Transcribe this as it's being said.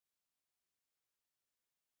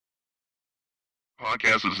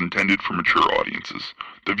Podcast is intended for mature audiences.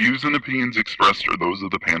 The views and opinions expressed are those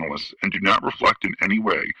of the panelists and do not reflect in any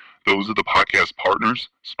way those of the podcast partners,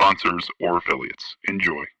 sponsors, or affiliates.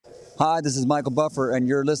 Enjoy. Hi, this is Michael Buffer, and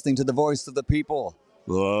you're listening to the Voice of the People.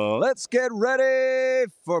 Let's get ready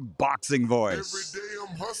for Boxing Voice. Every day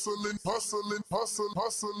I'm hustling.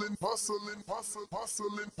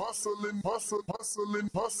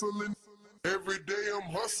 Every day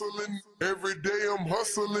I'm hustling. Every day I'm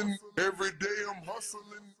hustling. Every day I'm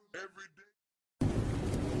hustling. Every day.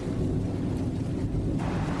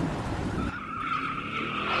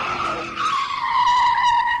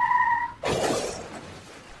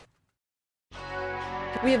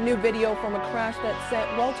 We have new video from a crash that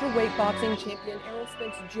sent welterweight boxing champion Errol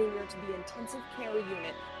Spence Jr. to the intensive care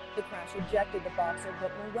unit. The crash ejected the boxer,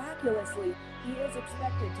 but miraculously, he is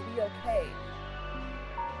expected to be okay.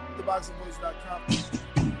 TheBoxingVoice.com.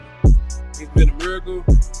 It's been a miracle,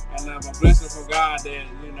 and I'm a blessing from God that, I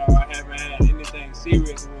haven't had anything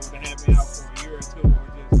serious that would have had me out for a year or two, or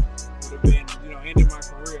just would have been, ending my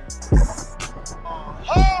career.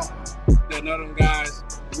 That none of them guys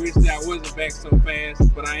wish that I wasn't back so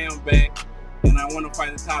fast, but I am back, and I want to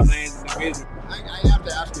fight the top names in the division. I have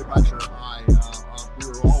to ask you about your eye. We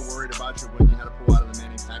were all worried about you when you had to pull out of the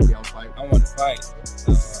Manny Pacquiao fight. I want to fight,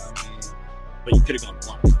 so, But you could have gone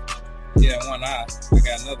one. Yeah, one eye. I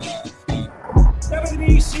got another eye.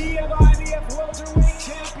 WBC of IBF welterweight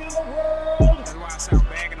champion of the world. That's why I sound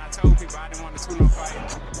bad, and I told people I didn't want to tune up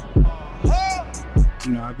fight.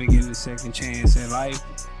 I've been getting a second chance at life,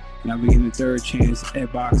 and I've been getting a third chance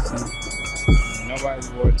at boxing.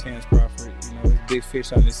 Nobody's worth Terence Crawford. There's big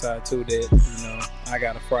fish on this side too that, I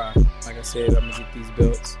gotta fry. Like I said, I'm gonna get these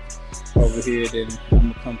belts over here, then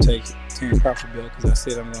I'm gonna come take Terence Crawford belt because I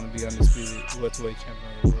said I'm gonna be undisputed welterweight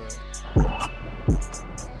champion of the world.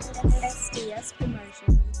 SDS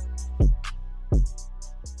Promotions.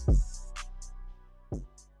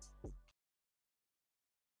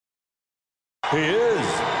 He is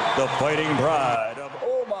the fighting pride of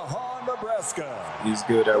Omaha, Nebraska. He's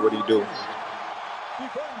good at what he do.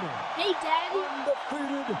 Hey, Daddy.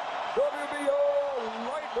 Undefeated WBO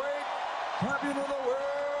lightweight champion of the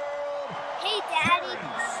world. Hey, Daddy.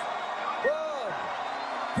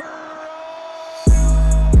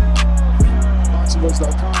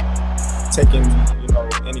 BoxingVoice.com. Taking,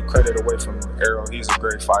 any credit away from Errol, he's a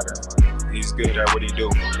great fighter. He's good at what he do.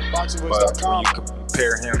 But when BoxingVoice.com. you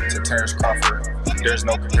compare him to Terence Crawford, there's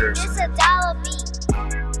no comparison. It's a dollar beat.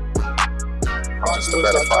 I'm just a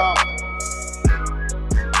better fighter.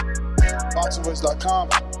 BoxingVoice.com.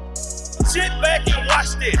 Sit back and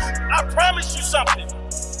watch this. I promise you something.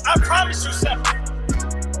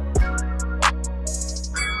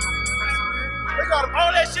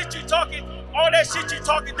 All that shit you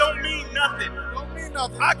talking don't mean nothing.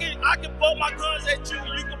 I can bump my guns at you,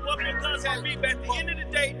 you can bump your guns at me, but at the end of the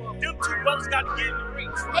day, them two brothers got to get in the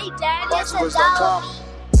ring. Hey, Daddy. It's a BoxingVoice.com. dollar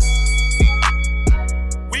beat.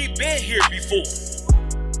 We've been here before.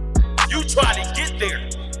 You try to get there.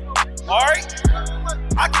 Alright?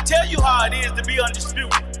 I can tell you how it is to be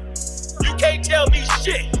undisputed. You can't tell me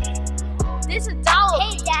shit. This is dollar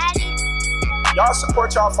beat. Hey, Daddy. Y'all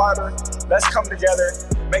support y'all fighter. Let's come together,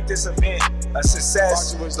 make this event a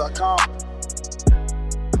success. BoxingVoice.com.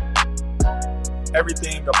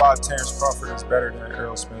 Everything about Terence Crawford is better than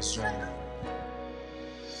Errol Spence Jr.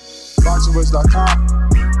 BoxingVoice.com.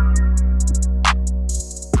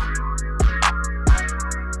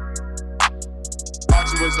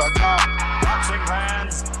 BoxingVoice.com. Boxing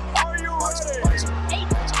fans, are you ready?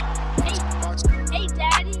 Hey,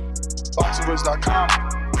 Daddy. BoxingVoice.com.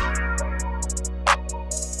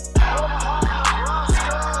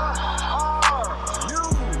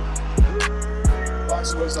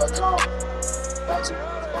 BoxingVoice.com.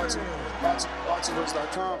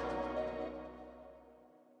 BoxingVoice.com.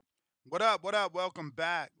 What up? Welcome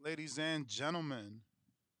back, ladies and gentlemen.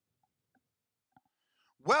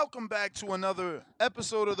 Welcome back to another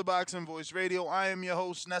episode of the Boxing Voice Radio. I am your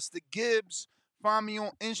host, Nesta Gibbs. Find me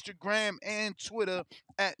on Instagram and Twitter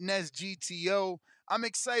at NestGTO. I'm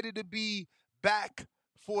excited to be back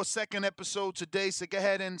for a second episode today, so go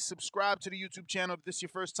ahead and subscribe to the YouTube channel if this is your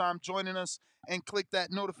first time joining us, and click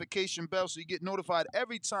that notification bell so you get notified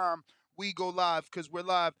every time we go live, because we're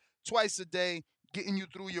live twice a day, getting you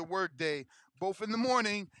through your work day, both in the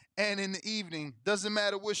morning and in the evening. Doesn't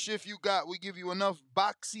matter what shift you got, we give you enough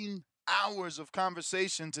boxing hours of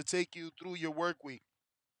conversation to take you through your work week.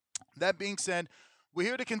 That being said, we're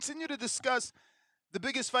here to continue to discuss the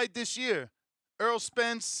biggest fight this year. Errol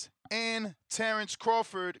Spence and Terence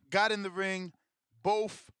Crawford got in the ring,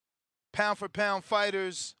 both pound-for-pound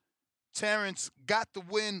fighters. Terence got the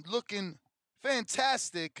win, looking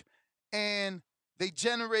fantastic, and they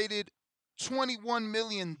generated $21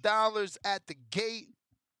 million at the gate.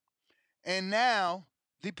 And now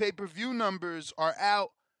the pay-per-view numbers are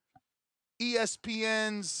out.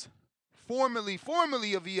 ESPN's formerly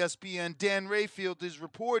of ESPN, Dan Rayfield, is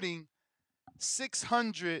reporting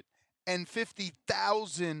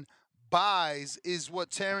 650,000 buys is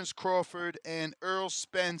what Terence Crawford and Errol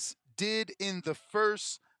Spence did in the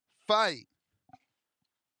first fight.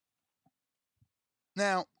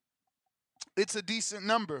 Now, it's a decent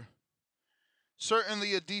number.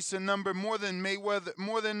 Certainly a decent number, more than Mayweather,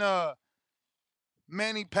 more than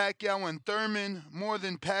Manny Pacquiao and Thurman, more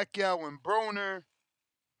than Pacquiao and Broner,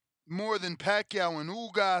 more than Pacquiao and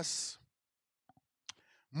Ugas,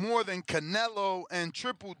 more than Canelo and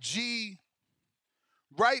Triple G,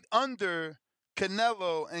 right under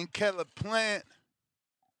Canelo and Caleb Plant.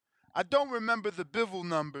 I don't remember the Bivol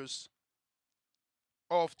numbers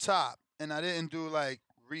off top, and I didn't do like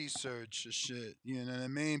research or shit, you know what I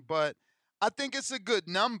mean? But I think it's a good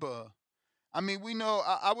number. I mean, we know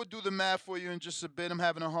I would do the math for you in just a bit. I'm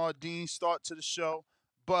having a hard start to the show,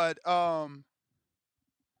 but I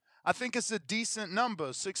think it's a decent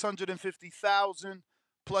number, 650,000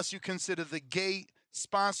 plus you consider the gate,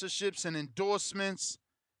 sponsorships and endorsements.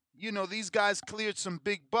 You know, these guys cleared some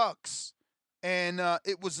big bucks, and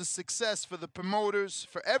it was a success for the promoters,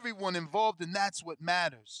 for everyone involved, and that's what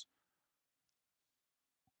matters.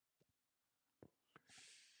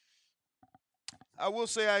 I will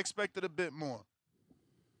say I expected a bit more.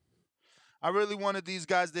 I really wanted these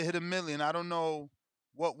guys to hit $1 million. I don't know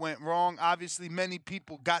what went wrong. Obviously, many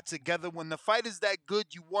people got together. When the fight is that good,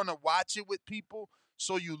 you want to watch it with people,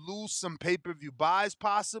 so you lose some pay-per-view buys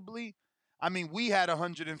possibly. I mean, we had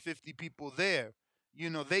 150 people there.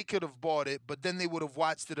 You know, they could have bought it, but then they would have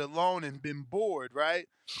watched it alone and been bored, right?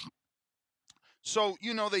 So,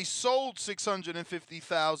 you know, they sold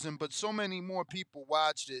 650,000, but so many more people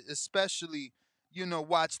watched it, especially, you know,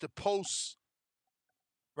 watched the posts,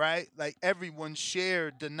 right? Like everyone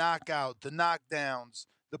shared the knockout, the knockdowns,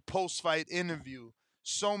 the post-fight interview.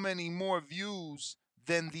 So many more views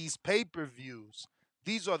than these pay-per-views.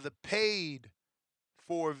 These are the paid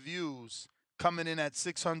for views coming in at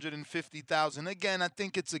 650,000. Again, I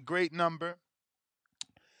think it's a great number.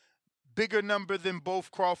 Bigger number than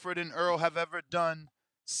both Crawford and Errol have ever done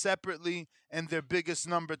separately, and their biggest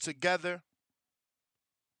number together.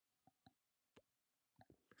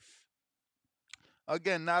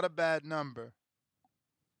 Again, not a bad number.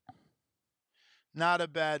 Not a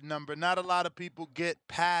bad number. Not a lot of people get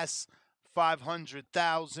past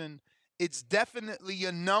 500,000. It's definitely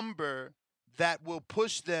a number that will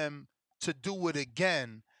push them to do it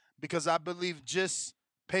again, because I believe just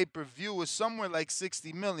pay-per-view is somewhere like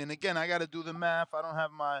 60 million. Again, I got to do the math. I don't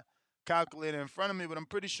have my calculator in front of me, but I'm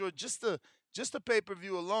pretty sure just the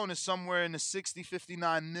pay-per-view alone is somewhere in the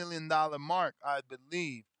 $59 million mark, I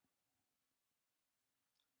believe.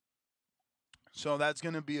 So that's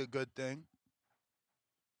going to be a good thing.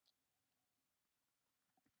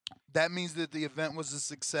 That means that the event was a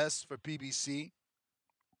success for PBC.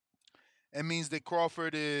 It means that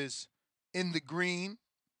Crawford is in the green.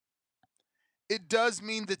 It does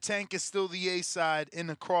mean the Tank is still the A-side in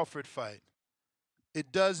the Crawford fight.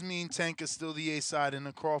 It does mean Tank is still the A-side in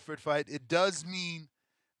the Crawford fight. It does mean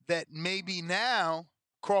that maybe now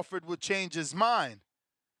Crawford would change his mind.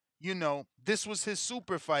 You know, this was his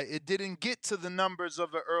super fight. It didn't get to the numbers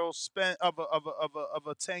of a Errol Spence, of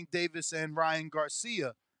a Tank Davis and Ryan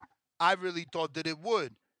Garcia. I really thought that it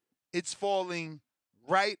would. It's falling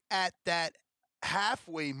right at that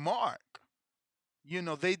halfway mark. You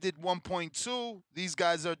know, they did 1.2. These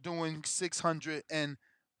guys are doing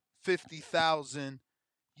 650,000.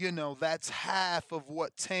 You know, that's half of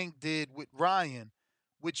what Tank did with Ryan,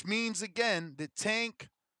 which means, again, that Tank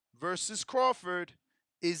versus Crawford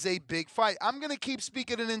is a big fight. I'm going to keep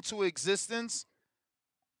speaking it into existence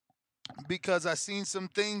because I've seen some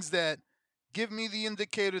things that give me the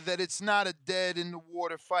indicator that it's not a dead in the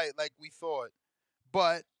water fight like we thought.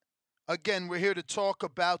 But again, we're here to talk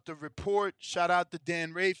about the report. Shout out to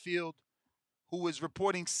Dan Rayfield, who is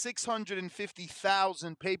reporting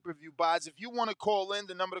 650,000 pay-per-view buys. If you want to call in,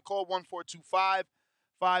 the number to call,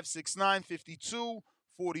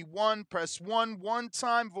 1-425-569-5241. Press 1 one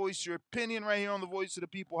time. Voice your opinion right here on the Voice of the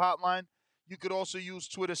People hotline. You could also use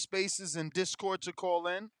Twitter Spaces and Discord to call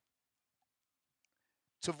in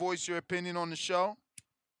to voice your opinion on the show.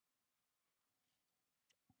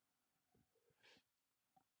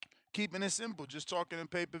 Keeping it simple, just talking in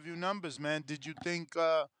pay-per-view numbers, man. Did you think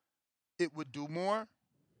it would do more?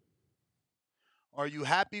 Are you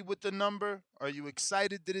happy with the number? Are you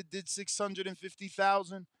excited that it did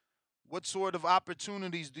 650,000? What sort of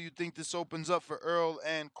opportunities do you think this opens up for Errol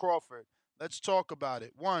and Crawford? Let's talk about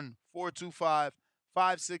it.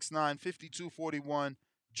 1-425-569-5241.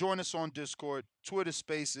 Join us on Discord, Twitter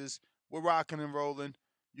Spaces. We're rocking and rolling.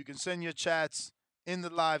 You can send your chats in the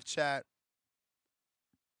live chat.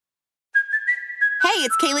 Hey,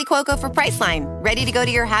 it's Kaylee Cuoco for Priceline. Ready to go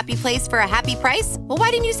to your happy place for a happy price? Well,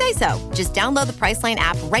 why didn't you say so? Just download the Priceline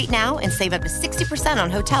app right now and save up to 60%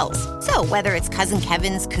 on hotels. So whether it's Cousin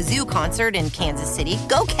Kevin's Kazoo Concert in Kansas City,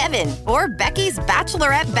 go Kevin, or Becky's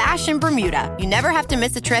Bachelorette Bash in Bermuda, you never have to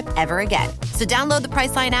miss a trip ever again. So download the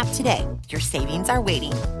Priceline app today. Your savings are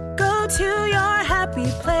waiting. Go to your happy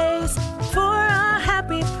place for a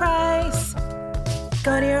happy price.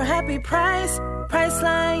 Go to your happy price,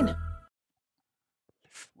 Priceline.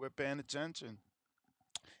 We're paying attention.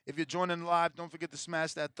 If you're joining live, don't forget to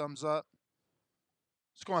smash that thumbs up.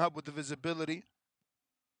 It's going to help with the visibility.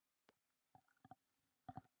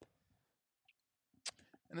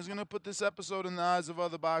 And it's going to put this episode in the eyes of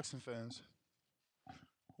other boxing fans.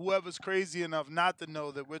 Whoever's crazy enough not to know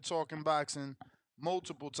that we're talking boxing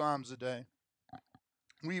multiple times a day.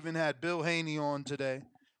 We even had Bill Haney on today.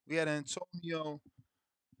 We had Antonio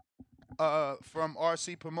from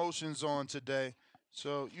RC Promotions on today.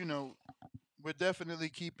 So, we're definitely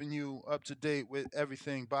keeping you up to date with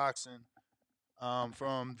everything boxing,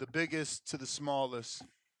 from the biggest to the smallest,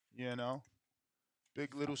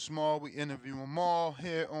 Big, little, small, we interview them all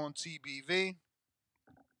here on TBV.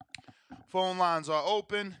 Phone lines are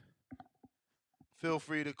open. Feel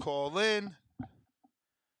free to call in.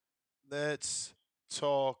 Let's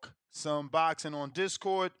talk some boxing on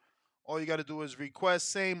Discord. All you got to do is request.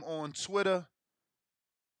 Same on Twitter.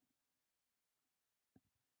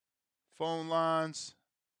 Phone lines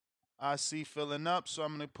I see filling up, so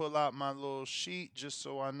I'm going to pull out my little sheet just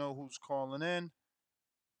so I know who's calling in.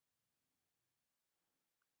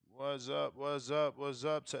 What's up, what's up, what's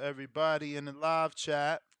up to everybody in the live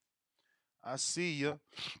chat? I see you.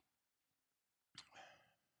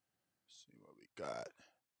 See what we got.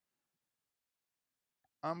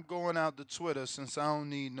 I'm going out to Twitter since I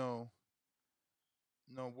don't need no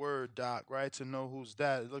Word doc, right, to know who's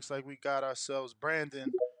that. It looks like we got ourselves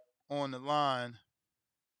Brandon on the line.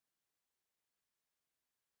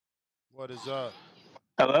 What is up?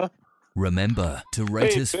 Hello? Remember to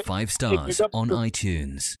rate us Hey, 5 stars on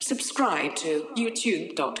iTunes. Subscribe to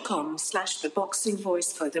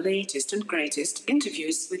youtube.com/theboxingvoice for the latest and greatest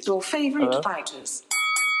interviews with your favorite Hello? fighters.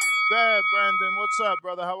 Go ahead, Brandon. What's up,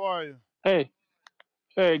 brother? How are you? Hey,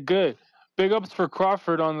 good. Big ups for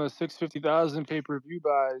Crawford on the 650,000 pay-per-view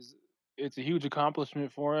buys. It's a huge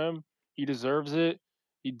accomplishment for him. He deserves it.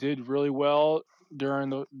 He did really well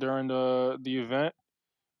during the event.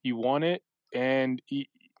 He won it, and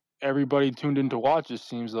everybody tuned in to watch. It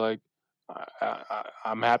seems like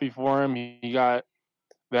I'm happy for him. He got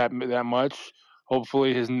that much.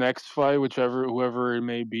 Hopefully, his next fight, whoever it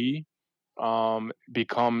may be,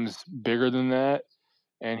 becomes bigger than that,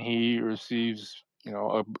 and he receives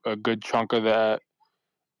a good chunk of that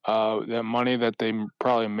money that they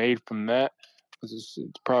probably made from that.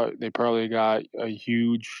 They probably got a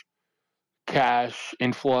huge cash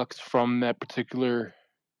influx from that particular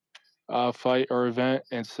fight or event,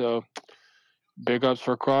 and so big ups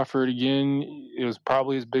for Crawford again. It was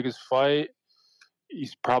probably his biggest fight.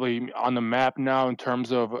 He's probably on the map now in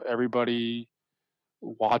terms of everybody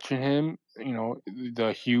watching him. The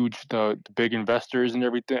big investors and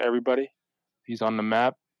everything. Everybody, he's on the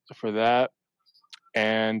map for that,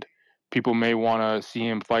 and people may want to see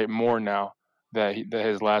him fight more now that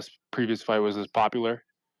his previous fight was as popular.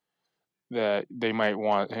 That they might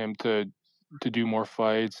want him to do more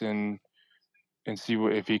fights and see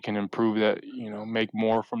if he can improve that. Make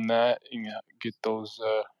more from that and get those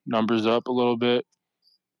numbers up a little bit.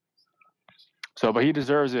 So, but he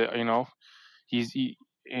deserves it. He's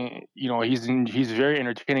very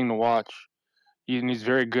entertaining to watch. He's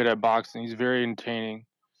very good at boxing. He's very entertaining,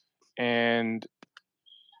 and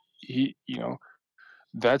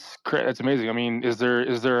that's amazing. I mean, is there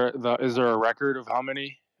a record of how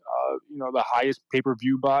many the highest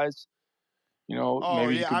pay-per-view buys?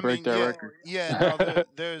 Maybe you could break that record. Yeah, no,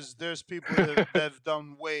 there's people that have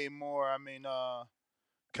done way more. I mean,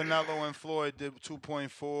 Canelo and Floyd did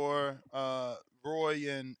 2.4. Roy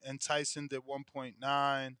and Tyson did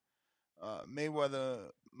 1.9.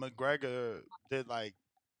 Mayweather McGregor did like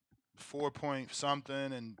 4 point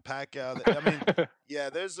something, and Pacquiao. I mean, yeah,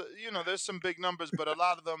 there's some big numbers, but a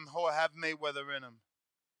lot of them have Mayweather in them.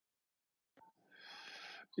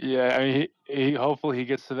 Yeah, I mean, he hopefully he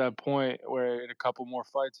gets to that point where in a couple more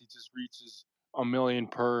fights he just reaches a million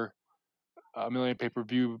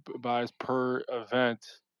pay-per-view buys per event,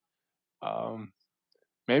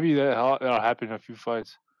 Maybe that'll happen in a few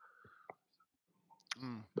fights.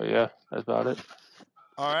 But yeah, that's about it.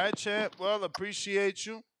 All right, champ. Well, appreciate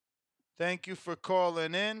you. Thank you for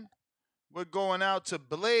calling in. We're going out to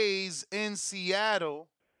Blaze in Seattle.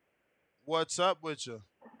 What's up with you?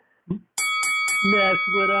 Ness,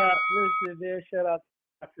 what up? Listen, man, shout out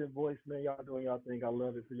to your voice, man. Y'all doing y'all thing. I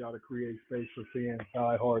love it for y'all to create space for fans,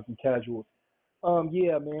 diehards, and casuals.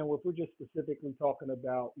 Yeah, man. If we're just specifically talking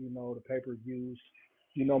about, the pay-per-views,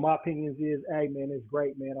 my opinions is, hey, man, it's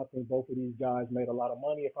great, man. I think both of these guys made a lot of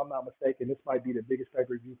money. If I'm not mistaken, this might be the biggest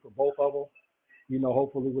pay-per-view for both of them.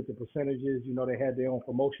 Hopefully with the percentages, they had their own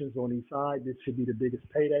promotions on each side. This should be the biggest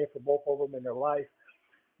payday for both of them in their life.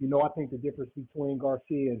 I think the difference between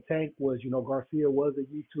Garcia and Tank was, Garcia was a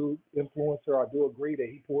YouTube influencer. I do agree that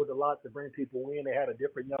he poured a lot to bring people in. They had a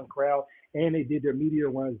different young crowd, and they did their media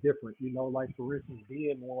runs different. Like for instance,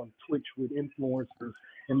 being on Twitch with influencers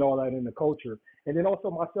and all that in the culture. And then also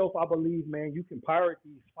myself, I believe, man, you can pirate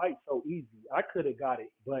these fights so easy. I could have got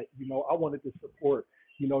it, but I wanted to support.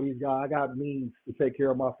 These guys. I got means to take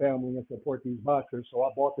care of my family and support these boxers, so I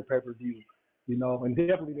bought the pay-per-view. And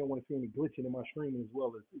definitely didn't want to see any glitching in my streaming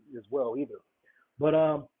as well either. But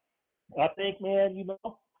I think, man,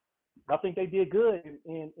 I think they did good,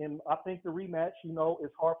 and I think the rematch,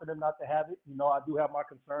 it's hard for them not to have it. I do have my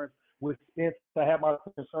concerns with Spence. I had my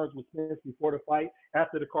concerns with Spence before the fight.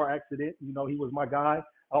 After the car accident, he was my guy.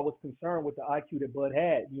 I was concerned with the IQ that Bud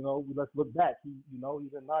had. Let's look back. He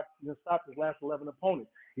done stopped his last 11 opponents.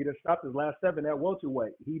 He done stopped his last 7 at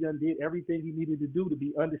welterweight. He done did everything he needed to do to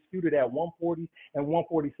be undisputed at 140 and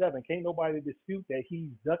 147. Can't nobody dispute that he's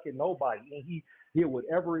ducking nobody, and he did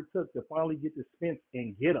whatever it took to finally get to Spence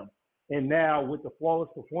and get him. And now with the flawless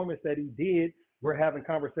performance that he did, we're having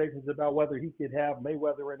conversations about whether he could have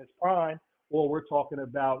Mayweather in his prime, or we're talking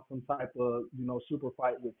about some type of, super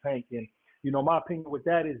fight with Tank. And, my opinion with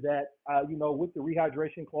that is that, with the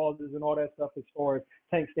rehydration clauses and all that stuff, as far as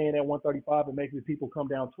Tank staying at 135 and making people come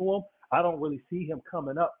down to him, I don't really see him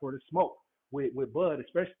coming up for the smoke with Bud,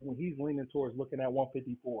 especially when he's leaning towards looking at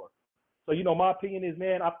 154. So, my opinion is,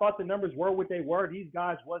 man, I thought the numbers were what they were. These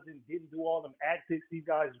guys didn't do all them antics. These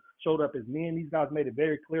guys showed up as men. These guys made it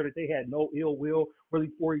very clear that they had no ill will really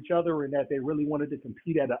for each other, and that they really wanted to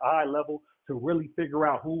compete at a high level to really figure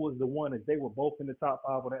out who was the one, as they were both in the top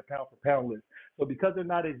 5 on that pound-for-pound list. So because they're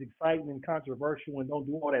not as exciting and controversial and don't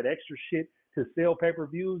do all that extra shit to sell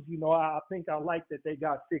pay-per-views, I think I like that they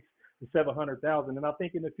got 600,000 to 700,000. And I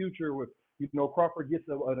think in the future, with Crawford gets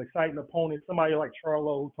an exciting opponent, somebody like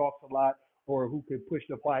Charlo who talks a lot or who could push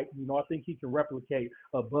the fight, I think he can replicate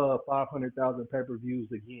above 500,000 pay-per-views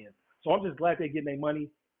again. So I'm just glad they're getting their money.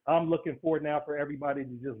 I'm looking forward now for everybody to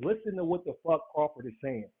just listen to what the fuck Crawford is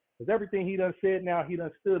saying. Because everything he done said now, he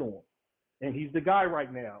done stood on. And he's the guy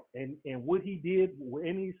right now. And what he did, with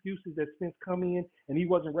any excuses that Spence come in and he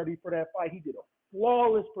wasn't ready for that fight, he did a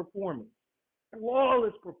flawless performance.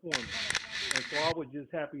 Flawless performance. And so I was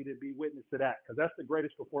just happy to be witness to that, because that's the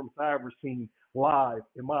greatest performance I ever seen live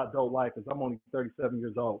in my adult life, because I'm only 37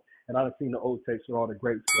 years old, and I've seen the old tapes for all the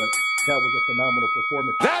greats, but that was a phenomenal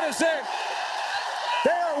performance. That is it.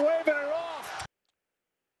 They are waving it off.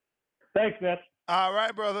 Thanks, Ness. All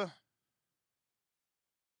right, brother.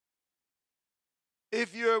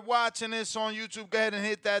 If you're watching this on YouTube, go ahead and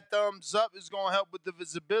hit that thumbs up. It's going to help with the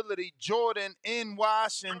visibility. Jordan in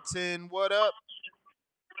Washington, what up?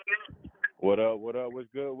 What up? What up? What's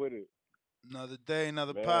good with it? Another day,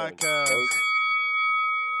 another man, podcast.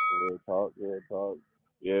 Talk.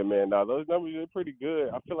 Yeah, man. Now those numbers are pretty good.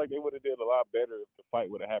 I feel like they would have did a lot better if the fight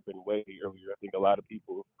would have happened way earlier. I think a lot of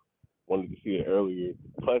people wanted to see it earlier.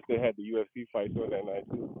 Plus, they had the UFC fights on that night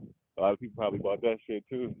too. A lot of people probably bought that shit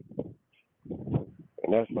too. And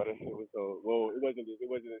that's why that shit was so low. It wasn't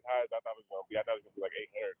as high as I thought it was gonna be. I thought it was gonna be like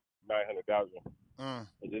 800,000, 900,000.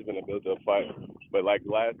 It's just been a built-up fight. But like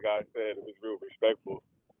the last guy said, it was real respectful.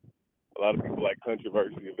 A lot of people like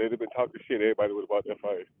controversy. If they'd have been talking shit, everybody would have bought that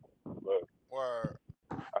fight. But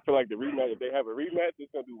I feel like the rematch, if they have a rematch,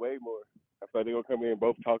 it's gonna do way more. I feel like they're gonna come in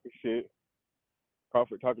both talking shit.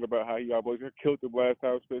 Crawford talking about how he almost killed him last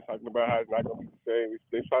time. Spence talking about how it's not gonna be the same.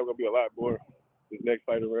 There's probably gonna be a lot more this next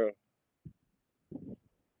fight around.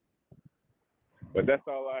 But that's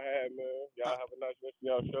all I had, man. Y'all have a nice rest of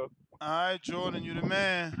y'all show. All right, Jordan, you the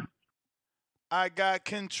man. I got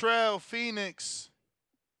Kentrell, Phoenix.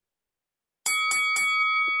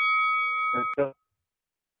 I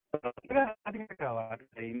think I got a lot to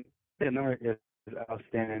say. The number is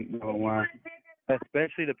outstanding, number one.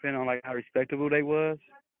 Especially depending on like how respectable they was.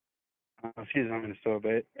 She's on in the store,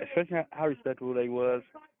 but especially how respectable they was.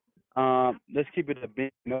 Let's keep it a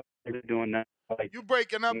bit. No, they're doing that. Like, You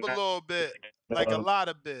breaking up a little bit, like a lot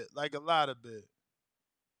of bit.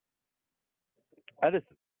 I just.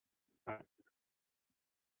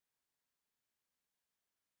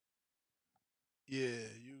 Yeah,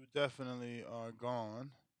 you definitely are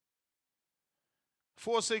gone.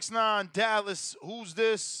 469 Dallas. Who's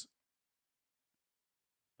this?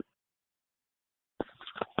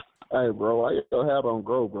 Hey, bro, why you still have on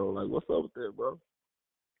grow, bro? Like, what's up with that, bro?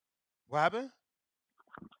 What happened?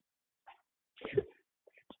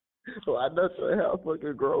 So I know your hair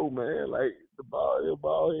fucking grow, man. Like your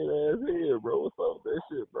bald head ass head, bro. What's up with that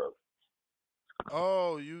shit, bro?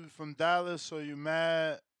 Oh, you from Dallas, so you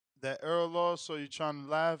mad that Errol lost, so you trying to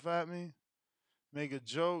laugh at me? Make a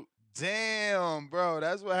joke? Damn, bro,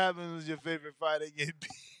 that's what happens when your favorite fighter get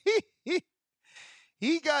beat.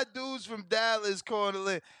 He got dudes from Dallas calling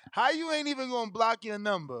in. How you ain't even gonna block your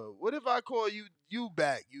number? What if I call you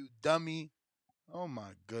back, you dummy? Oh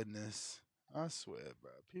my goodness. I swear,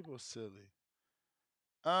 bro. People silly.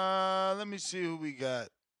 Let me see who we got.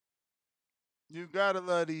 You gotta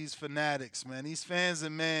love these fanatics, man. These fans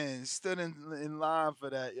and man stood in line for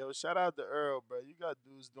that. Yo, shout out to Errol, bro. You got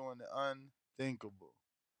dudes doing the unthinkable.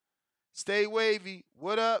 Stay wavy.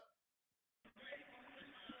 What up?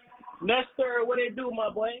 Nestor, what it do, my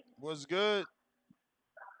boy? What's good?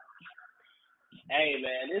 Hey,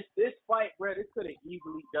 man, this fight, bro, this could have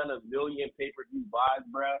easily done a million pay-per-view buys,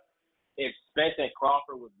 bro, if Spence and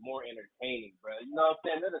Crawford was more entertaining, bro. You know what I'm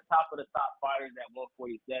saying? They're the top of the top fighters at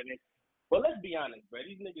 147. But let's be honest, bro.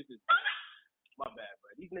 These niggas is my bad,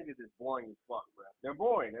 bro. These niggas is boring as fuck, bro. They're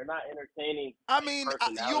boring. They're not entertaining. I mean,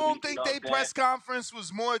 you don't think they press conference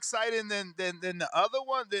was more exciting than the other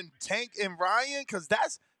one, than Tank and Ryan? Because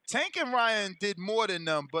Tank and Ryan did more than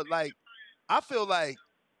them, but like I feel like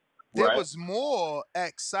there was more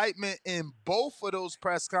excitement in both of those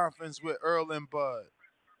press conferences with Earl and Bud.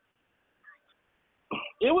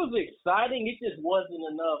 It was exciting. It just wasn't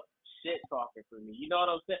enough shit talking for me. You know what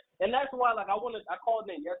I'm saying? And that's why, like, I called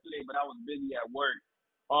in yesterday, but I was busy at work.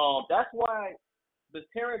 That's why the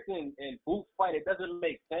Terence and Boots fight, it doesn't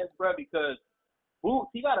make sense, bro, because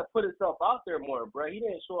Boots, he got to put himself out there more, bro. He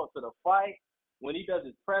didn't show up to the fight. When he does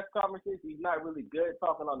his press conferences, he's not really good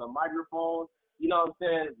talking on the microphone. You know what I'm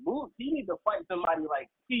saying? Boots, he needs to fight somebody like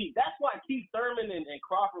Keith. That's why Keith Thurman and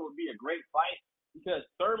Crawford would be a great fight, because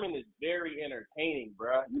Thurman is very entertaining,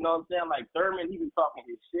 bro. You know what I'm saying? Like, Thurman, he be talking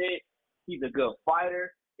his shit. He's a good fighter.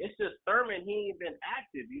 It's just Thurman, he ain't been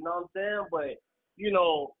active. You know what I'm saying? But, you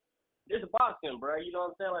know, it's boxing, bro. You know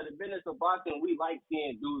what I'm saying? Like, the business of boxing, we like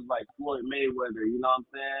seeing dudes like Floyd Mayweather. You know what I'm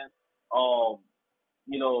saying?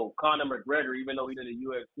 You know, Conor McGregor, even though he's in the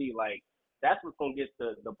UFC, like, that's what's going to get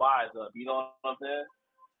the buys up. You know what I'm saying?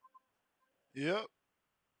 Yep.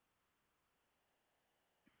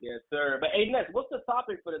 Yes, sir. But, hey, Ness, what's the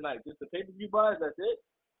topic for tonight? Just the pay-per-view buys? That's it?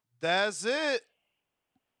 That's it.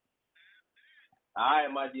 All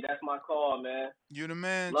right, my G. That's my call, man. You the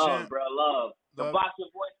man, love, champ. Bro, love. The Boxing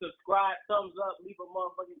Voice, subscribe, thumbs up, leave a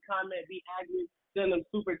motherfucking comment, be active, send them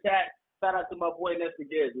super chat. Shout out to my boy Nestor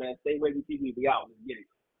Gibbs, man. Stay wavy TV. We out. Let's get it.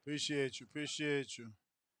 Appreciate you.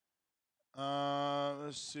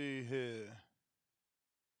 Let's see here.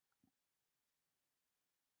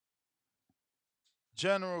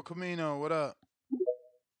 General Camino, what up?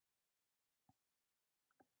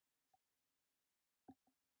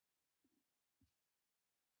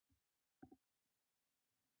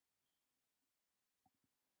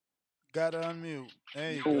 Gotta unmute.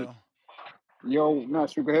 There you go. Yo,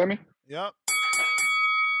 Nuts, you can hear me? Yep.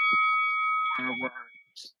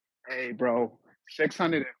 Hey, bro,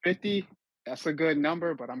 650, that's a good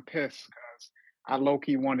number, but I'm pissed because I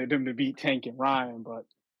low-key wanted them to beat Tank and Ryan, but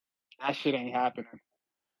that shit ain't happening.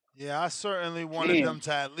 Yeah, I certainly wanted them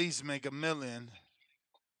to at least make $1 million.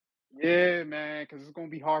 Yeah, man, because it's going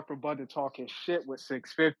to be hard for Bud to talk his shit with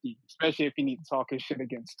 650, especially if he needs to talk his shit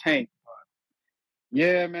against Tank. But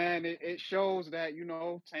yeah, man, it shows that, you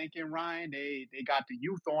know, Tank and Ryan, they got the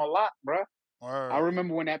youth on lock, bro. I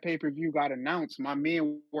remember when that pay-per-view got announced, my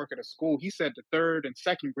man work at a school, he said the third and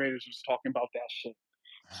second graders was talking about that shit.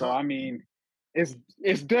 So, I mean, it's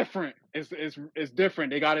different. It's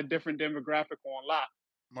different. They got a different demographic on lock.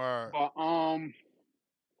 But,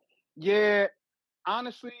 yeah,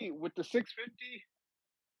 honestly, with the 650,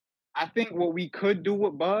 I think what we could do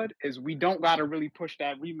with Bud is we don't got to really push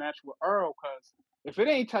that rematch with Errol, because if it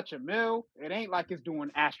ain't touch $1 million, it ain't like it's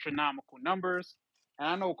doing astronomical numbers. And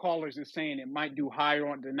I know callers is saying it might do higher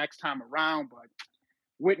on the next time around, but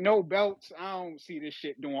with no belts, I don't see this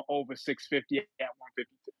shit doing over 650 at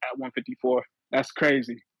 154. That's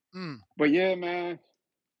crazy. But yeah, man,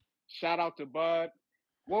 shout out to Bud.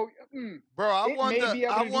 Well, Bro, I it may wonder. be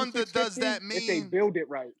able I to do wonder. Does 650 that if they mean? build it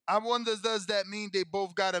right. I wonder. Does that mean they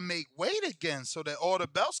both got to make weight again so that all the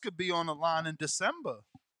belts could be on the line in December?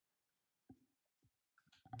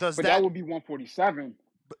 Does But that that? would be 147.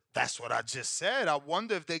 That's what I just said. I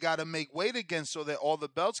wonder if they got to make weight again so that all the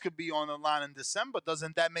belts could be on the line in December.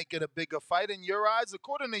 Doesn't that make it a bigger fight in your eyes?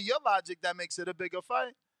 According to your logic, that makes it a bigger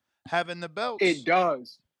fight. Having the It belts.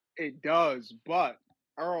 does. It does. But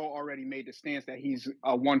Earl already made the stance that he's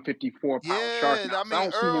a 154-pound shark Yeah, now. I So I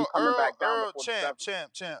mean don't see him coming back down to 47.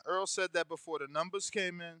 Champ. Earl said that before the numbers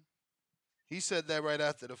came in. He said that right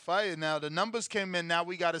after the fight. And now the numbers came in. Now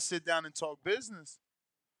we got to sit down and talk business.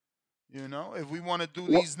 You know, if we want to do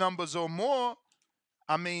these numbers or more,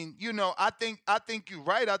 I mean, you know, I think you're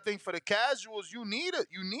right. I think for the casuals, you need it.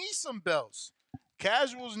 You need some belts.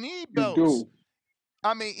 Casuals need You belts. do.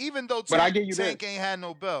 I mean, even though But I Tank give you Tank this. ain't had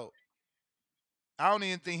no belt, I don't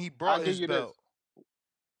even think he I brought give his you this. belt.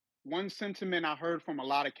 One sentiment I heard from a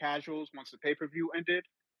lot of casuals once the pay-per-view ended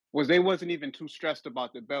was they wasn't even too stressed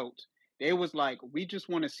about the belt. They was like, we just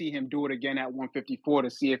want to see him do it again at 154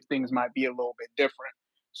 to see if things might be a little bit different.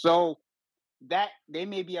 So that they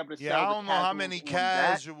may be able to Yeah, sell I the don't know how casuals many on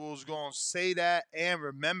that. casuals gonna say that and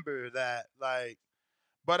remember that. Like,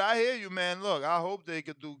 but I hear you, man. Look, I hope they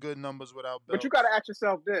could do good numbers without But you belts. got to ask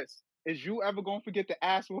yourself this: is you ever gonna forget the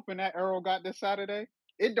ass whooping that Errol got this Saturday?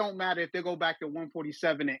 It don't matter if they go back to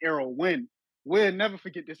 147 and Errol win. We'll never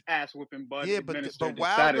forget this ass whooping Bud Yeah, but administered this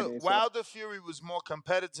Wilder Saturday. So Wilder Fury was more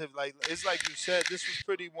competitive. Like it's like you said, this was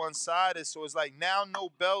pretty one sided. So it's like now no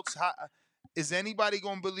belts. How, is anybody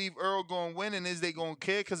gonna believe Earl gonna win, and is they gonna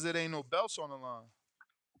care because there ain't no belts on the line?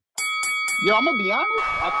 yo, I'm gonna be honest.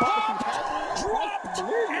 I talked to some casuals and casuals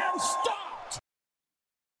believe it.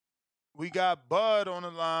 We got Bud on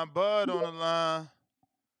the line. Bud on the line.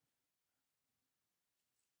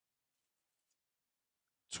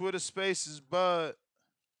 Twitter Spaces, Bud.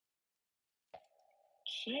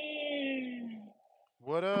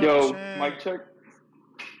 What up, Yo, champ? mic check.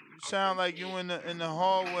 You sound like you in the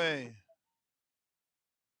hallway.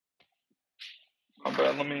 My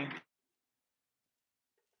bad. Let me.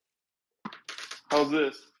 How's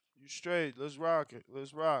this? You straight. Let's rock it.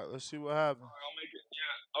 Let's rock. Let's see what happens. I'll make it.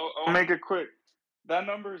 Yeah, I'll make it quick. That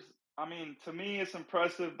number's. I mean, to me, it's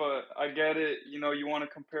impressive, but I get it. You know, you want to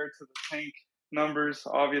compare it to the Tank numbers.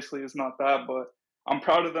 Obviously, it's not that, but I'm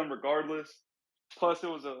proud of them regardless. Plus, it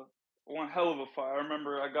was one hell of a fight. I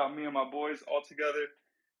remember I got me and my boys all together.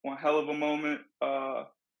 One hell of a moment.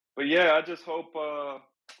 But yeah, I just hope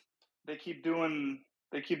they keep doing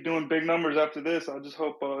big numbers after this. I just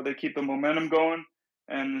hope they keep the momentum going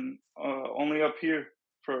and only up here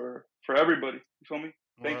for everybody. You feel me?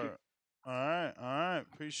 Thank you. Word. All right.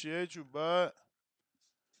 Appreciate you, bud.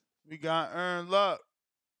 We got Earn Luck.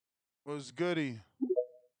 What's goody?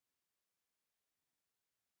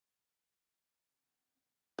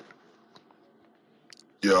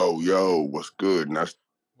 Yo, what's good? And that's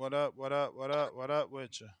What up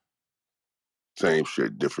with you? same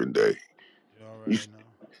shit, different day. You You already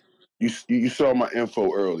know. you saw my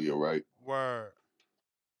info earlier, right? Word.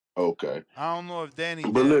 Okay. I don't know if Danny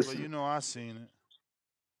But did, but listen, you know I seen it.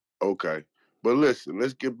 okay. But listen,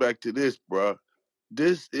 let's get back to this, bruh.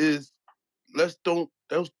 This is let's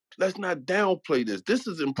not downplay this. This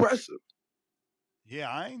is impressive. Yeah,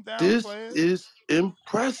 I ain't This downplay it. is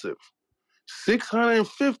impressive.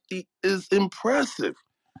 650 is impressive.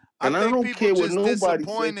 I And I think don't people care what just nobody say.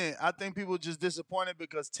 disappointed. I think people just disappointed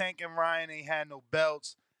because Tank and Ryan ain't had no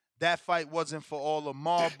belts. That fight wasn't for all the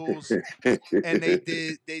marbles, and they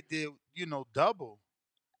did double.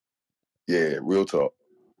 Yeah, real talk.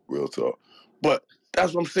 Real talk. But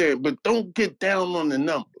that's what I'm saying. But don't get down on the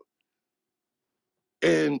number.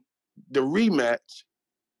 And the rematch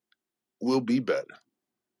will be better.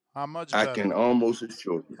 How much I better? can almost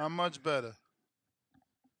assure you. How much better?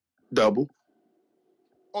 Double.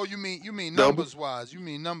 Oh, you mean Double. numbers wise? You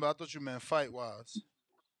mean number? I thought you meant fight wise.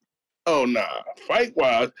 Oh nah. Fight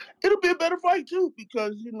wise, it'll be a better fight too,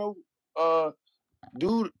 because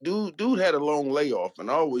dude had a long layoff, and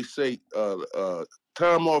I always say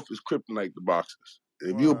time off is kryptonite to boxers.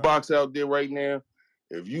 If you're a Right. boxer out there right now,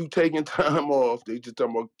 if you taking time off, they just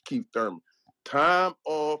talking about Keith Thurman. Time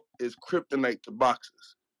off is kryptonite to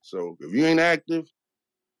boxers. So if you ain't active,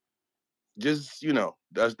 just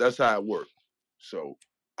that's how it works. So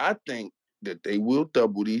I think that they will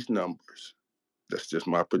double these numbers. That's just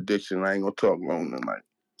my prediction. I ain't gonna talk long tonight.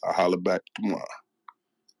 I'll holler back tomorrow.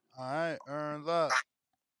 All right, Earn Luck.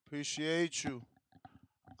 Appreciate you.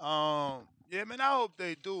 Yeah, man. I hope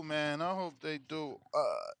they do, man. I hope they do.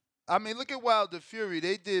 I mean, look at Wilder Fury.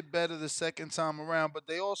 They did better the second time around, but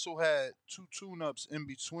they also had 2 tune-ups in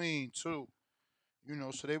between too.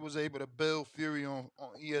 So they was able to build Fury on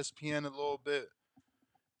ESPN a little bit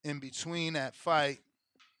in between that fight.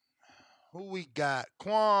 Who we got?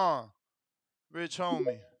 Quan, Rich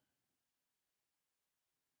homie.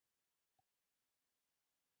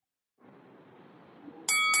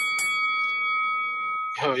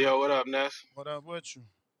 Yo, what up, Ness? What up with you?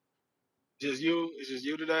 Just you? It's just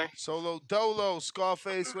you today? Solo Dolo,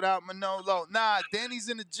 Scarface without Manolo. Nah, Danny's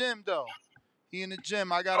in the gym though. He in the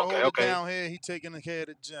gym. I gotta hold it Okay. down here. He taking care of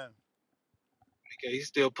the gym. Okay, he's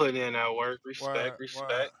still putting in that work. Word.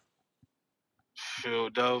 Respect. Sure,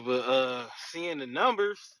 though, but seeing the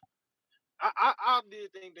numbers, I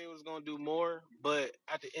did think they was gonna do more, but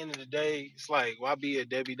at the end of the day, it's like, why be a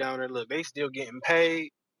Debbie Downer? Look, they still getting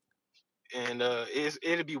paid, and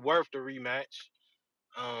it'll be worth the rematch.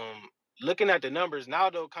 Um, Looking at the numbers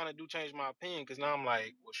now, though, kind of do change my opinion because now I'm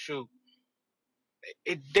like, well, shoot,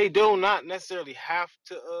 they do not necessarily have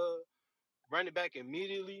to run it back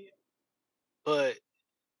immediately, but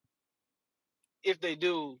if they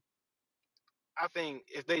do, I think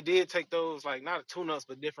if they did take those, like, not tune-ups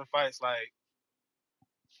but different fights, like,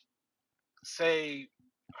 say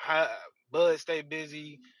Bud stay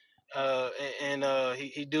busy,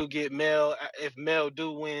 he do get Mel, if Mel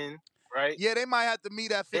do win, right? Yeah, they might have to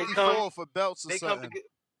meet at They 54 for belts or they come something. together,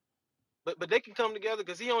 but they can come together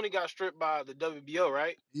because he only got stripped by the WBO,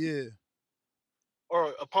 right? Yeah.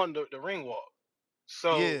 Or upon the ring walk,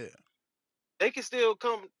 so Yeah. they can still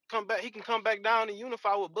come back. He can come back down and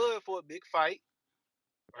unify with Bud for a big fight,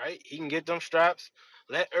 right? He can get them straps.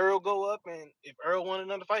 Let Errol go up, and if Errol won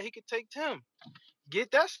another fight, he could take Tim.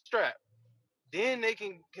 Get that strap. Then they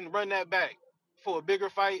can run that back for a bigger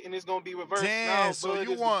fight, and it's gonna be reversed. Damn. Now So Bud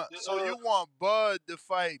you is want Bud to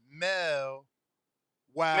fight Mel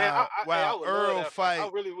man. while I while would love Earl that fight. I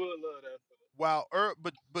fight really would love that fight. while Earl,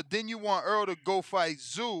 but then you want Earl to go fight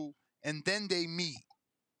Zoo and then they meet.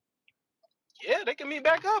 Yeah, they can meet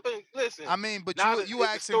back up and listen. I mean, but now you the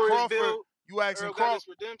asking story is Crawford, built. you asking Earl got Crawford. his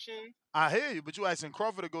redemption. I hear you, but you asking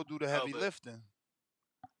Crawford to go do the heavy But lifting.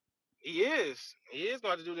 he is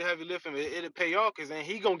going to do the heavy lifting. It'll pay off because then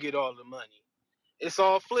he gonna get all the money. It's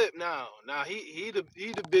all flipped now. Now he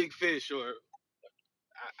the big fish, or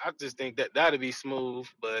I just think that'd be smooth.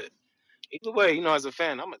 But either way, as a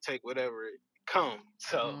fan, I'm gonna take whatever it comes.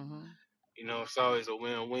 So it's always a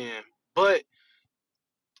win-win. But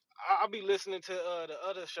I'll be listening to the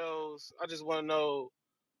other shows. I just want to know,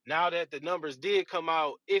 now that the numbers did come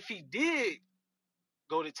out, if he did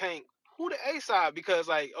go to Tank, who the A side? Because,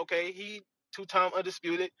 like, okay, he 2-time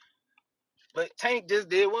undisputed, but Tank just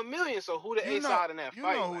did 1 million. So who the A side in that You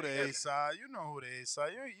fight? know who the A side. You know who the A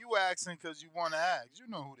side. You asking because you want to ask. You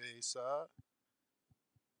know who the A side.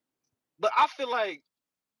 But I feel like,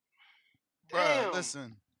 Bruh, damn,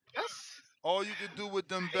 listen. All you could do with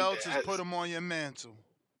them belts is put them on your mantle.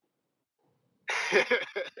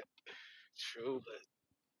 True,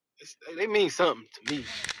 but they mean something to me.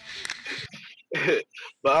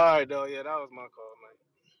 But all right, though, yeah, that was my call, man.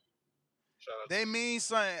 They mean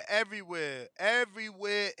something everywhere.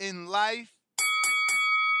 Everywhere in life.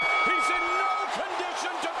 He's in no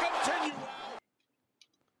condition to continue.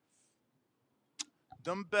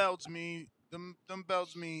 Them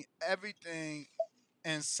belts mean everything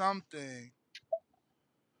and something.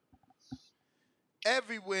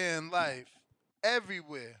 Everywhere in life.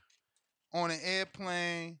 Everywhere. On an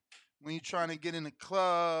airplane, when you're trying to get in the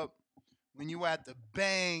club, when you at the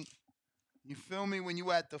bank, you feel me? When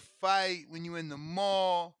you at the fight, when you in the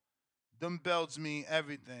mall, them belts mean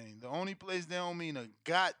everything. The only place they don't mean a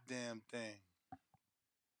goddamn thing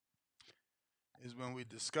is when we're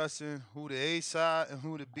discussing who the A side and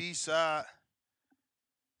who the B side.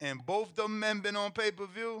 And both them men been on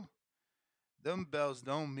pay-per-view. Them belts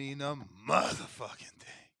don't mean a motherfucking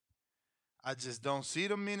thing. I just don't see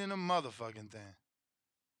them meaning a motherfucking thing.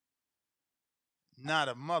 Not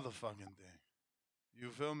a motherfucking thing. You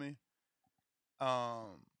feel me?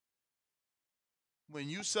 When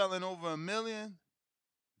you selling over 1 million,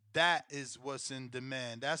 that is what's in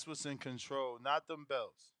demand. That's what's in control, not them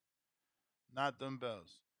belts. Not them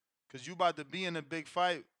belts. Because you about to be in a big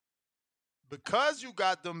fight because you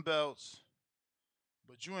got them belts,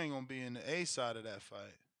 but you ain't going to be in the A side of that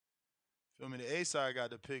fight. Feel me? The A side got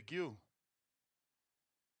to pick you.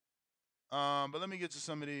 But let me get to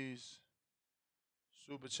some of these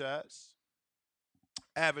super chats.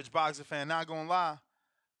 Average boxer fan, not going to lie.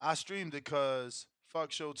 I streamed it because fuck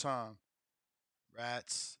Showtime.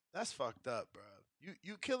 Rats. That's fucked up, bro.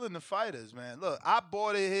 You killing the fighters, man. Look, I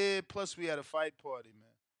bought it here, plus we had a fight party, man.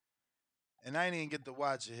 And I didn't even get to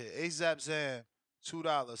watch it here. ASAP Zam,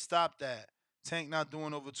 $2. Stop that. Tank not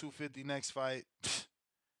doing over 250 next fight.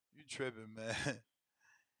 You tripping, man.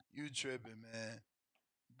 You tripping, man.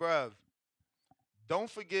 Bruv, don't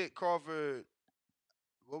forget Crawford.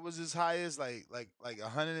 What was his highest? Like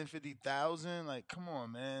 150,000? Like, come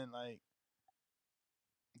on, man. Like,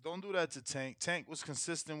 don't do that to Tank. Tank was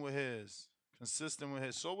consistent with his. Consistent with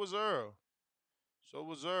his. So was Earl. So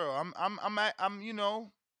was Earl. I'm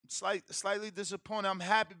slightly disappointed. I'm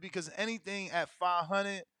happy because anything at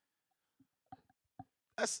 500,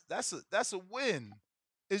 that's a win.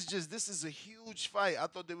 It's just this is a huge fight. I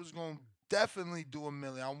thought they was gonna definitely do a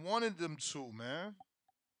million. I wanted them to, man.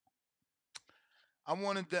 I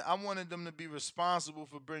wanted them to be responsible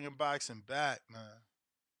for bringing boxing back, man.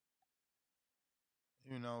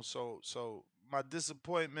 So my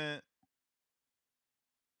disappointment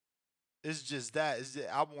is just that. Is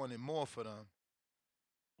that I wanted more for them.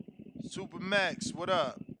 Super Max, what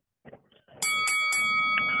up? What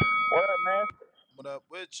up, man? What up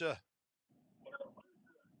with ya?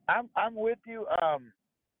 I'm with you. I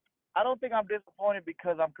don't think I'm disappointed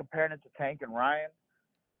because I'm comparing it to Tank and Ryan.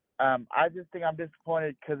 I just think I'm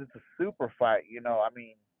disappointed because it's a super fight. I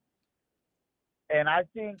mean, and I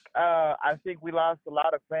think we lost a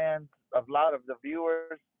lot of fans, a lot of the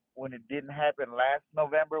viewers when it didn't happen last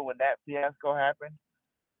November when that fiasco happened.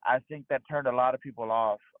 I think that turned a lot of people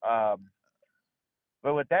off.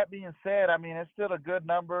 But with that being said, I mean, it's still a good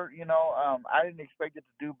number. I didn't expect it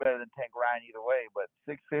to do better than Tank Ryan either way, but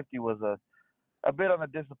 650 was a bit on the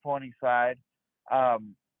disappointing side.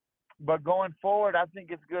 But going forward, I think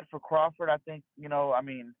it's good for Crawford. I think, I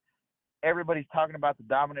mean, everybody's talking about the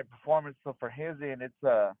dominant performance, so for his end, it's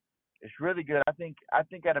really good. I think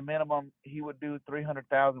at a minimum he would do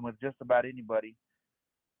 300,000 with just about anybody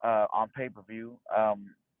on pay-per-view.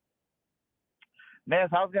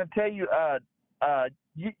 Nance, I was gonna tell you,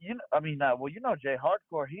 Jay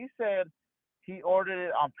Hardcore. He said he ordered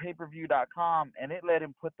it on pay-per-view.com and it let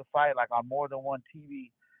him put the fight like on more than one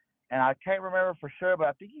TV. And I can't remember for sure, but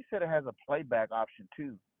I think he said it has a playback option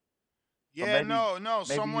too. So Yeah, maybe no.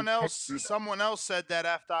 use Someone else said that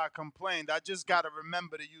after I complained. I just gotta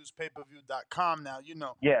remember to use payperview.com now.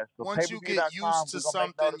 Yeah, so Once you get payperview.com, used to we're gonna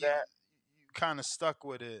make note something, of you that. kind of stuck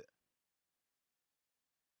with it.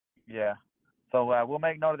 Yeah. So we'll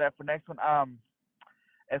make note of that for next one.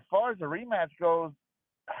 As far as the rematch goes,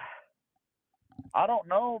 I don't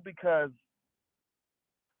know because,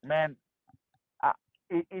 man,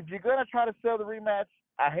 if you're gonna try to sell the rematch,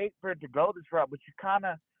 I hate for it to go this route, but you kind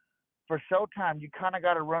of, for Showtime, you kind of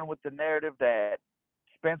got to run with the narrative that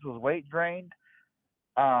Spence was weight drained,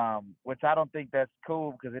 which I don't think that's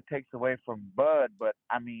cool because it takes away from Bud. But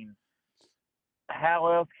I mean, how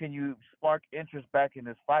else can you spark interest back in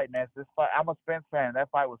this fight? And that's this fight. I'm a Spence fan. That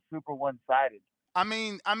fight was super one-sided. I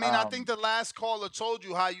think the last caller told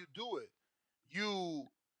you how you do it. You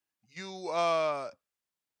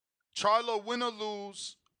Charlo win or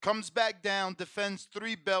lose, comes back down, defends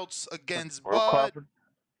 3 belts against Or Bud, Crawford.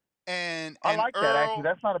 and I like that actually. Earl.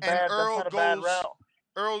 That's not a And bad. That's Earl not a bad goes. route.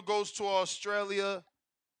 Earl goes to Australia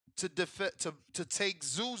to take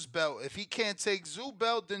Zoo's belt. If he can't take Zoo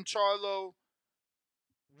belt, then Charlo,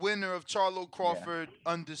 winner of Charlo Crawford,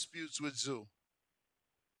 undisputes with Zoo.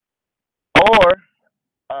 Or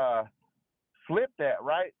flip that,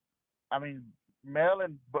 right? I mean, Mel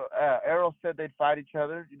and Errol said they'd fight each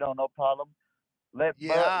other. No problem. Let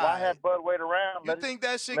Yeah, Bud. Why have Bud wait around? you think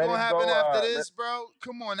that shit let gonna him happen go. after this, bro?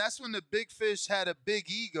 Come on, that's when the big fish had a big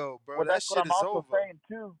ego, bro. Well, That that's what shit I'm is also over. saying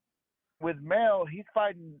too. With Mel, he's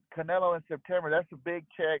fighting Canelo in September. That's a big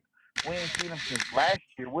check. We ain't seen him since last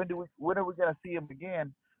year. When are we gonna see him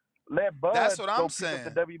again? Let Bud That's what go I'm pick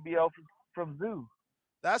up the saying. WBO from Zoo.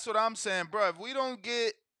 That's what I'm saying, bro. If we don't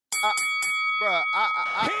get, bro,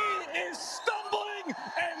 He is stumbling,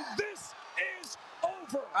 and this is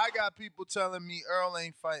over. I got people telling me Earl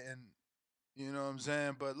ain't fighting. You know what I'm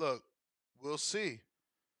saying? But look, we'll see.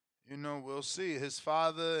 We'll see. His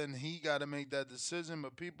father and he got to make that decision.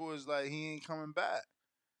 But people is like, he ain't coming back.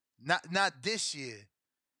 Not this year.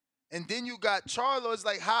 And then you got Charlo. It's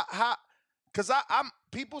like how, because I'm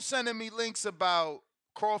people sending me links about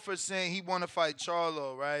Crawford saying he want to fight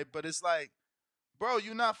Charlo, right? But it's like, bro,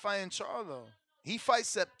 you're not fighting Charlo. He fights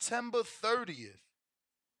September 30th.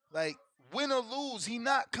 Like, win or lose, he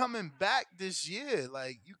not coming back this year.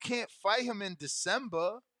 Like, you can't fight him in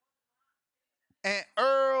December. And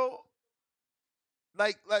Earl,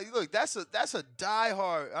 look, that's a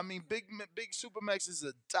diehard. I mean, big Supermax is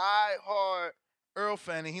a diehard Earl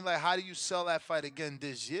fan, and he like, how do you sell that fight again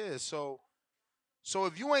this year? So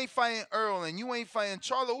if you ain't fighting Earl and you ain't fighting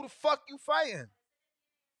Charlo, who the fuck you fighting?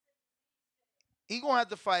 He gonna have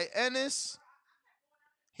to fight Ennis.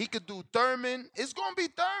 He could do Thurman. It's gonna be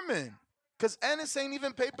Thurman. Cause Ennis ain't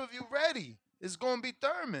even pay-per-view ready. It's gonna be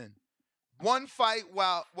Thurman. One fight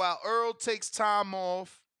while Errol takes time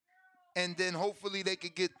off, and then hopefully they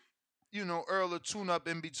could get, Earl a tune-up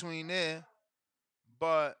in between there.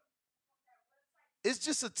 But it's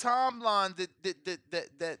just a timeline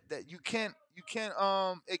that you can't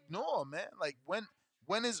ignore, man. Like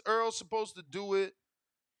when is Earl supposed to do it?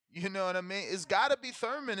 You know what I mean? It's got to be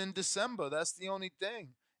Thurman in December. That's the only thing.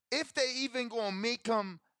 If they even gonna make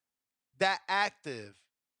him that active,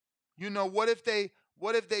 what if they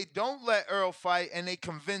don't let Earl fight and they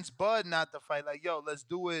convince Bud not to fight? Like, yo, let's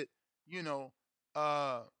do it. You know,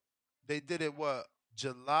 they did it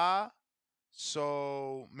July,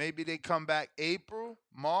 so maybe they come back April,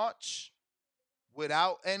 March,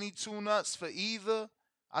 without any tune-ups for either.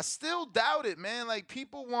 I still doubt it, man. Like,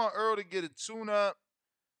 people want Earl to get a tune-up.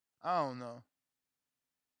 I don't know.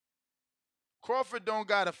 Crawford don't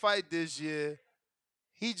got to fight this year.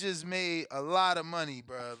 He just made a lot of money,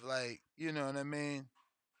 bro. Like, you know what I mean?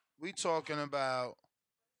 We talking about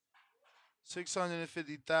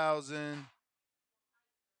 650,000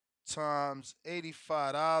 times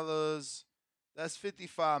 $85. That's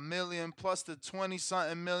 55 million plus the 20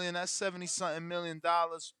 something million. That's 70 something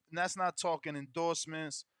 $1,000,000. And that's not talking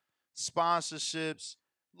endorsements, sponsorships,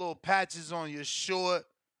 little patches on your short,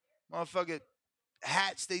 motherfucker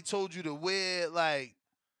hats they told you to wear. Like,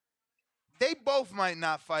 they both might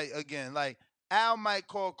not fight again. Like, Al might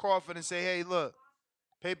call Crawford and say, hey, look,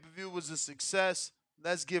 pay-per-view was a success.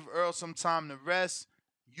 Let's give Earl some time to rest.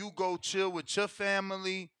 You go chill with your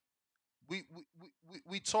family.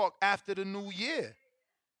 We talk after the new year.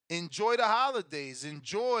 Enjoy the holidays.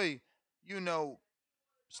 Enjoy,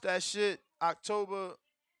 it's that shit. October,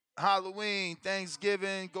 Halloween,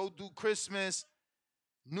 Thanksgiving, go do Christmas,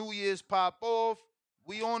 New Year's pop off.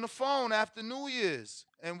 We on the phone after New Year's.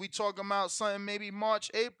 And we talking about something maybe March,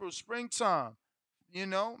 April, springtime.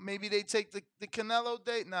 Maybe they take the Canelo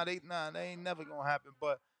date. They ain't never gonna happen.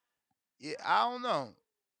 But yeah, I don't know.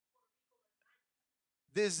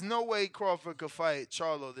 There's no way Crawford could fight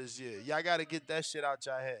Charlo this year. Y'all gotta get that shit out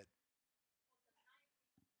your head.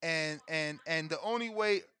 And the only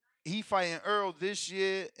way he fighting Earl this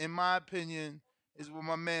year, in my opinion, is what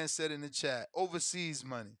my man said in the chat. Overseas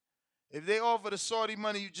money. If they offer the Saudi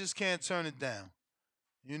money, you just can't turn it down.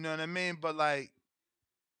 You know what I mean? But like,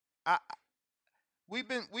 we've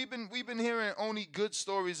been hearing only good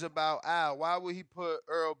stories about Al. Why would he put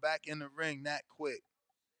Earl back in the ring that quick?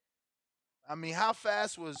 I mean, how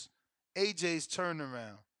fast was AJ's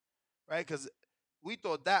turnaround? Right? Because we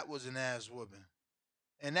thought that was an ass whooping.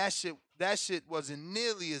 And that shit wasn't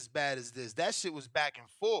nearly as bad as this. That shit was back and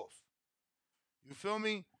forth. You feel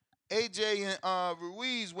me? AJ and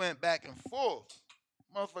Ruiz went back and forth.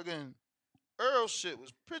 Motherfucking Earl shit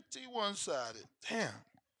was pretty one-sided. Damn.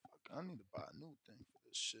 Fuck, I need to buy a new thing for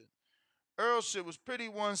this shit. Earl shit was pretty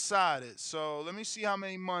one-sided. So let me see how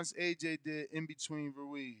many months AJ did in between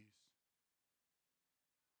Ruiz.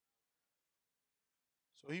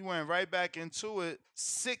 So he went right back into it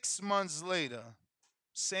 6 months later.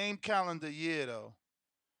 Same calendar year, though.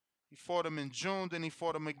 He fought him in June, then he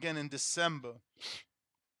fought him again in December.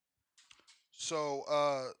 So,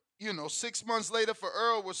 6 months later for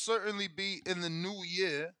Earl would certainly be in the new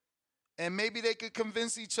year. And maybe they could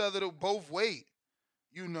convince each other to both wait.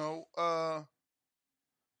 For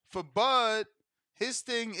Bud, his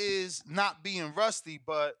thing is not being rusty,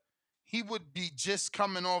 but he would be just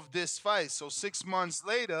coming off this fight. So 6 months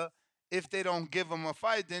later, if they don't give him a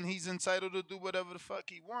fight, then he's entitled to do whatever the fuck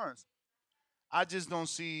he wants. I just don't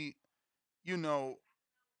see,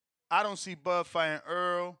 I don't see Bud fighting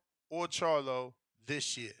Earl or Charlo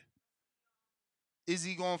this year. Is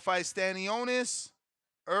he gonna fight Stanionis,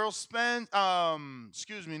 Earl Spence?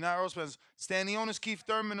 Excuse me, not Earl Spence. Stanionis, Keith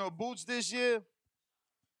Thurman, or Boots this year?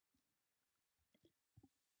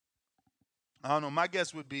 I don't know. My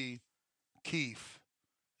guess would be Keith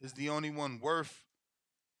is the only one worth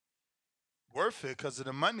it because of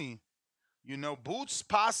the money. Boots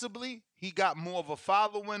possibly. He got more of a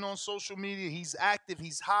following on social media. He's active.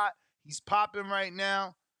 He's hot. He's popping right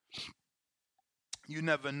now. You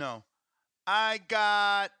never know. I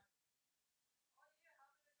got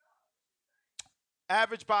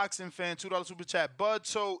average boxing fan, $2 super chat. Bud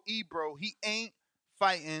told Ebro he ain't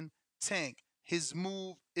fighting Tank. His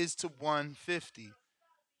move is to 150.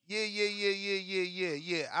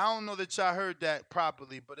 Yeah. I don't know that y'all heard that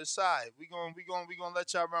properly, but it's all right. We gonna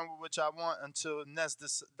let y'all run with what y'all want until Ness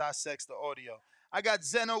dissects the audio. I got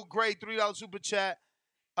Zeno Gray, $3 super chat.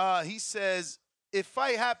 He says if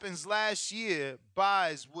fight happens last year,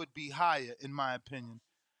 buys would be higher, in my opinion.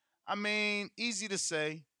 I mean, easy to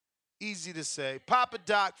say. Easy to say. Papa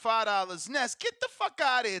Doc, $5. Ness, get the fuck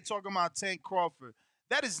out of here talking about Tank Crawford.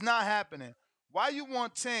 That is not happening. Why you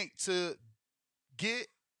want Tank to get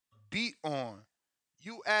beat on?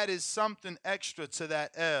 You added something extra to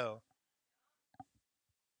that L.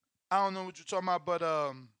 I don't know what you're talking about, but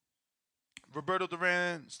Roberto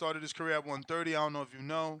Duran started his career at 130. I don't know if you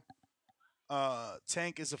know.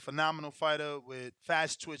 Tank is a phenomenal fighter with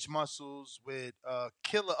fast twitch muscles, with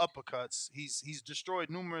killer uppercuts. He's destroyed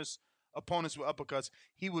numerous opponents with uppercuts.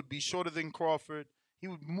 He would be shorter than Crawford. He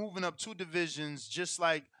would be moving up 2 divisions, just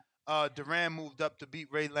like Duran moved up to beat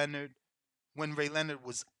Ray Leonard when Ray Leonard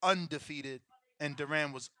was undefeated and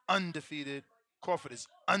Duran was undefeated. Crawford is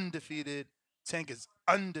undefeated. Tank is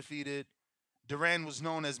undefeated. Duran was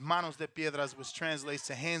known as Manos de Piedras, which translates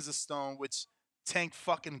to Hands of Stone, which Tank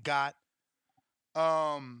fucking got.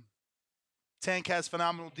 Tank has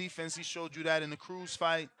phenomenal defense. He showed you that in the Cruz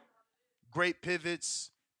fight. Great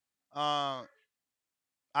pivots. I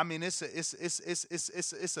mean, it's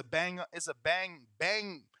a bang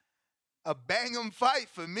fight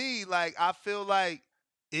for me. Like, I feel like,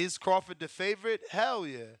 is Crawford the favorite? Hell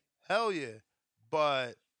yeah.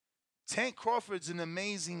 But Tank Crawford's an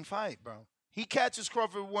amazing fight, bro. He catches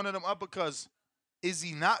Crawford with one of them uppercuts. Is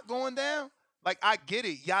he not going down? Like, I get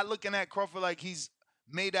it. Y'all looking at Crawford like he's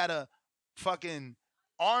made out of fucking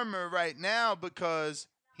armor right now because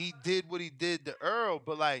he did what he did to Errol.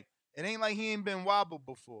 But, like, it ain't like he ain't been wobbled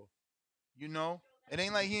before. You know? It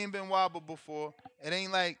ain't like he ain't been wobbled before. It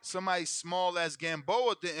ain't like somebody small as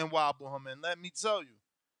Gamboa didn't wobble him. And let me tell you,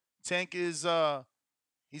 Tank is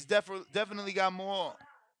he's definitely got more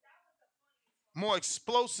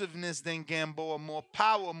explosiveness than Gamboa, more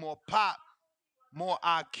power, more pop, more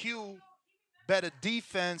IQ, better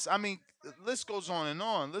defense. I mean, the list goes on and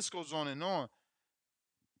on.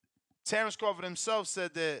 Terence Crawford himself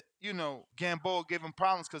said that, Gamboa gave him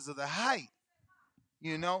problems because of the height.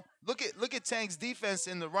 Look at Tank's defense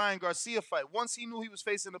in the Ryan Garcia fight. Once he knew he was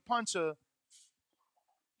facing a puncher,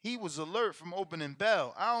 he was alert from opening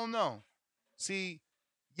bell. I don't know. See,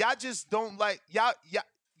 y'all just don't like y'all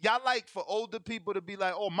like for older people to be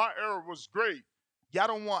like, "Oh, my era was great." Y'all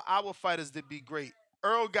don't want our fighters to be great.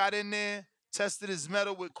 Earl got in there, tested his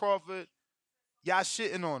mettle with Crawford. Y'all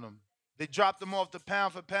shitting on him. They dropped him off the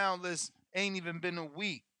pound for pound list. Ain't even been a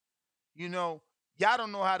week. Y'all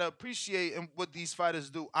don't know how to appreciate what these fighters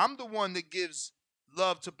do. I'm the one that gives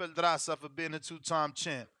love to Pedraza for being a 2-time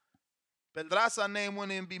champ. Pedraza name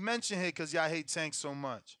wouldn't even be mentioned here because y'all hate Tank so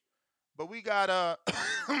much. But we got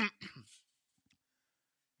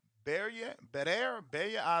Berea,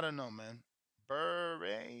 I don't know, man.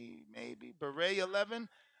 Beret 11.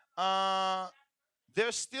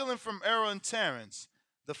 They're stealing from Errol and Terence.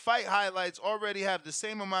 The fight highlights already have the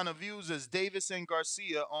same amount of views as Davis and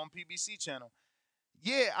Garcia on PBC channel.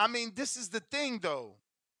 Yeah, I mean, this is the thing, though.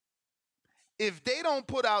 If they don't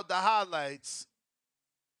put out the highlights,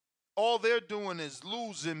 all they're doing is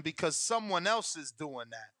losing because someone else is doing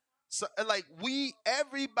that. So, like,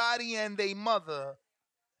 everybody and their mother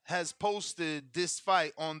has posted this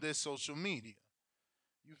fight on their social media.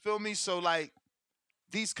 You feel me? So, like,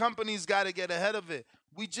 these companies got to get ahead of it.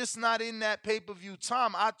 We just not in that pay-per-view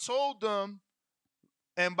time. I told them,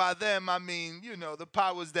 and by them, I mean, the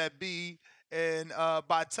powers that be, and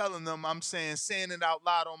by telling them, I'm saying it out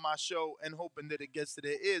loud on my show and hoping that it gets to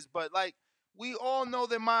their ears. But, like, we all know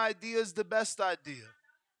that my idea is the best idea.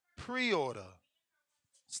 Pre-order.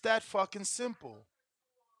 It's that fucking simple.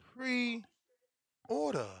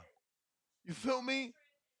 Pre-order. You feel me?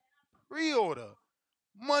 Pre-order.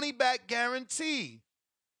 Money back guarantee.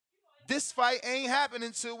 This fight ain't happening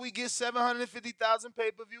until we get 750,000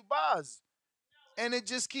 pay-per-view buys. And it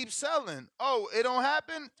just keeps selling. Oh, it don't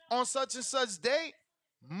happen on such and such date?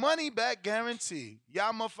 Money back guarantee.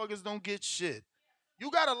 Y'all motherfuckers don't get shit.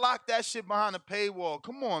 You gotta lock that shit behind a paywall.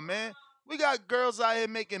 Come on, man. We got girls out here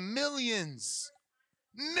making millions.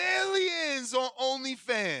 Millions on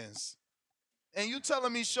OnlyFans. And you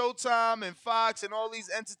telling me Showtime and Fox and all these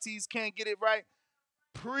entities can't get it right?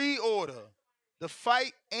 Pre-order. The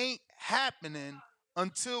fight ain't happening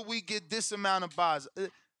until we get this amount of buys.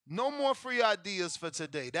 No more free ideas for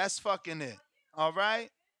today. That's fucking it. All right?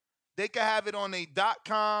 They can have it on their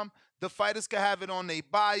 .com. The fighters can have it on their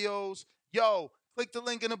bios. Yo, click the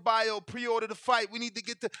link in the bio. Pre-order the fight. We need to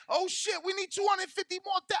get oh shit, we need 250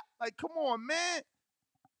 more. Like, come on, man.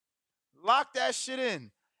 Lock that shit in.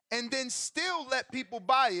 And then still let people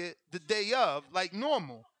buy it the day of, like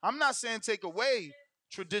normal. I'm not saying take away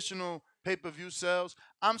traditional pay-per-view sales.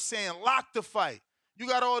 I'm saying lock the fight. You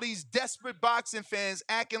got all these desperate boxing fans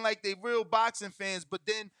acting like they real boxing fans, but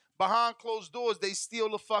then behind closed doors, they steal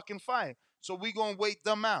the fucking fight. So we going to wait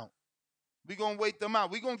them out. We going to wait them out.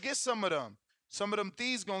 We going to get some of them. Some of them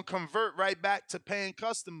thieves going to convert right back to paying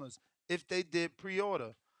customers if they did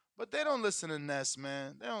pre-order. But they don't listen to Ness,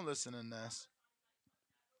 man. They don't listen to Ness.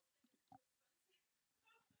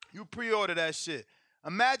 You pre-order that shit.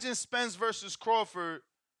 Imagine Spence versus Crawford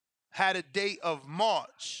had a date of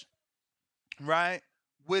March, right?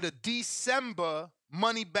 With a December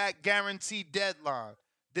money back guarantee deadline.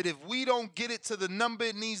 That if we don't get it to the number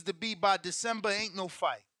it needs to be by December, ain't no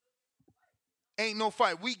fight. Ain't no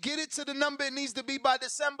fight. We get it to the number it needs to be by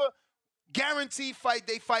December, guaranteed fight,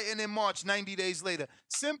 they fighting in March 90 days later.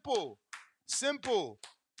 Simple. Simple.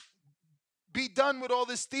 Be done with all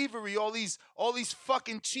this thievery, all these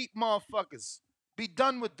fucking cheap motherfuckers. Be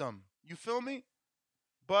done with them. You feel me?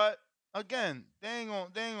 But again, they ain't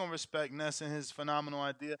gonna respect Ness and his phenomenal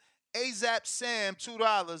idea. AZAP Sam,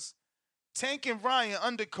 $2. Tank and Ryan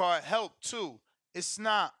undercard help too. It's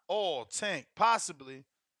not all Tank. Possibly.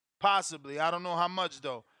 I don't know how much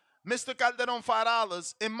though. Mr. Calderon,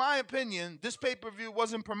 $5. In my opinion, this pay-per-view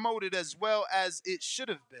wasn't promoted as well as it should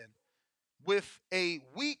have been. With a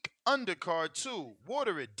weak undercard too.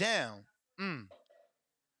 Water it down.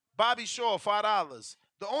 Bobby Shaw, $5.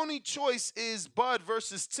 The only choice is Bud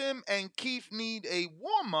versus Tim, and Keith need a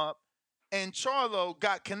warm-up, and Charlo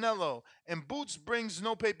got Canelo, and Boots brings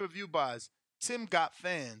no pay-per-view buys. Tim got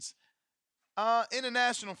fans.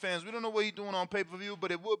 International fans. We don't know what he's doing on pay-per-view,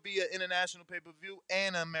 but it would be an international pay-per-view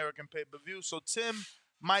and an American pay-per-view. So Tim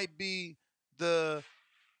might be the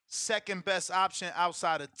second best option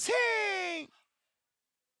outside of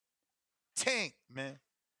Tank, man.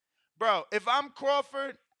 Bro, if I'm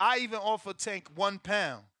Crawford, I even offer Tank 1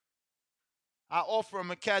 pound. I offer him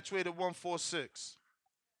a catch weight of 146.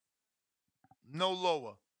 No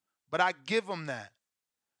lower. But I give him that.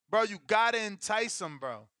 Bro, you got to entice him,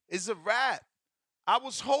 bro. It's a wrap. I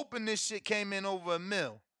was hoping this shit came in over $1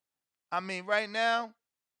 million. I mean, right now,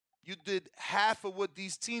 you did half of what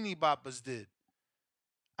these teeny boppers did.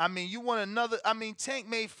 I mean, you want another. I mean, Tank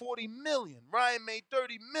made $40 million. Ryan made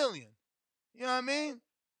 $30 million. You know what I mean?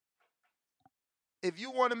 If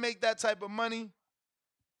you want to make that type of money,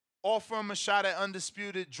 offer him a shot at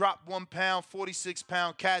Undisputed, drop 1 pound,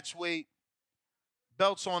 46-pound catch weight,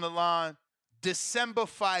 belts on the line. December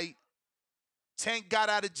fight. Tank got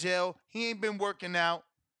out of jail. He ain't been working out.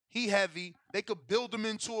 He heavy. They could build him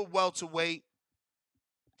into a welterweight.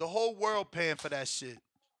 The whole world paying for that shit.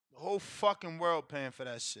 The whole fucking world paying for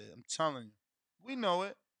that shit. I'm telling you. We know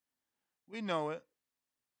it. We know it.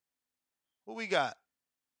 Who we got?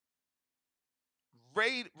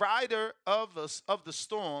 Rider of the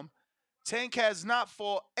Storm. Tank has not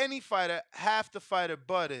fought any fighter half the fighter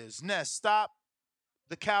Bud is. Ness, stop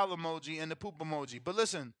the cow emoji and the poop emoji. But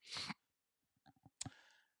listen,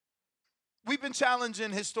 we've been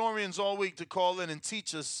challenging historians all week to call in and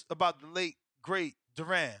teach us about the late, great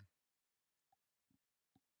Duran.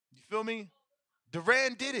 You feel me?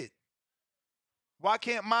 Duran did it. Why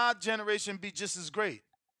can't my generation be just as great?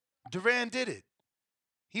 Duran did it.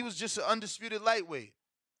 He was just an undisputed lightweight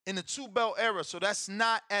in the 2-belt era, so that's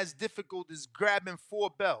not as difficult as grabbing 4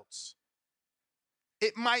 belts.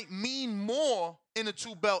 It might mean more in the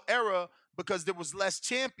 2-belt era because there was less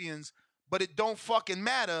champions, but it don't fucking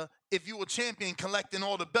matter if you a champion collecting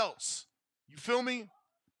all the belts. You feel me?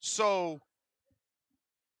 So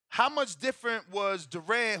how much different was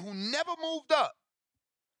Duran, who never moved up?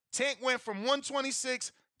 Tank went from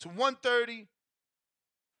 126 to 130,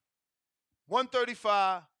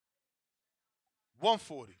 135,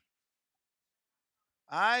 140.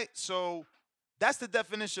 All right, so that's the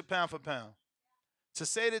definition pound for pound. To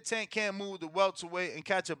say that Tank can't move the welterweight and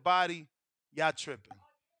catch a body, y'all tripping.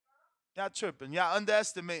 Y'all tripping. Y'all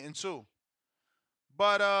underestimating too.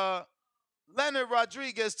 But Leonard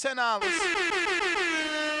Rodriguez, $10.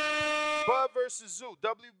 Bud versus Zoo,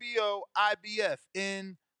 WBO IBF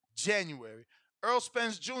in January. Earl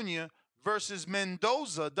Spence Jr. versus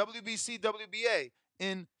Mendoza, WBC WBA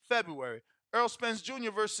in February. Earl Spence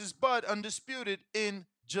Jr. versus Bud, undisputed in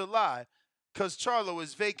July. Because Charlo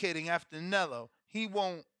is vacating after Nello. He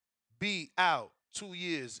won't be out 2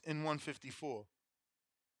 years in 154.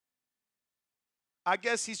 I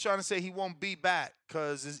guess he's trying to say he won't be back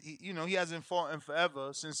because, he hasn't fought in forever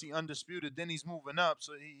since he undisputed. Then he's moving up,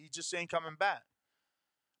 so he just ain't coming back.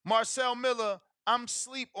 Marcel Miller, I'm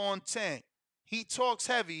sleep on Tank. He talks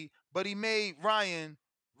heavy, but he made Ryan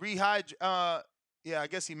rehydrate. I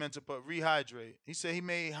guess he meant to put rehydrate. He said he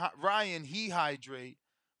made Ryan hydrate,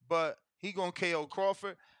 but he gonna KO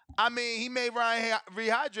Crawford. I mean, he made Ryan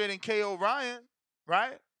rehydrate and KO Ryan.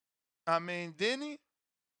 right? I mean, didn't he?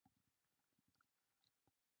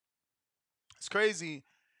 It's crazy.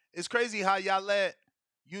 It's crazy how y'all let,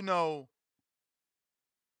 you know,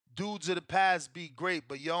 dudes of the past be great,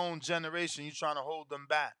 but your own generation, you trying to hold them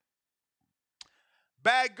back.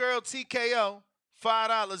 Bad girl TKO,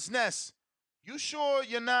 $5 Ness. You sure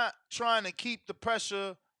you're not trying to keep the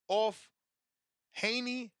pressure off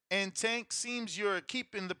Haney and Tank? Seems you're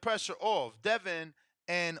keeping the pressure off Devin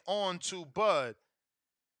and on to Bud.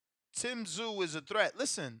 Tim Zoo is a threat.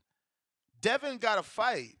 Listen, Devin got a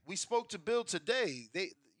fight. We spoke to Bill today.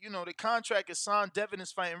 The contract is signed. Devin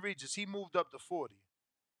is fighting Regis. He moved up to 40.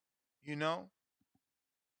 You know,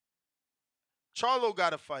 Charlo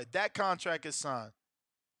got a fight. That contract is signed.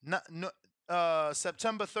 Not, no,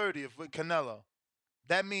 September 30th with Canelo.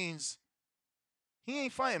 That means he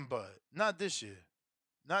ain't fighting Bud. Not this year.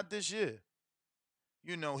 Not this year.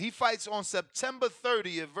 He fights on September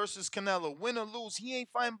 30th versus Canelo. Win or lose, he ain't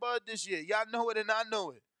fighting Bud this year. Y'all know it and I know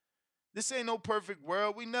it. This ain't no perfect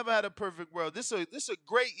world. We never had a perfect world. This a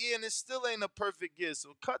great year and it still ain't a perfect year.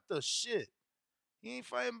 So cut the shit. He ain't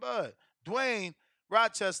fighting Bud. Dwayne,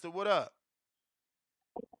 Rochester, what up?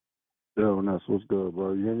 Yo, Ness, what's good,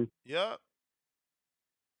 bro? You hear me? Yup.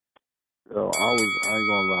 Yo, I ain't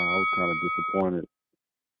gonna lie, I was kind of disappointed.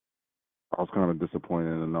 I was kind of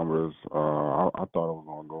disappointed in the numbers. I thought it was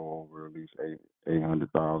gonna go over at least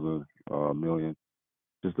 800,000 million.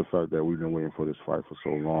 Just the fact that we've been waiting for this fight for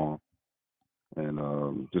so long,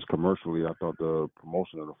 and just commercially, I thought the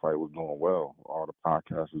promotion of the fight was doing well. All the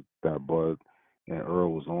podcasts that Bud and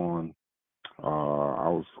Earl was on, I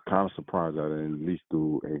was kind of surprised that it at least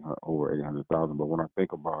do over 800,000. But when I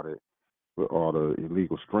think about it, with all the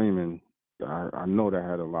illegal streaming, I know that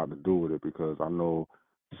had a lot to do with it because I know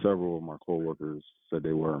several of my coworkers said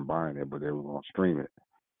they weren't buying it, but they were going to stream it.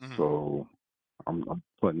 So I'm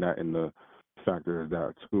putting that in the factor of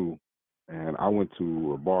that too. And I went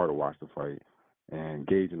to a bar to watch the fight and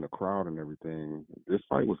gauging the crowd and everything. This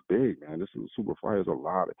fight was big, man. This was a super fight.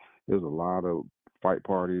 There's a lot of fight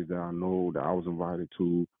parties that I know that I was invited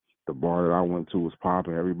to. The bar that I went to was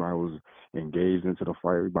popping. Everybody was engaged into the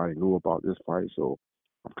fight. Everybody knew about this fight. So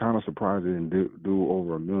I'm kind of surprised it didn't do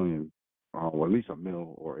over a million, or at least a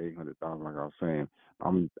mil or 800,000, like I was saying.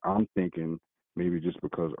 I'm thinking maybe just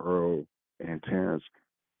because Earl and Terence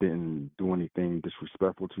didn't do anything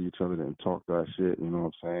disrespectful to each other, didn't talk that shit, you know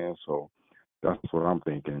what I'm saying? So that's what I'm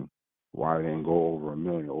thinking. Why they didn't go over a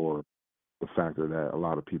million, or the factor that a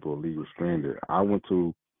lot of people are legal stranded. I went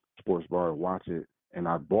to sports bar to watch it, and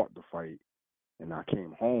I bought the fight, and I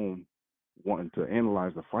came home wanting to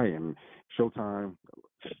analyze the fight, and Showtime,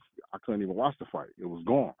 I couldn't even watch the fight. It was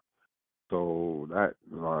gone. So that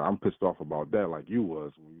I'm pissed off about that, like you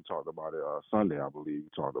was when you talked about it Sunday, I believe you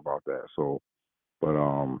talked about that. So, but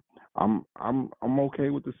I'm okay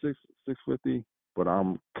with the 650, but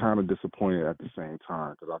I'm kind of disappointed at the same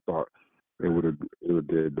time because I thought it would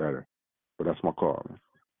did better. But that's my call, man.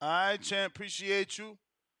 All right, champ. Appreciate you.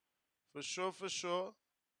 For sure, for sure.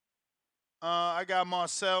 I got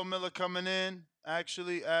Marcel Miller coming in.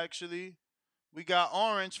 Actually. We got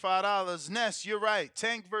Orange, $5. Ness, you're right.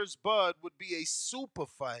 Tank versus Bud would be a super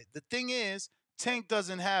fight. The thing is, Tank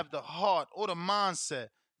doesn't have the heart or the mindset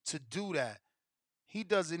to do that. He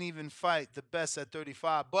doesn't even fight the best at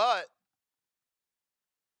 35. But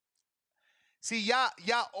see, y'all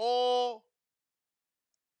all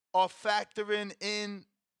are factoring in.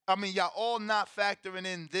 I mean, y'all all not factoring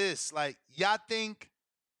in this. Like, y'all think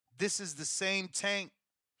this is the same Tank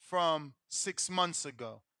from 6 months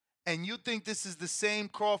ago. And you think this is the same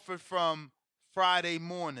Crawford from Friday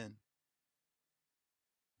morning.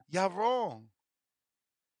 Y'all wrong.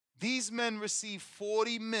 These men received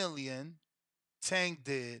 40 million, Tank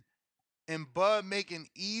did, and Bud making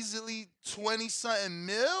easily 20 something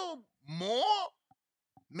mil more,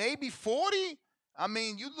 maybe 40. I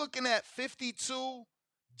mean, you looking at 52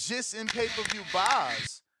 just in pay-per-view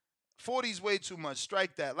buys. 40 is way too much.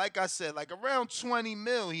 Strike that. Like I said, like around 20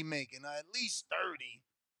 mil he making, at least 30.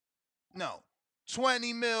 No,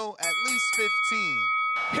 20 mil, at least 15.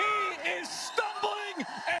 He is stumbling.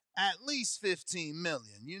 At least 15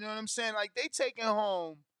 million. You know what I'm saying? Like they taking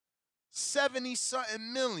home 70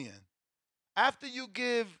 something million. After you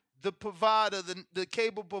give the provider, the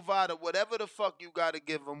cable provider, whatever the fuck you got to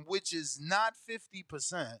give them, which is not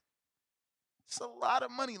 50%, it's a lot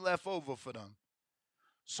of money left over for them.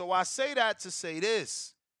 So I say that to say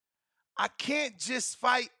this. I can't just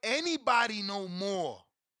fight anybody no more.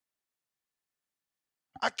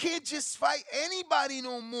 I can't just fight anybody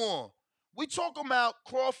no more. We talking about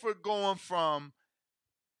Crawford going from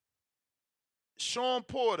Sean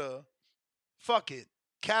Porter, fuck it,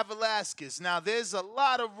 Velasquez. Now, there's a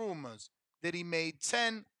lot of rumors that he made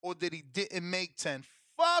 10 or that he didn't make 10.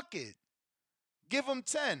 Fuck it. Give him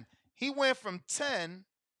 10. He went from 10,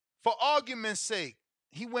 for argument's sake,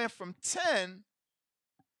 he went from 10,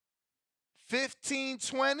 15,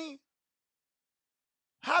 20.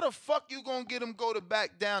 How the fuck you gonna get him go to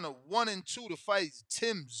back down to 1 and 2 to fight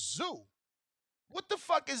Tim Tszyu? What the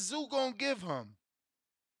fuck is Tszyu gonna give him?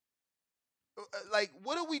 Like,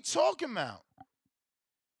 what are we talking about?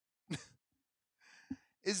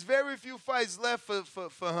 It's very few fights left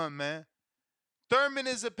for him, man. Thurman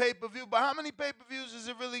is a pay-per-view, but how many pay-per-views is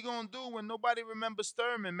it really going to do when nobody remembers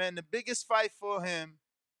Thurman, man? The biggest fight for him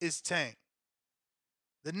is Tank.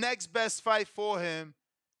 The next best fight for him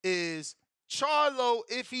is Charlo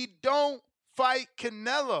if he don't fight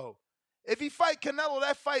Canelo. If he fight Canelo,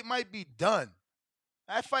 that fight might be done.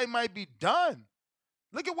 That fight might be done.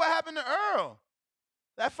 Look at what happened to Errol.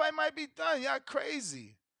 That fight might be done. Y'all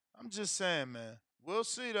crazy. I'm just saying, man. We'll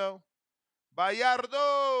see, though.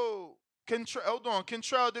 Bayardo. Hold on.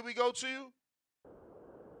 Control, did we go to you?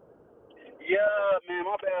 Yeah, man,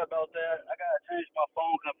 my bad about that. I gotta change my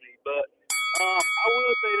phone company, but I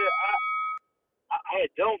will say that I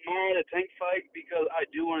don't mind a Tank fight because I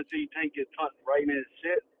do want to see Tank get punched right in his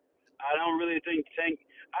shit. I don't really think Tank.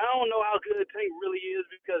 I don't know how good Tank really is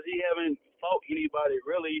because he haven't fought anybody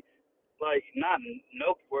really like not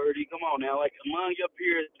noteworthy. Come on now, like among your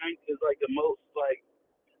peers, Tank is like the most like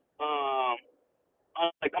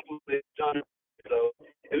like John. So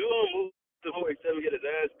if you want to move to 487 and get his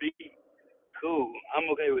ass beat, cool. I'm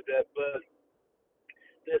okay with that. But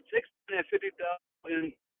the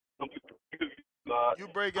 650,000. You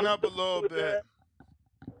breaking up a little bit.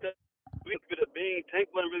 We could have been Tank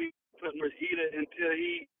wasn't really putting much either until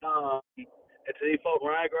he fought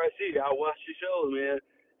Ryan Garcia. I watched his shows, man.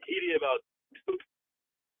 He did about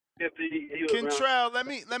 250. Contrell,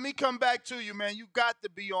 let me come back to you, man. You got to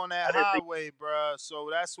be on that highway, bruh. So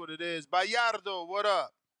that's what it is. Bayardo, what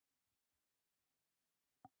up?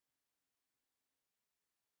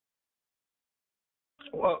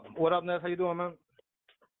 What up, Ness? How you doing, man?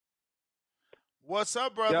 What's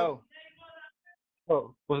up, brother? Yo.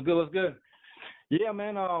 Oh, what's good? What's good? Yeah,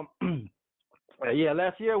 man. Yeah,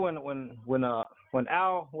 last year when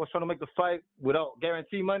Al was trying to make the fight without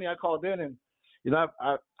guarantee money, I called in and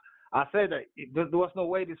I said that there was no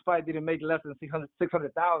way this fight didn't make less than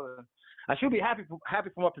 600,000. I should be happy for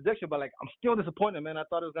my prediction, but like I'm still disappointed, man. I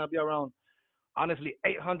thought it was gonna be around, honestly,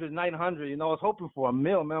 800, 900. I was hoping for a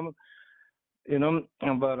mil, man.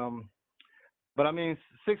 But I mean,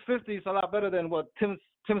 650 is a lot better than what Tim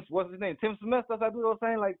what's his name? Tim Smith. That's what I was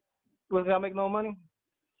saying. Like, wasn't gonna make no money.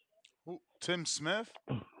 Who? Tim Smith?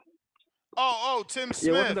 Oh, Tim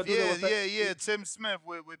Smith. Yeah. Tim Smith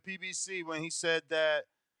with PBC when he said that,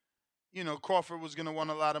 Crawford was gonna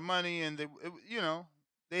want a lot of money, and they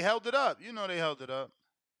held it up. They held it up.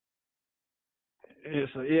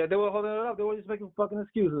 Yeah, they were holding it up. They were just making fucking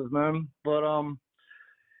excuses, man. But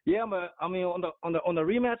yeah, but I mean, on the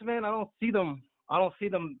rematch, man, I don't see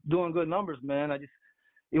them doing good numbers, man.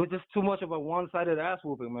 It was just too much of a one-sided ass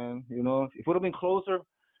whooping, man. If it would have been closer,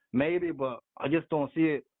 maybe, but I just don't see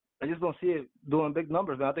it. I just don't see it doing big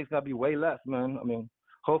numbers, man. I think it's gonna be way less, man. I mean,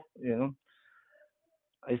 I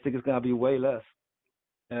just think it's gonna be way less.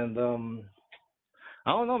 And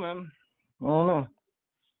I don't know, man. I don't know.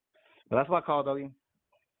 But that's my call, doggy.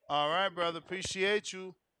 All right, brother. Appreciate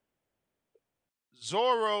you.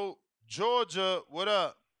 Zorro, Georgia, what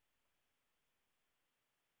up?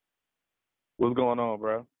 What's going on,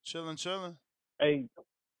 bro? Chilling. Hey,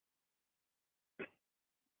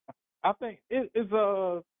 I think is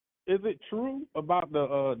it true about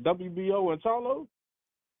the WBO and Charlo?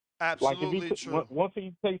 Absolutely like if true. Once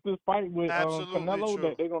he takes this fight with Canelo, true.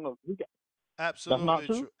 that they're gonna. Absolutely that's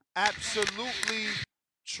not true. Absolutely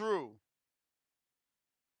true.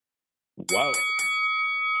 Wow.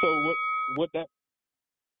 So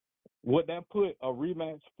would that put a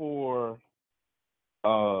rematch for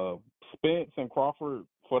Spence and Crawford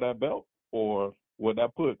for that belt, or would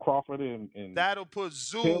that put Crawford in That'll put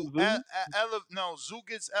Tszyu. Tszyu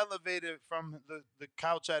gets elevated from the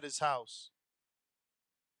couch at his house.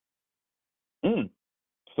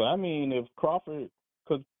 So I mean, if Crawford,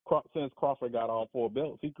 since Crawford got all 4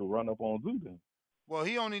 belts, he could run up on Tszyu then. Well,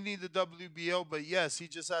 he only needs the WBO, but yes, he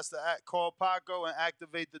just has to call Paco and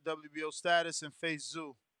activate the WBO status and face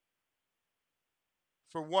Tszyu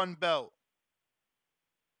for 1 belt.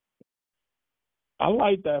 I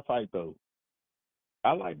like that fight though.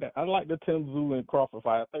 I like that. I like the Tim Tszyu and Crawford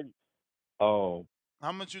fight. I think. How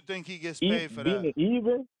much you think he gets paid for that?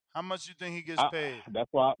 Even. How much you think he gets paid? That's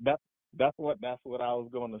what I was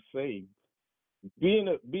going to say.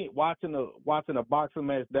 watching a boxing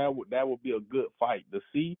match, that would be a good fight to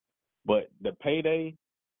see. But the payday,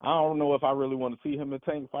 I don't know if I really want to see him and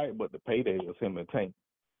Tank fight, but the payday is him and Tank.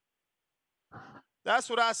 That's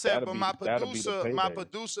what I said, but that'll be the my payday.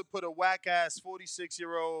 producer put a whack ass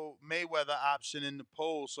 46-year-old Mayweather option in the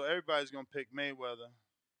poll, so everybody's gonna pick Mayweather.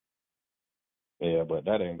 Yeah, but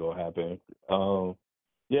that ain't gonna happen.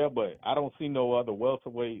 Yeah, but I don't see no other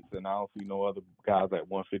welterweights, and I don't see no other guys at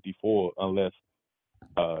 154 unless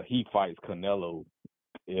he fights Canelo.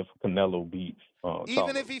 If Canelo beats Even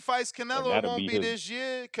Charlo, if he fights and Canelo, it that'll won't be be his. this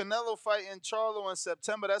year. Canelo fighting Charlo in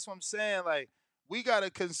September. That's what I'm saying. Like, we gotta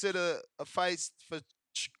consider a fight for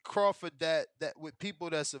Crawford that with people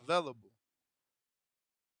that's available.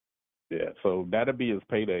 Yeah, so that'll be his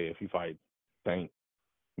payday if he fights Tank.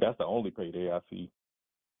 That's the only payday I see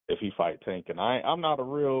if he fight Tank. And I'm not a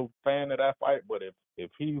real fan of that fight, but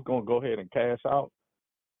if he's gonna go ahead and cash out,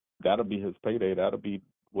 that'll be his payday. That'll be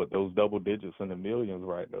what those double digits in the millions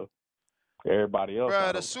right there. Everybody else, Bruh, I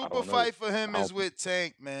the don't super know. fight for him is with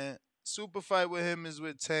Tank, man. Super fight with him is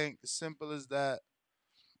with Tank. As simple as that.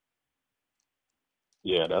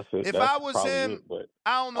 Yeah, that's it. If That's I was probably him, it. But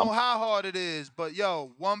I don't know how hard it is, but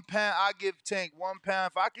yo, 1 pound, I give Tank 1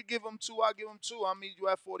 pound. If I could give him 2, I give him 2. I mean, you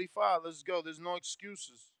at 45. Let's go. There's no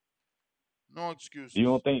excuses. No excuses. you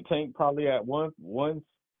don't think Tank probably at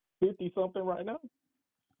 150 something right now?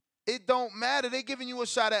 It don't matter. They giving you a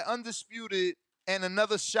shot at undisputed and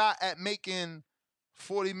another shot at making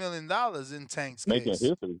 $40 million in Tank's Making case.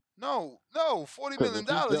 history. No, $40 'Cause million.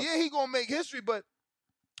 if he Yeah, he gonna make history, but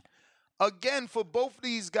again, for both of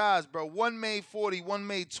these guys, bro, one made 40, one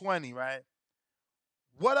made 20, right?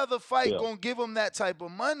 What other fight gonna give him that type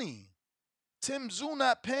of money? Tim Tszyu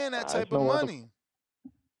not paying that type of money.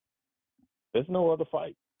 There's no other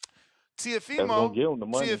fight. Teofimo, That's gonna give him the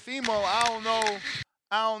money. Teofimo, I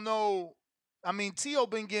don't know. I mean, Tio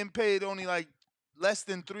been getting paid only like less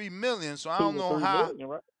than $3 million, so I don't know 3 how. million,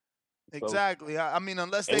 right? Exactly. I mean,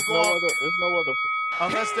 unless they There's go no on, other. There's no other.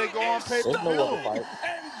 unless they go on pay per There's no other view. fight.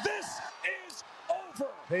 And this is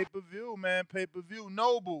over. Pay per view, man. Pay per view.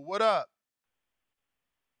 Noble, what up?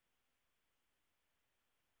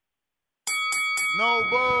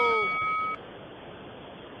 Noble.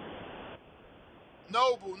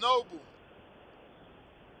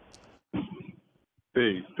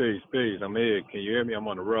 Peace. I'm here. Can you hear me? I'm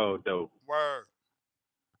on the road though. Word.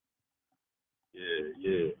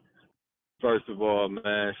 Yeah. First of all,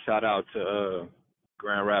 man, shout out to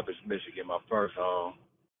Grand Rapids, Michigan, my first home.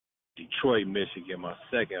 Detroit, Michigan, my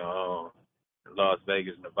second home. Las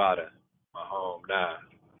Vegas, Nevada, my home now.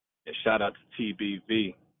 And shout out to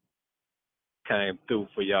TBV. Came through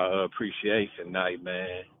for y'all appreciation night,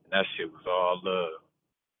 man. That shit was all love.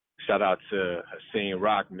 Shout out to Haseen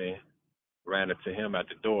Rockman. Ran into him at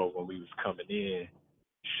the door when we was coming in.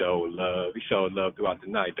 Showed love. He showed love throughout the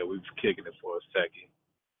night, though. We was kicking it for a second.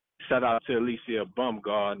 Shout out to Alicia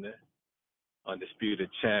Bumgardner, undisputed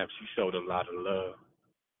champ. She showed a lot of love.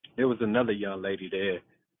 There was another young lady there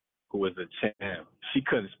who was a champ. She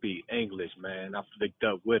couldn't speak English, man. I flicked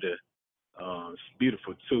up with her. She's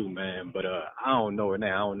beautiful too, man. But I don't know her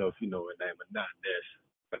name. I don't know if you know her name or not,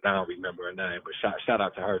 but I don't remember her name. But shout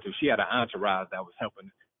out to her too. She had an entourage that was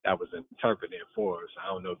helping, that was interpreting for her. So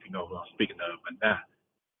I don't know if you know who I'm speaking of or not.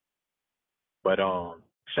 But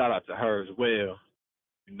shout out to her as well.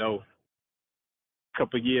 You know, a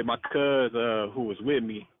couple of years, my cousin who was with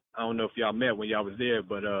me, I don't know if y'all met when y'all was there,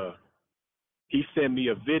 but he sent me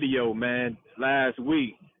a video, man, last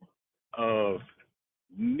week of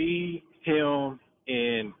me, him,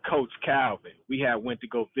 and Coach Calvin. We had went to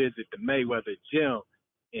go visit the Mayweather gym,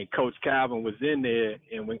 and Coach Calvin was in there.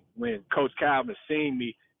 And when Coach Calvin seen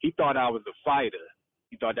me, he thought I was a fighter.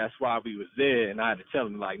 He thought that's why we was there, and I had to tell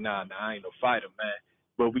him, like, nah, I ain't no fighter, man.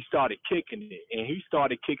 But we started kicking it, and he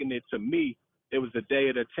started kicking it to me. It was the day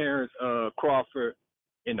of the Terence Crawford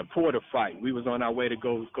and the Porter fight. We was on our way to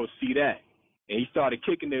go see that. And he started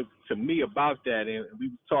kicking it to me about that, and we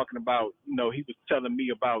was talking about, you know, he was telling me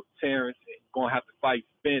about Terence gonna have to fight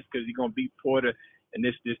Spence because he's gonna beat Porter and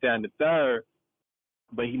this, that, and the third.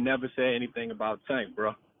 But he never said anything about Tank,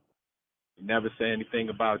 bro. He never said anything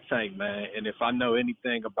about Tank, man. And if I know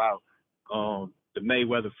anything about the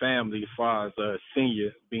Mayweather family, as far as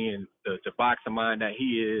Senior being the boxing mind that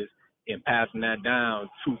he is and passing that down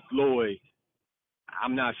to Floyd,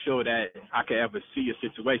 I'm not sure that I could ever see a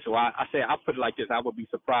situation. So I say, I put it like this: I would be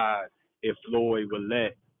surprised if Floyd would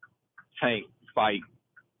let Tank fight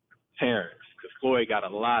Terence, because Floyd got a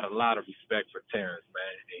lot of respect for Terence,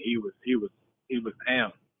 man. And he was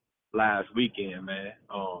amped last weekend, man.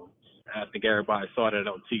 I think everybody saw that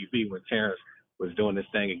on TV when Terence was doing this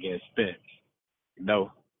thing against Spence.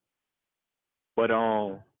 No. But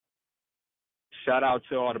shout out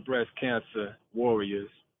to all the breast cancer warriors.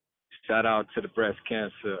 Shout out to the breast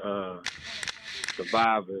cancer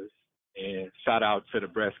survivors, and shout out to the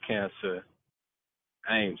breast cancer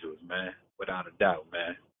angels, man. Without a doubt,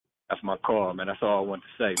 man. That's my call, man. That's all I want to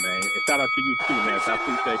say, man. And shout out to you too, man. I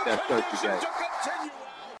appreciate that shirt you gave.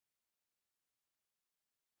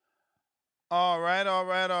 All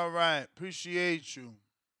right. Appreciate you.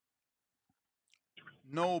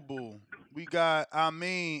 Noble. We got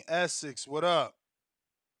Essex. What up?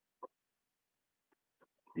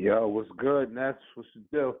 Yo, what's good, Ness? What's the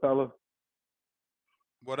deal, fella?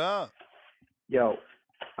 What up? Yo,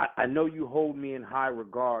 I know you hold me in high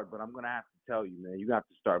regard, but I'm going to have to tell you, man, you have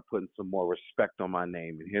to start putting some more respect on my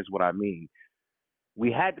name. And here's what I mean.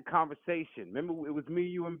 We had the conversation. Remember, it was me,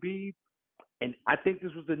 you, and Beeb? And I think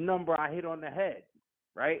this was the number I hit on the head,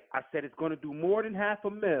 right? I said it's going to do more than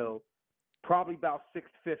 $500,000, probably about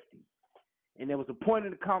 $650. And there was a point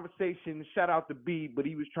in the conversation, shout out to Beeb, but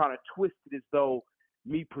he was trying to twist it as though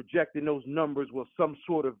me projecting those numbers was some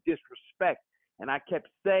sort of disrespect. And I kept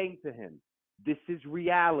saying to him, this is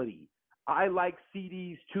reality. I like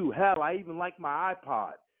CDs too. Hell, I even like my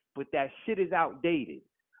iPod, but that shit is outdated.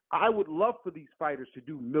 I would love for these fighters to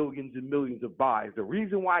do millions and millions of buys. The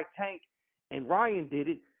reason why Tank and Ryan did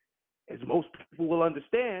it, as most people will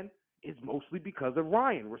understand, is mostly because of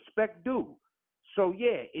Ryan. Respect due. So,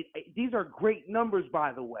 yeah, these are great numbers,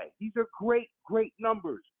 by the way. These are great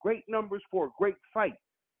numbers. Great numbers for a great fight.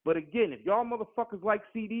 But, again, if y'all motherfuckers like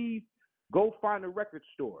CDs, go find a record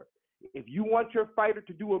store. If you want your fighter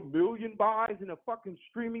to do 1 million buys in a fucking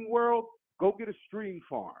streaming world, go get a stream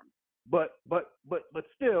farm. But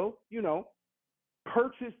still, you know,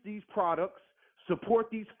 purchase these products, support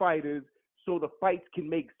these fighters so the fights can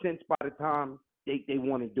make sense by the time they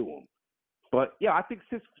want to do them. But, yeah, I think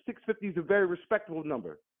 650 is a very respectable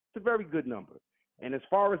number. It's a very good number. And as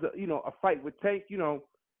far as, a fight with Tank, I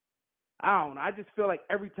don't know. I just feel like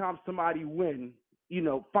every time somebody wins,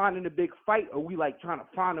 finding a big fight, or we like trying to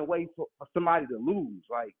find a way for somebody to lose.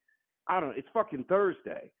 Like, I don't know. It's fucking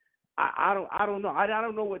Thursday. I don't know. I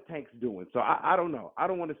don't know what Tank's doing. So I don't know. I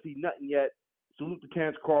don't want to see nothing yet. Salute to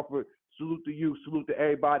Terence Crawford. Salute to you. Salute to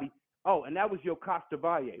everybody. Oh, and that was Yokasta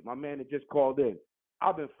Valle, my man that just called in.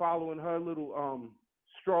 I've been following her little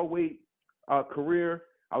strawweight career.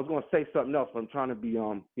 I was going to say something else, but I'm trying to be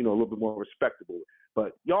a little bit more respectable.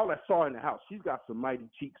 But y'all that saw her in the house, she's got some mighty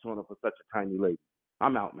cheeks on her for such a tiny lady.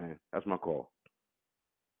 I'm out, man. That's my call.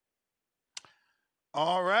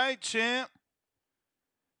 All right, champ.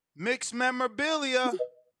 Mixed memorabilia.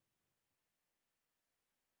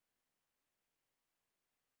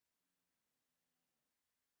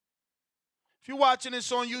 If you're watching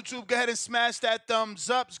this on YouTube, go ahead and smash that thumbs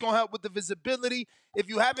up. It's going to help with the visibility. If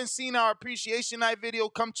you haven't seen our Appreciation Night video,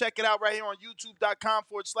 come check it out right here on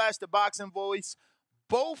youtube.com/The Boxing Voice.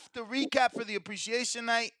 Both the recap for the Appreciation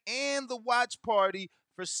Night and the watch party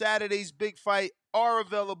for Saturday's big fight are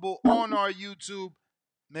available on our YouTube.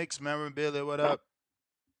 Mixed memorabilia, what up?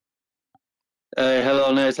 Hey,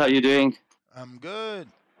 hello, Nez. How you doing? I'm good.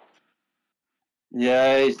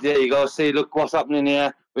 Yeah, there you go. See, look what's happening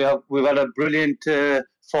here. We've had a brilliant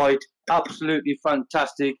fight, absolutely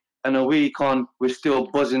fantastic, and a week on, we're still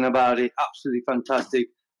buzzing about it. Absolutely fantastic,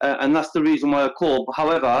 and that's the reason why I called.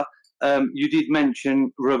 However, you did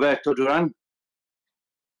mention Roberto Duran,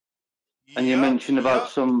 and you mentioned about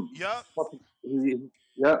some. Yeah.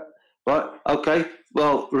 Right. Okay.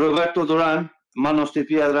 Well, Roberto Duran, Manos de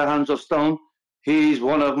Piedra, Hands of Stone. He's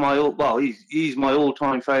one of my he's my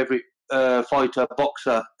all-time favorite fighter,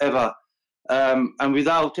 boxer ever. And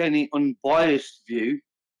without any unbiased view,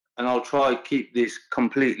 and I'll try to keep this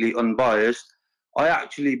completely unbiased, I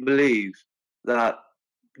actually believe that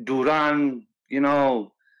Duran,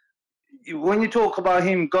 when you talk about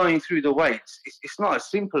him going through the weights, it's not as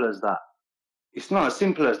simple as that. It's not as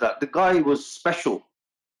simple as that. The guy was special.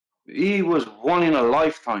 He was one in a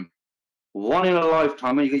lifetime. One in a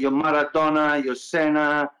lifetime. And you get your Maradona, your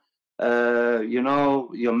Senna,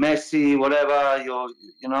 your Messi, whatever,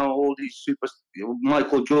 all these super,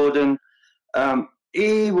 Michael Jordan.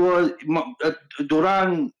 He was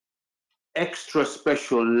Duran, extra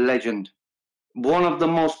special legend. One of the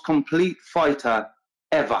most complete fighter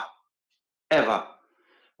ever.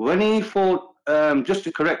 When he fought, just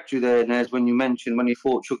to correct you there, Nez, when you mentioned when he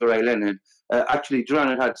fought Sugar Ray Leonard, actually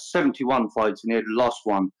Duran had 71 fights and he had lost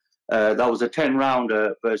one. That was a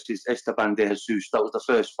 10-rounder versus Esteban de Jesus. That was the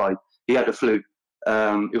first fight. He had a fluke.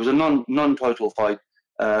 It was a non-title fight.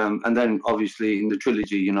 And then, obviously, in the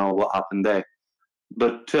trilogy, you know what happened there.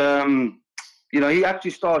 But, he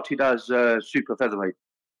actually started as super featherweight.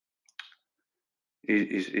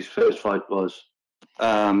 His first fight was.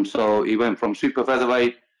 So he went from super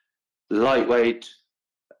featherweight, lightweight,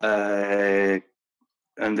 and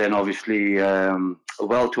then obviously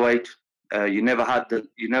welterweight. You never had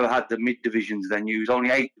the mid divisions. Then you was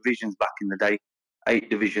only 8 divisions back in the day, 8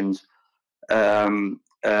 divisions. And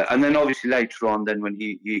then obviously later on, then when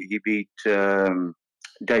he beat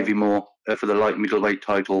Davey Moore for the light middleweight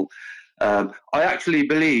title, I actually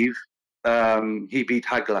believe he beat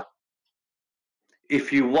Hagler.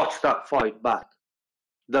 If you watch that fight back,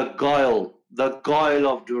 the guile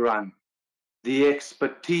of Duran, the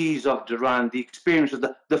expertise of Duran, the experience of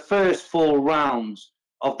the first 4 rounds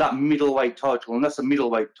of that middleweight title, and that's a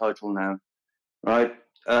middleweight title now, right?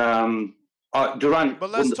 Duran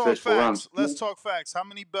But won let's the talk first 4 rounds. facts. Let's talk facts. How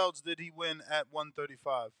many belts did he win at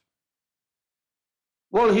 135?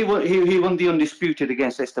 Well, he won the undisputed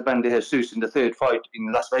against Esteban de Jesus in the 3rd fight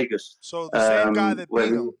in Las Vegas. So the same guy that where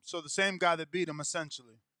beat he- him. So the same guy that beat him,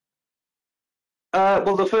 essentially.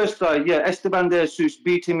 Well, the first guy, yeah, Esteban de Jesus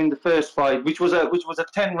beat him in the first fight, which was a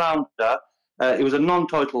 10-rounder. It was a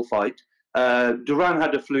non-title fight. Duran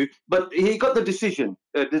had a fluke, but he got the decision.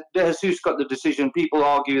 De Jesus got the decision. People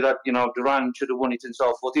argue that Duran should have won it and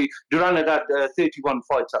so forth. Duran had 31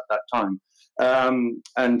 fights at that time,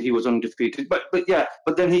 and he was undefeated. But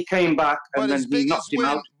then he came back and then he knocked him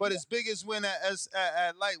out. But his biggest win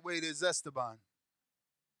at lightweight is Esteban.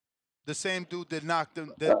 The same dude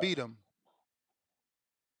that beat him.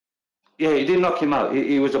 Yeah, he did knock him out.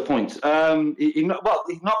 He was a point. He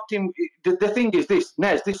knocked him. The thing is this,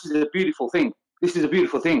 Nez, this is a beautiful thing. This is a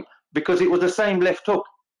beautiful thing because it was the same left hook.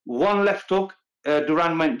 One left hook,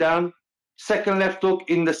 Duran went down. Second left hook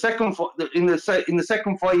in the second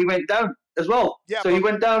second fight, he went down as well. Yeah, so he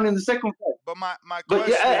went down in the second fight. But my But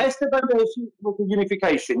question. yeah, Esteban was the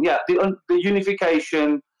unification. Yeah, the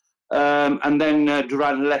unification. And then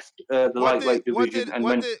Duran left the lightweight division and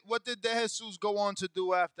went. What did De Jesus go on to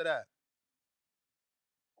do after that?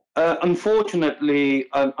 Unfortunately,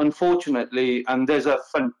 and there's a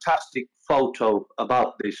fantastic photo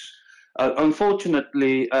about this.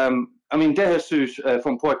 Unfortunately, De Jesus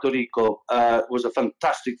from Puerto Rico was a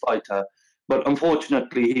fantastic fighter, but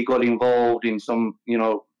unfortunately, he got involved in some,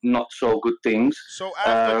 not so good things. So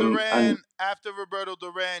after Roberto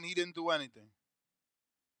Duran, he didn't do anything.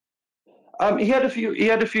 He had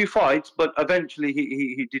a few fights, but eventually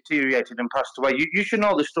he deteriorated and passed away. You should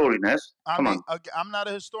know the story, Nez. Come on. I'm not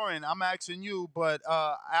a historian. I'm asking you, but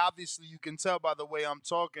obviously you can tell by the way I'm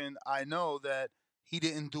talking. I know that he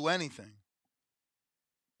didn't do anything.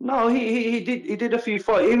 No, he did a few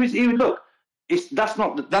fights. Look. That's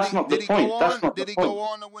not the point. Did he go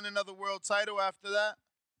on to win another world title after that?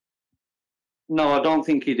 No, I don't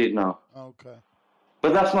think he did. No. Okay.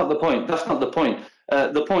 But that's not the point.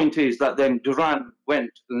 The point is that then Duran went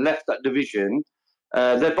and left that division.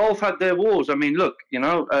 They both had their wars. I mean, look,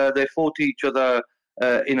 they fought each other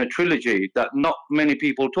in a trilogy that not many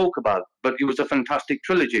people talk about, but it was a fantastic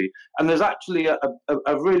trilogy. And there's actually a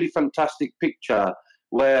really fantastic picture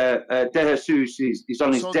where De Jesus is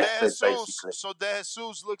on his deathbed, basically. So De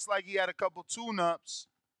Jesus looks like he had a couple tune-ups,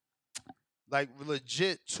 like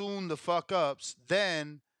legit tune the fuck ups,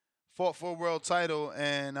 then fought for a world title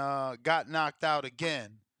and got knocked out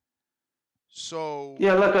again. So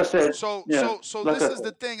yeah, like I said. So like this is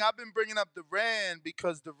the thing. I've been bringing up Duran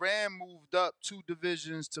because Duran moved up 2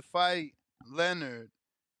 divisions to fight Leonard,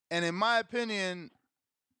 and in my opinion.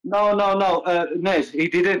 No, Nez, he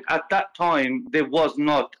didn't. At that time, there was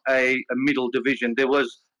not a middle division. There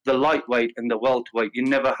was the lightweight and the welterweight. You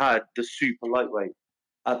never had the super lightweight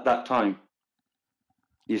at that time.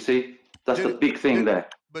 You see, that's the big thing there.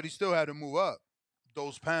 But he still had to move up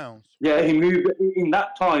those pounds. Yeah, he moved. In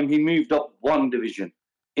that time, he moved up 1 division.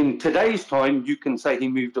 In today's time, you can say he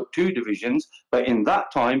moved up 2 divisions, but in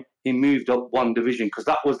that time, he moved up 1 division because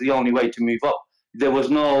that was the only way to move up. There was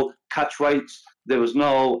no catch weights. There was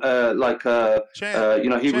no champ.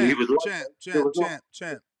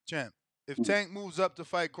 If Tank moves up to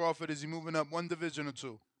fight Crawford, is he moving up 1 division or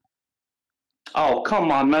 2? Oh,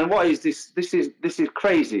 come on, man! What is this? This is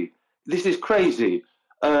crazy. This is crazy.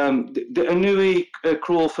 The Anui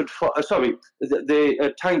Crawford,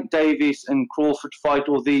 the Tank Davis and Crawford fight,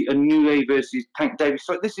 or the Anui versus Tank Davis.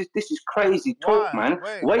 So this is crazy talk, man.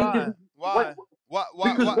 Why? Why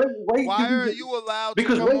are you allowed to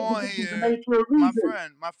come on here?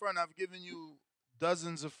 My friend, I've given you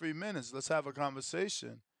dozens of free minutes. Let's have a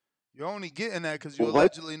conversation. You're only getting that because you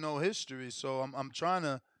allegedly know history. So I'm trying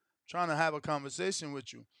to have a conversation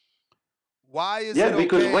with you. Why is it okay? Yeah,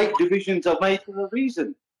 because weight divisions are made for a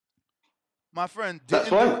reason. My friend,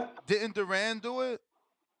 didn't Duran do it?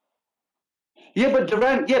 Yeah, but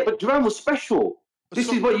Duran was special. This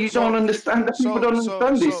is what you don't understand. That people don't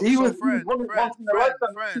understand this. He was friend, one of once in a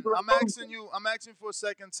lifetime. People I'm asking for a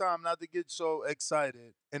second time not to get so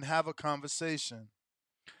excited and have a conversation.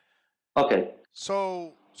 Okay.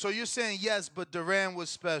 So you're saying yes, but Duran was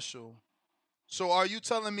special. So are you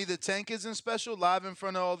telling me the Tank isn't special live in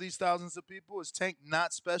front of all these thousands of people? Is Tank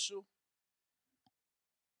not special?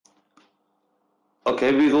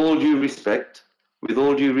 Okay, with all due respect,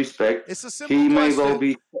 It's a simple he may well question.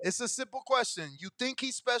 be. It's a simple question. You think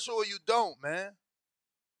he's special or you don't, man?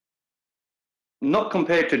 Not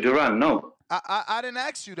compared to Duran, no. I didn't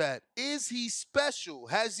ask you that. Is he special?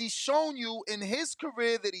 Has he shown you in his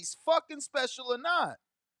career that he's fucking special or not?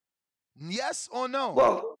 Yes or no?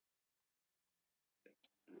 Well,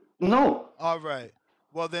 no. All right.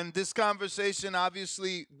 Well, then this conversation,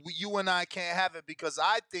 obviously, you and I can't have it because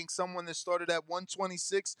I think someone that started at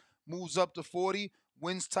 126 moves up to 40,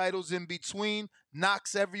 wins titles in between,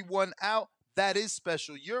 knocks everyone out. That is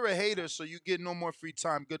special. You're a hater, so you get no more free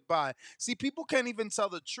time. Goodbye. See, people can't even tell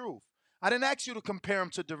the truth. I didn't ask you to compare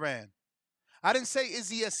him to Duran. I didn't say, is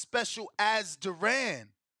he as special as Duran?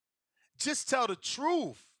 Just tell the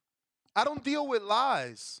truth. I don't deal with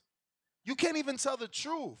lies. You can't even tell the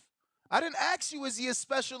truth. I didn't ask you, is he as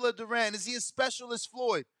special as Duran? Is he as special as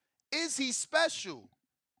Floyd? Is he special?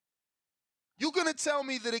 You gonna tell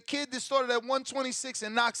me that a kid that started at 126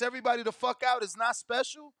 and knocks everybody the fuck out is not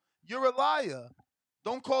special? You're a liar.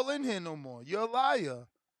 Don't call in here no more. You're a liar.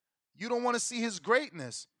 You don't want to see his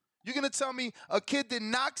greatness. You're gonna tell me a kid that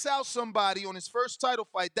knocks out somebody on his first title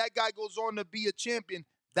fight, that guy goes on to be a champion,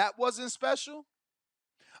 that wasn't special?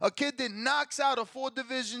 A kid that knocks out a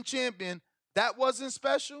 4-division champion, that wasn't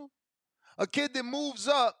special? A kid that moves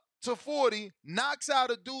up to 40, knocks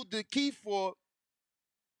out a dude that Keith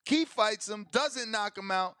fights him, doesn't knock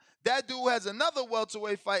him out. That dude has another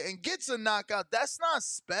welterweight fight and gets a knockout. That's not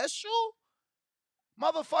special?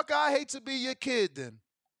 Motherfucker, I hate to be your kid then.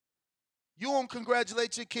 You won't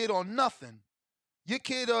congratulate your kid on nothing. Your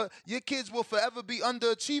kids will forever be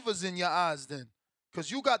underachievers in your eyes then. Because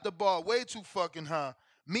you got the bar way too fucking high.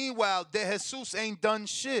 Meanwhile, De Jesus ain't done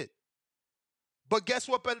shit. But guess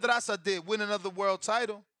what Pedraza did? Win another world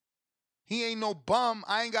title. He ain't no bum.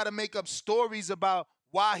 I ain't got to make up stories about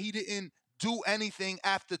why he didn't do anything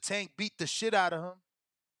after Tank beat the shit out of him.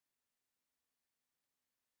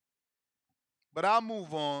 But I'll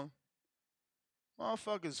move on.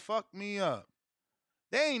 Motherfuckers fuck me up.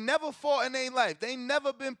 They ain't never fought in their life. They ain't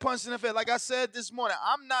never been punched in the face. Like I said this morning,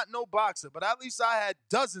 I'm not no boxer, but at least I had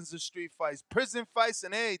dozens of street fights, prison fights,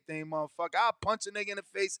 and everything, motherfucker. I'll punch a nigga in the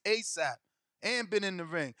face ASAP and been in the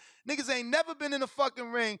ring. Niggas ain't never been in the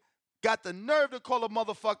fucking ring, got the nerve to call a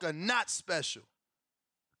motherfucker not special.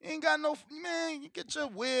 You ain't got no, man, you get your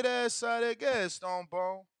weird ass out of there. Get ahead, Stone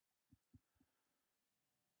Bone.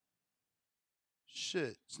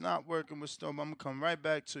 Shit, it's not working with Stone Bone. I'm going to come right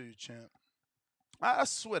back to you, champ. I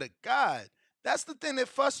swear to God, that's the thing that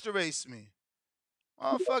frustrates me.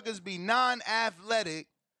 Motherfuckers be non-athletic,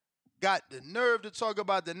 got the nerve to talk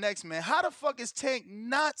about the next man. How the fuck is Tank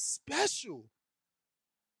not special?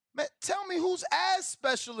 Man, tell me who's as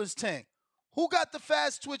special as Tank? Who got the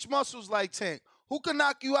fast twitch muscles like Tank? Who can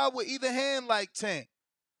knock you out with either hand like Tank?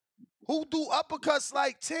 Who do uppercuts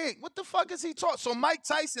like Tank? What the fuck is he talking? So Mike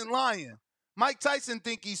Tyson lying. Mike Tyson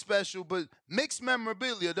think he's special, but mixed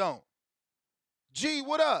memorabilia don't. G,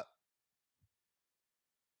 what up?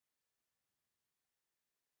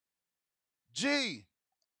 G,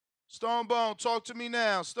 Stonebone, talk to me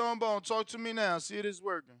now. Stonebone, talk to me now. See it is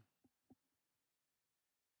working.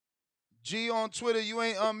 G on Twitter, you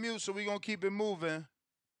ain't unmute, so we gonna keep it moving.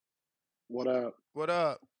 What up? What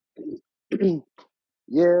up?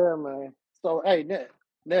 Yeah, man. So, hey,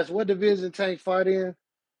 Ness, what division Tank fight in?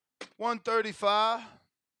 135.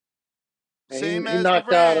 And Same he as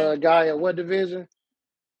knocked out Duran. a guy at what division?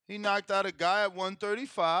 He knocked out a guy at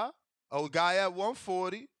 135, a guy at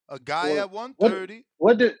 140, a guy at 130.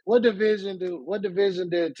 What division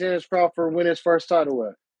did Terence Crawford win his first title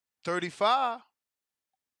at? 35.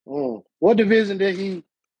 What division did he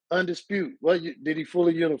undispute? Did he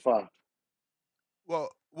fully unify?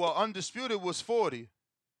 Well, undisputed was 40.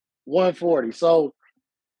 140. So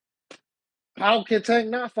how can Tank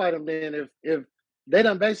not fight him then if they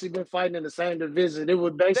done basically been fighting in the same division? It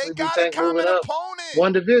would basically be Tank moving up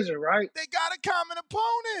one division, right? They got a common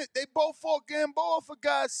opponent. They both fought Gamboa, for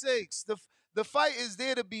God's sakes. The fight is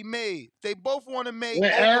there to be made. They both want to make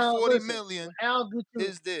over 40 million.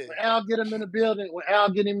 Is there? When Al get him in the building,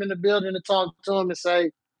 to talk to him and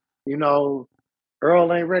say, you know,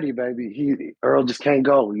 Errol ain't ready, baby. Errol just can't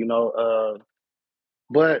go,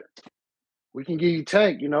 but we can give you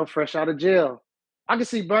Tank, fresh out of jail. I can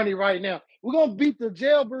see Bernie right now. We're gonna beat the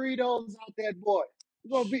jail burritos out that boy.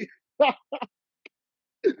 We're gonna beat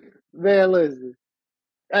man, listen.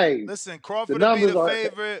 Hey, Listen, the Crawford to be numbers the are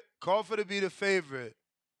favorite. Crawford to be the favorite.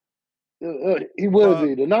 he will But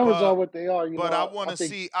be. The numbers are but what they are, you but I know. want I to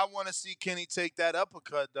think see Kenny take that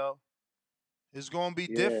uppercut though. It's gonna be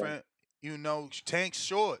yeah. different. You know, Tank's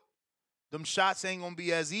short. Them shots ain't gonna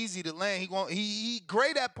be as easy to land. He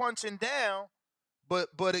great at punching down,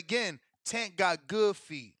 but again, Tank got good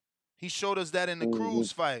feet. He showed us that in the Mm-hmm.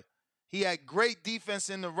 Cruz fight. He had great defense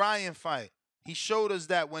in the Ryan fight. He showed us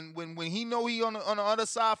that when he know he on the other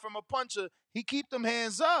side from a puncher, he keep them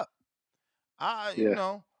hands up.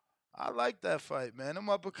 Yeah. I like that fight, man. Them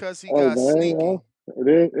uppercuts he Hey got man,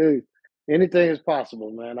 sneaky. anything is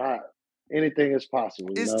possible, man. Anything is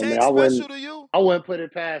possible, you Is know what I mean? Tank special to you? I wouldn't put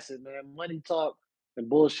it past it, man. Money talk and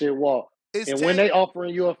bullshit walk. Is And when Tank they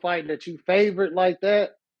offering you a fight that you favorite like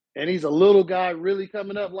that, and he's a little guy really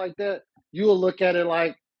coming up like that, you'll look at it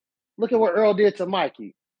like, look at what Earl did to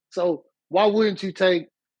Mikey. So why wouldn't you take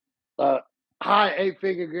a high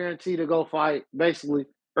 8-figure guarantee to go fight, basically,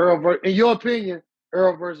 in your opinion,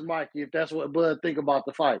 Earl versus Mikey, if that's what Bud think about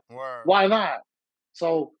the fight? Word. Why not?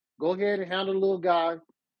 So go ahead and handle the little guy.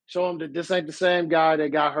 Show him that this ain't the same guy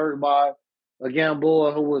that got hurt by a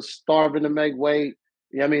gambler who was starving to make weight.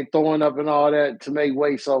 You know what I mean, throwing up and all that to make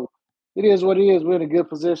weight. So it is what it is. We're in a good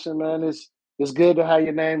position, man. It's good to have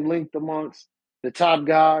your name linked amongst the top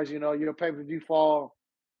guys. You know, your pay-per-view fall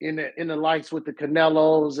in the lights with the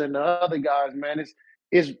Canelos and the other guys, man.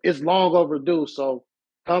 It's long overdue. So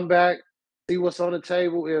come back, see what's on the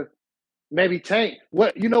table. If maybe Tank,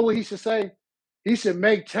 what you know what he should say? He should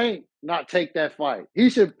make Tank not take that fight. He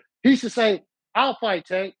should say, I'll fight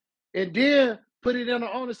Tank, and then put it in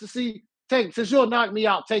the onus to see Tank, since you'll knock me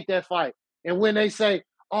out, take that fight. And when they say,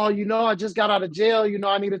 oh, I just got out of jail,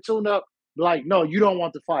 I need a tune up, like, no, you don't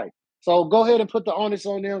want the fight. So go ahead and put the onus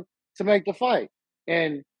on them to make the fight.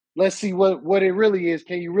 And let's see what it really is.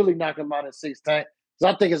 Can you really knock him out in 6, Tank?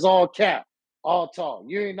 Because I think it's all cap, all talk.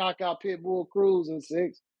 You ain't knock out Pitbull Cruz in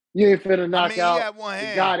 6. You ain't finna I knock mean, he out had one the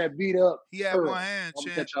hand. guy that beat up He had one Errol. hand, I'm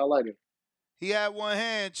gonna champ. catch y'all later. He had one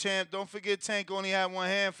hand, champ. Don't forget Tank only had one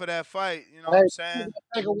hand for that fight. You know what Hey, I'm we're saying? gonna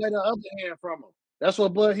take away the other hand from him. That's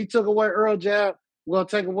what Bud, he took away Earl jab. We're gonna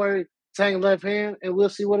take away Tank left hand, and we'll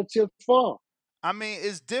see what it tips for. I mean,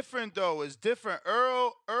 it's different though. It's different.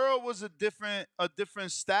 Earl was a different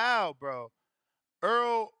style, bro.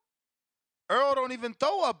 Earl Earl don't even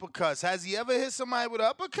throw uppercuts. Has he ever hit somebody with an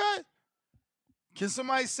uppercut? Can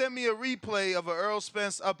somebody send me a replay of an Earl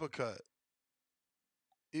Spence uppercut?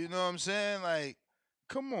 You know what I'm saying? Like,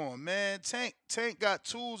 come on, man. Tank got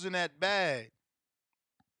tools in that bag.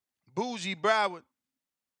 Bougie Broward.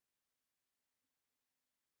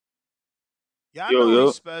 Y'all Yo, know he's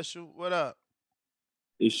yo, special. What up?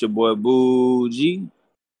 it's your boy Boo G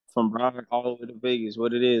from Broward all the way to Vegas.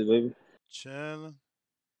 What it is, baby? Chilling.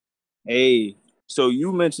 Hey, so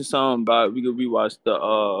you mentioned something about we could rewatch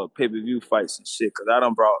the pay-per-view fights and shit, cause I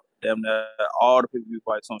done brought them all the pay-per-view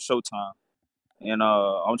fights on Showtime, and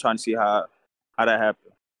I'm trying to see how that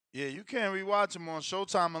happened. Yeah, you can't rewatch them on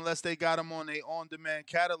Showtime unless they got them on their on-demand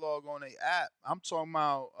catalog on their app. I'm talking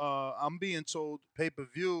about. I'm being told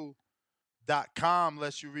pay-per-view.com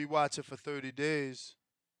lets you rewatch it for 30 days.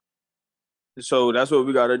 So that's what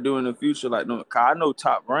we gotta do in the future. Like, no, 'cause I know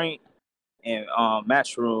Top Rank and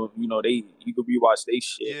Matchroom, you could rewatch they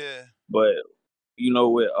shit, Yeah. but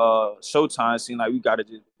with Showtime, it seems like we gotta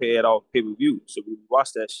just pay it off pay-per-view, so we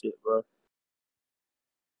watch that shit, bro.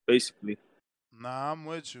 Basically. Nah, I'm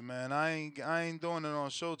with you, man. I ain't doing it on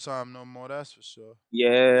Showtime no more. That's for sure.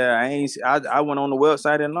 Yeah, I went on the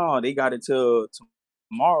website and all. They got it till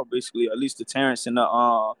tomorrow, basically. At least the Terence and the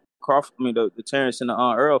Crawford. I mean the Terence and the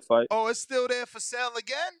Errol fight. Oh, it's still there for sale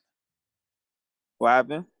again? What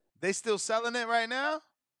happened? They still selling it right now?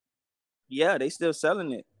 Yeah, they still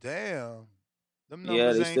selling it. Damn. Them Yeah,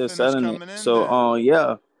 numbers they ain't still finished selling it. coming in So then.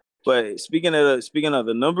 yeah. But speaking of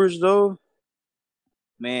the numbers though,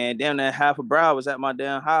 man, damn that half a brow was at my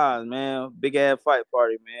damn highs, man. Big ass fight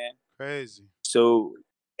party, man. Crazy. So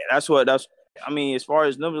I mean, as far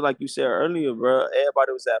as numbers, like you said earlier, bro,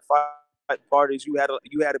 everybody was at fight parties. You had a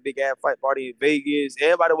big ass fight party in Vegas.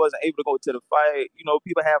 Everybody wasn't able to go to the fight.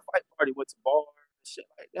 People had fight party, went to bars and shit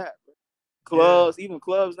like that. Bro. Clubs, even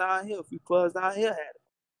clubs down here, a few clubs down here had it.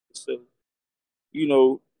 So,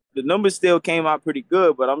 the numbers still came out pretty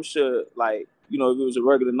good, but I'm sure, like, if it was a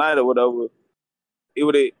regular night or whatever, it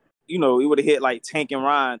would have, it would have hit like Tank and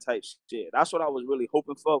Ryan type shit. That's what I was really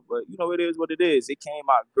hoping for. But it is what it is. It came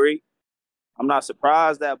out great. I'm not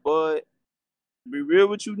surprised that Bud. To be real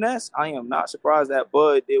with you, Ness, I am not surprised that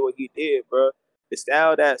Bud did what he did, bro. the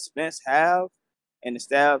style that Spence have and the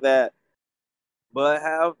style that Bud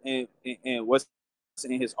have and what's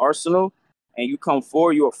in his arsenal, and you come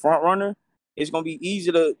forward, you're a front runner, it's gonna be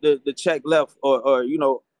easy to check left or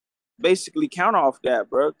basically counter off that,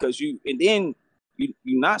 bro. Because you're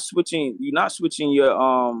not switching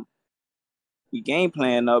your game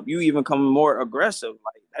plan up. You even come more aggressive.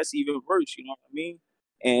 Like that's even worse. You know what I mean?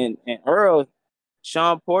 And Earl,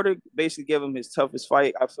 Sean Porter basically gave him his toughest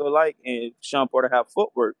fight. I feel like, and Sean Porter have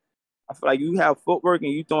footwork. I feel like you have footwork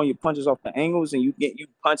and you throwing your punches off the angles and you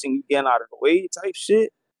punching, you getting out of the way type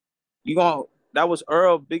shit. That was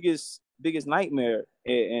Earl's biggest nightmare.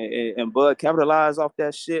 And Bud capitalized off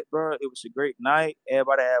that shit, bro. It was a great night.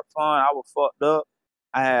 Everybody had fun. I was fucked up.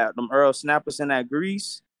 I had them Earl snappers in that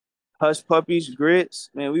grease, hush puppies, grits.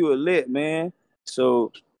 Man, we were lit, man.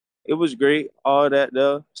 So it was great, all that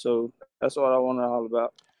though. So that's all I want to all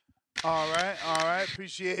about. All right.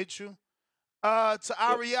 Appreciate you. To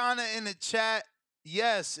Ariana in the chat,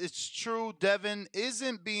 yes, it's true. Devin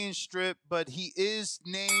isn't being stripped, but he is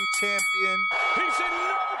named champion. He's in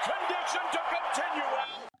no condition to continue.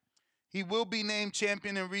 He will be named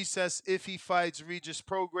champion in recess if he fights Regis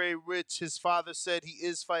Prograis, which his father said he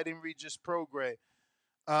is fighting Regis Prograis.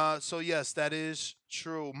 So yes, that is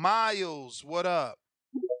true. Miles, what up?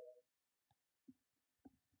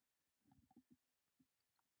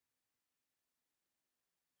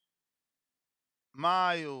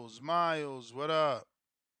 Miles, what up?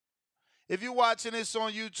 If you're watching this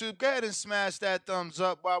on YouTube, go ahead and smash that thumbs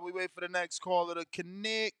up while we wait for the next caller to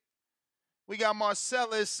connect. We got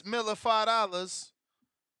Marcellus Miller, $5.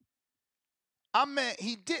 I meant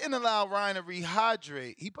he didn't allow Ryan to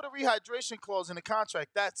rehydrate. He put a rehydration clause in the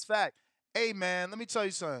contract. That's fact. Hey, man, let me tell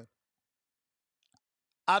you something.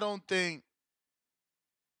 I don't think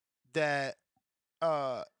that,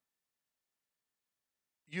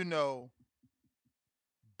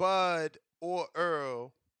 Bud or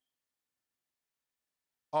Earl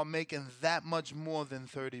are making that much more than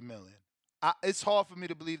 $30 million. It's hard for me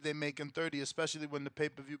to believe they're making 30, especially when the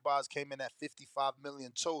pay-per-view buys came in at 55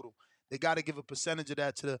 million total. They got to give a percentage of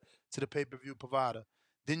that to the pay-per-view provider.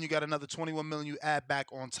 Then you got another 21 million you add back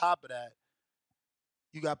on top of that.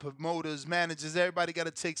 You got promoters, managers, everybody got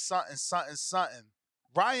to take something.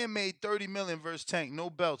 Ryan made 30 million versus Tank, no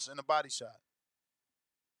belts and a body shot.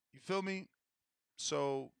 You feel me?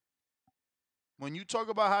 So when you talk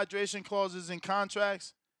about hydration clauses in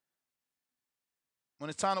contracts, when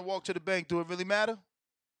it's time to walk to the bank, do it really matter?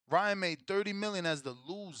 Ryan made 30 million as the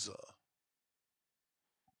loser.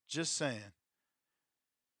 Just saying.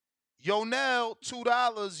 Yonel, $2.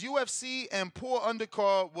 UFC and poor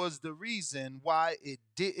undercard was the reason why it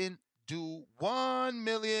didn't do 1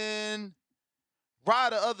 million.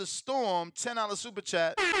 Rider of the Storm, $10 super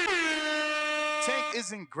chat. Tank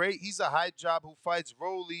isn't great. He's a hype job who fights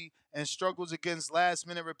Rolly and struggles against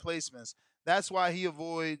last-minute replacements. That's why he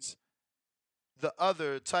avoids the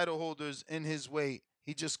other title holders in his weight.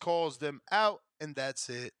 He just calls them out, and that's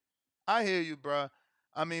it. I hear you, bruh.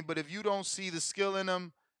 I mean, but if you don't see the skill in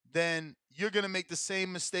him, then you're going to make the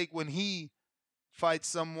same mistake when he fights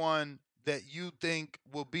someone that you think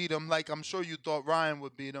will beat him. Like I'm sure you thought Ryan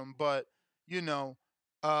would beat him, but,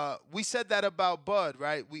 we said that about Bud,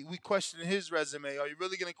 right? We questioned his resume. Are you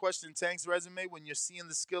really going to question Tank's resume when you're seeing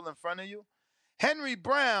the skill in front of you? Henry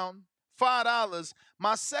Brown, $5.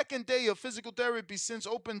 My second day of physical therapy since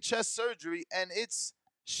open chest surgery, and it's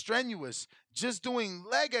strenuous. Just doing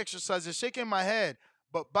leg exercises, shaking my head,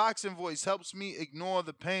 but boxing voice helps me ignore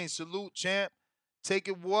the pain. Salute, champ. Take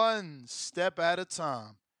it one step at a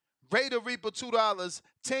time. Raider Reaper, $2.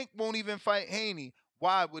 Tank won't even fight Haney.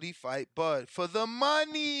 Why would he fight Bud? For the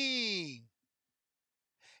money.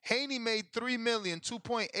 Haney made $3 million,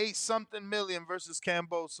 2.8 something million versus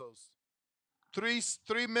Cambosos.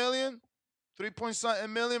 3 million, 3 point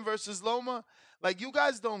something million versus Loma. Like, you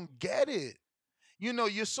guys don't get it.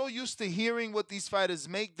 You're so used to hearing what these fighters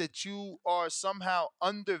make that you are somehow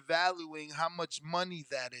undervaluing how much money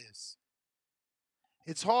that is.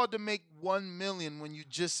 It's hard to make 1 million when you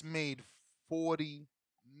just made 40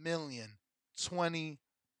 million, 20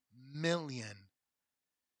 million.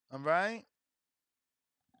 All right?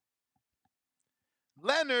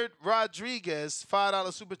 Leonard Rodriguez,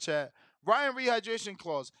 $5 super chat. Ryan rehydration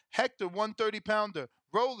clause. Hector, 130-pounder.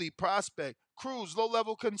 Rolly, prospect. Cruz,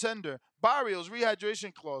 low-level contender. Barrios,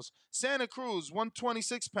 rehydration clause. Santa Cruz,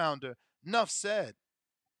 126-pounder. Nuff said.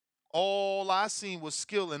 All I seen was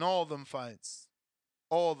skill in all them fights.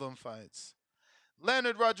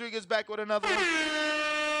 Leonard Rodriguez back with another one.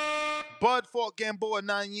 Bud fought Gamboa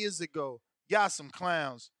 9 years ago. Y'all some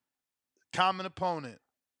clowns. Common opponent.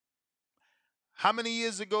 How many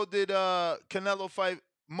years ago did Canelo fight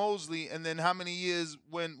Mosley, and then how many years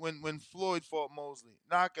when Floyd fought Mosley?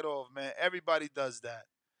 Knock it off, man. Everybody does that.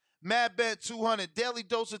 Mad Bet 200. Daily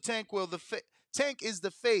dose of Tank Will. Tank is the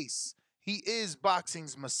face. He is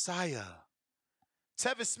boxing's messiah.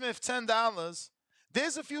 Tevin Smith, $10.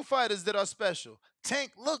 There's a few fighters that are special.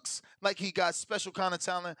 Tank looks like he got special kind of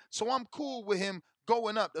talent, so I'm cool with him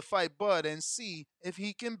going up to fight Bud and see if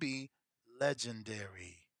he can be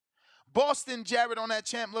legendary. Boston Jared on that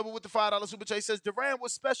champ level with the $5 super chat says Duran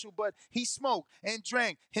was special, but he smoked and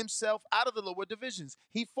drank himself out of the lower divisions.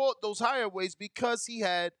 He fought those higher weights because he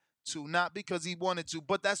had to, not because he wanted to.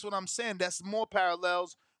 But that's what I'm saying. That's more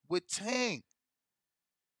parallels with Tank.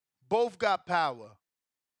 Both got power.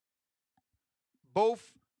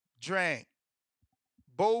 Both drank.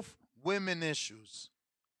 Both women issues.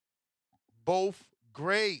 Both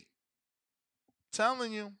great.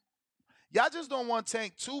 Telling you. Y'all just don't want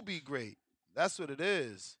Tank to be great. That's what it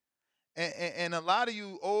is. And a lot of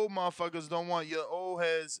you old motherfuckers don't want your old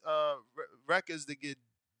heads records to get,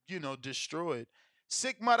 destroyed.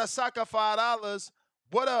 Sick Marasaka, $5.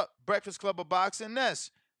 What up, Breakfast Club of Boxing?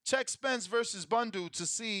 Ness, check Spence versus Bundu to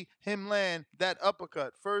see him land that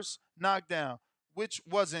uppercut. First knockdown, which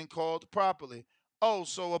wasn't called properly. Oh,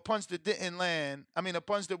 so a punch that didn't land, a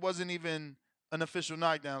punch that wasn't even an official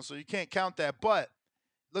knockdown, so you can't count that. But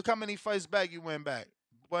look how many fights back you went back.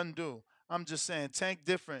 Bundu. I'm just saying, Tank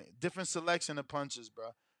different selection of punches,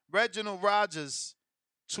 bro. Reginald Rogers,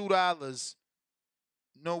 $2.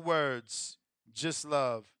 No words, just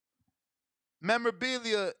love.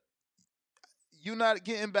 Memorabilia, you not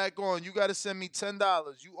getting back on. You got to send me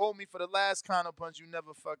 $10. You owe me for the last counter punch you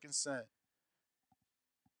never fucking sent.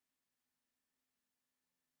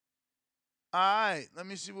 All right, let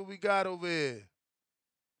me see what we got over here.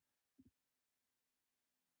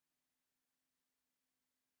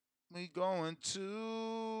 We going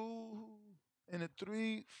to in a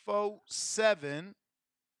 3, 4, 7.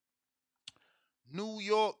 New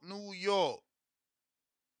York, New York.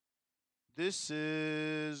 This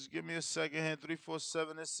is, give me a second here,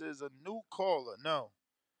 347. This is a new caller. No.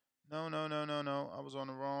 I was on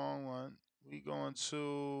the wrong one. We going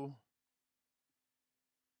to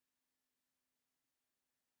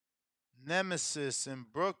Nemesis in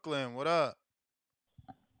Brooklyn. What up?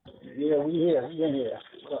 Yeah, we here. We in here.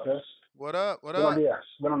 What up, man? What up? What Buenos up? dias.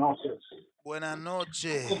 Buenas noches. Buenas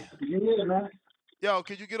noches. You here, man? Yo,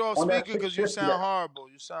 could you get off On that speaker? Because you 650 sound horrible.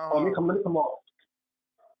 You sound Oh, horrible. let me come off.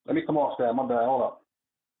 Let me come off that. My bad. Hold up.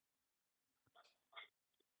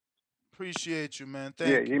 Appreciate you, man. Thank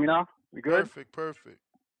You you. hear me now? We good? Perfect.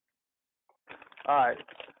 All right.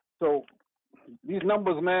 So these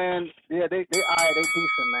numbers, man, yeah, they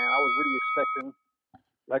decent, man. I was really expecting,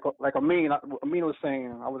 like Amin was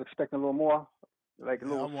saying, I was expecting a little more, like a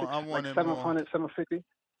little I wanted 700, more. 750.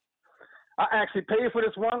 I actually paid for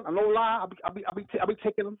this one. I'm no lie. I'll be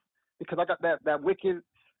taking them because I got that wicked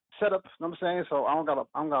setup. You know what I'm saying? So I don't gotta,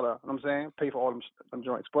 you know what I'm saying, pay for all them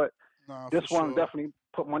joints. But this one definitely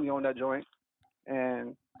put money on that joint.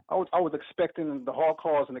 And I was expecting the hard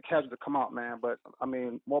cars and the casuals to come out, man. But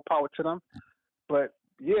more power to them. But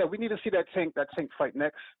yeah, we need to see that Tank fight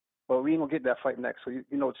next. But we ain't gonna get that fight next. So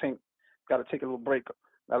Tank got to take a little break,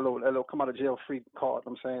 that little come out of jail free card.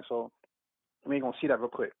 You know what I'm saying? So we ain't gonna see that real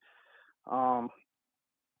quick.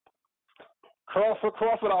 Crawford,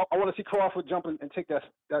 I want to see Crawford jump and take that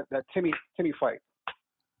Timmy fight.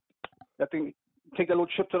 That thing, take that little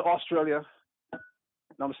trip to Australia. You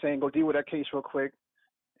know what I'm saying? Go deal with that case real quick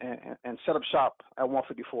and set up shop at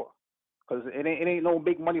 154. Because it ain't no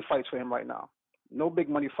big money fights for him right now. No big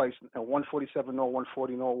money fights at 147, no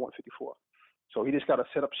 140, no 154. So he just got to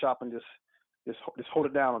set up shop and just hold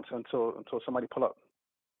it down until somebody pull up.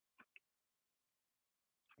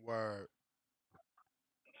 Word.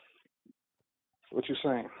 What you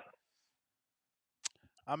saying?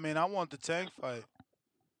 I want the Tank fight.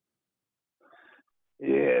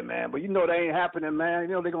 Yeah, man, but that ain't happening, man.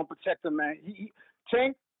 They're gonna protect him, man.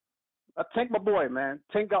 Tank, my boy, man.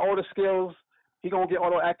 Tank got all the skills. He gonna get all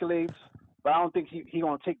the accolades, but I don't think he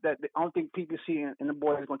gonna take that. I don't think PPC and the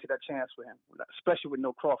boys gonna take that chance for him, especially with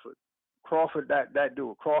no Crawford. Crawford, that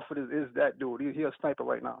dude. Crawford is that dude. He's a sniper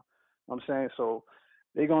right now. You know what I'm saying? So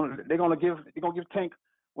they're gonna give Tank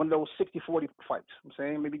one of those 60-40 fights. I'm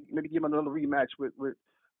saying maybe give him another rematch with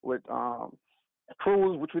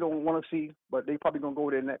Cruz, which we don't want to see, but they probably gonna go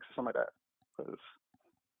there next or something like that, because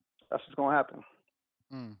that's what's gonna happen.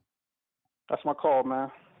 That's my call,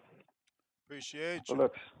 man. Appreciate you. you.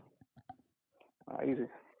 Look, easy.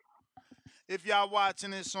 If y'all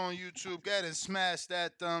watching this on YouTube, go ahead and smash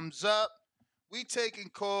that thumbs up. We taking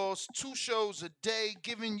calls 2 shows a day,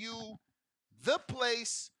 giving you the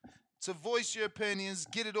place to voice your opinions,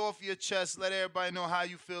 get it off your chest, let everybody know how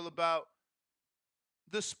you feel about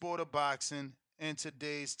the sport of boxing and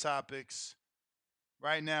today's topics.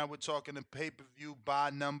 Right now, we're talking the pay-per-view buy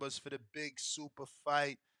numbers for the big super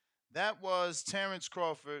fight. That was Terence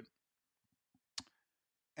Crawford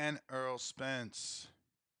and Errol Spence.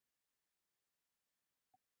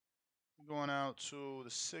 Going out to the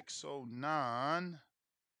 609.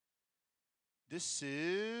 This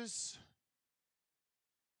is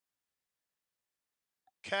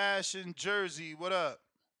Cash in Jersey. What up?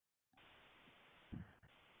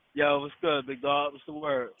 Yo, what's good, big dog? What's the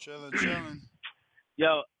word? Chilling.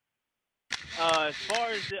 Yo, as far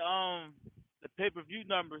as the pay-per-view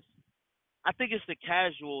numbers, I think it's the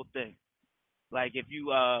casual thing. Like if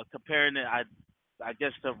you comparing it, I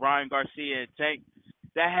guess to Ryan Garcia and Tank,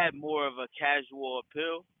 that had more of a casual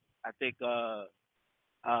appeal. I think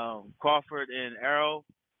Crawford and Errol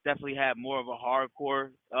definitely had more of a hardcore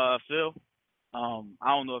feel. I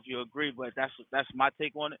don't know if you agree, but that's my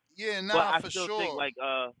take on it. Yeah, But I for still sure. think like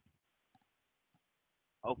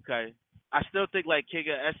okay, I still think like King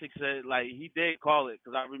of Essex said, like he did call it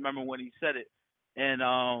because I remember when he said it, and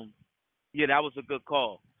yeah, that was a good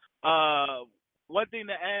call. One thing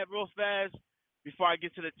to add real fast before I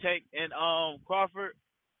get to the Tank and Crawford,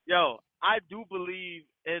 yo, I do believe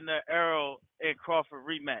in the Errol and Crawford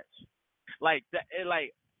rematch. Like that,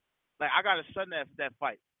 like I got a son that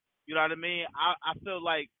fight. You know what I mean? I feel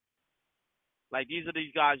like these are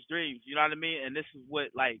these guys' dreams. You know what I mean? And this is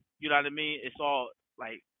what like you know what I mean? It's all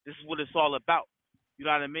like this is what it's all about. You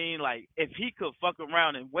know what I mean? Like if he could fuck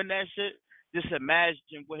around and win that shit, just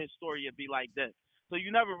imagine what his story would be like then. So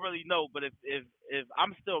you never really know. But if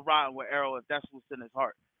I'm still riding with Errol, if that's what's in his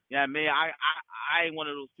heart, you know what I mean? I ain't one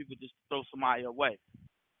of those people just to throw somebody away.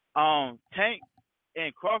 Tank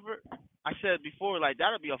and Crawford, I said before, like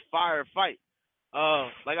that'll be a fire fight.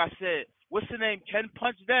 Like I said, what's the name? Can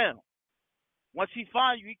punch down. Once he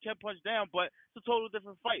finds you, he can punch down, but it's a total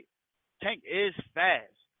different fight. Tank is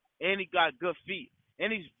fast, and he got good feet,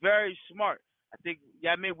 and he's very smart. I think,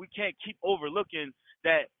 yeah, I mean, we can't keep overlooking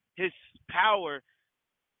that his power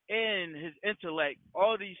and his intellect,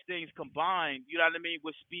 all these things combined, you know what I mean,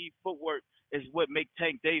 with speed, footwork, is what make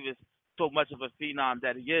Tank Davis so much of a phenom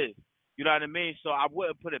that he is. You know what I mean? So I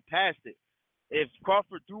wouldn't put it past it. If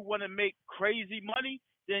Crawford do want to make crazy money,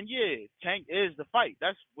 then yeah, Tank is the fight.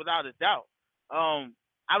 That's without a doubt.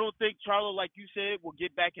 I don't think Charlo, like you said, will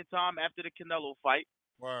get back in time after the Canelo fight.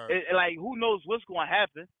 Like, who knows what's going to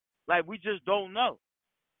happen? Like, we just don't know.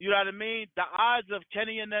 You know what I mean? The odds of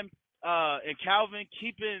Kenny and them and Calvin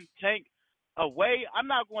keeping Tank away, I'm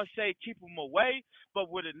not going to say keep him away, but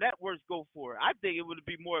would the networks go for it? I think it would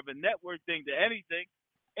be more of a network thing than anything.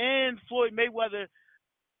 And Floyd Mayweather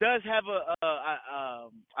does have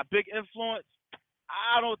a big influence.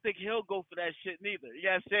 I don't think he'll go for that shit neither.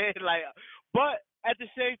 You know what I'm saying? Like, but at the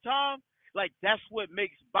same time, like that's what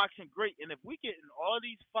makes boxing great. And if we getting all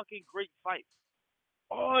these fucking great fights,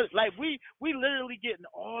 all like we literally getting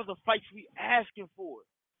all the fights we asking for.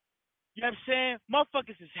 You know what I'm saying?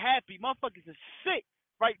 Motherfuckers is happy. Motherfuckers is sick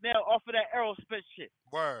right now off of that Errol Spence shit.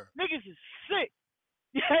 Niggas is sick.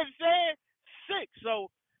 You know what I'm saying? Sick. So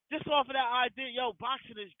just off of that idea, yo,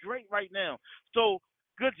 boxing is great right now. So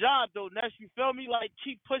good job though, Ness. You feel me? Like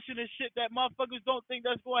keep pushing this shit that motherfuckers don't think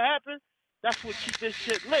that's gonna happen. That's what keep this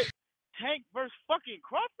shit lit. Tank versus fucking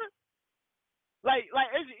Crawford. Like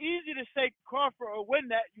it's easy to say Crawford or win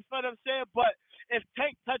that. You feel what I'm saying? But if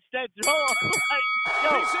Tank touched that jaw, like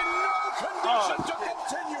yo, he's in no condition to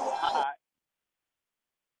continue on.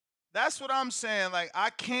 That's what I'm saying. Like I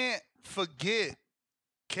can't forget.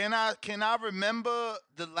 Can I remember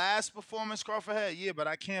the last performance Crawford had? Yeah, but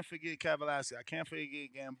I can't forget Kavaliauskas. I can't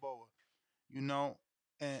forget Gamboa. You know,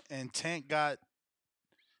 and Tank got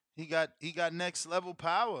next level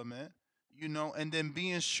power, man. You know, and then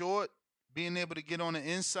being short, being able to get on the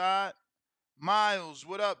inside. Miles,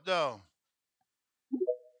 what up though?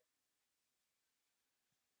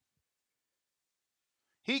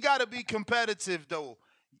 He got to be competitive though.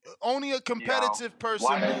 Only a competitive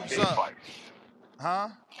person moves up. Fights? Huh?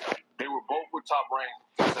 They were both with Top Rank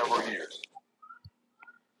for several years.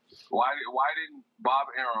 Why didn't Bob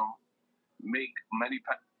Arum make many?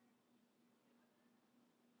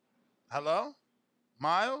 Hello,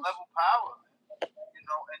 Miles. Level power, you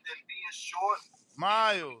know, and then being short.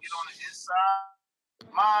 Miles. Get on the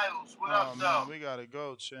inside. Miles, what up, though? Man, we gotta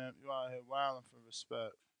go, champ. You out here wilding for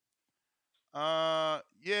respect.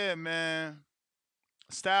 Yeah, man.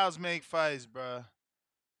 Styles make fights, bruh.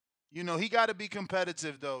 You know, he got to be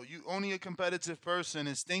competitive, though. You only a competitive person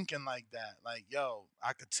is thinking like that. Like, yo,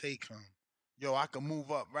 I could take him. yo, I can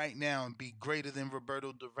move up right now and be greater than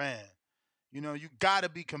Roberto Duran. You got to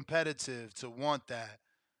be competitive to want that.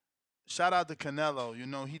 Shout out to Canelo.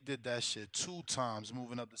 He did that shit 2 times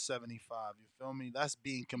moving up to 75. You feel me? That's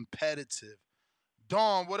being competitive.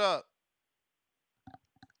 Dawn, what up?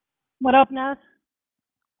 What up, Ness?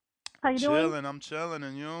 How you doing? Chilling. I'm chilling.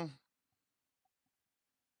 And you?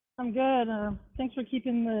 I'm good. Thanks for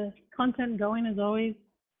keeping the content going as always.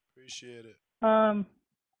 Appreciate it.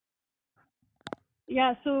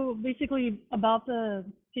 Yeah, so basically about the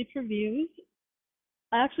pay-per-views,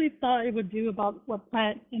 I actually thought it would do about what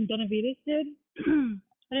Pat and Benavides did.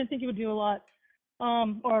 I didn't think it would do a lot,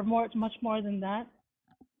 or much more than that.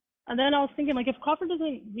 And then I was thinking, like, if Crawford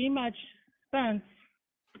doesn't rematch Spence,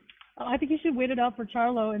 I think he should wait it out for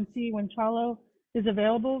Charlo and see when Charlo is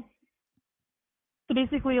available. So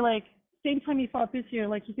basically, like, same time he fought this year,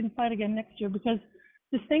 like, he can fight again next year. Because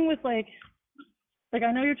this thing with, like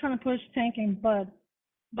I know you're trying to push Tank and Bud,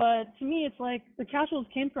 but to me, it's like the casuals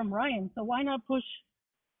came from Ryan. So why not push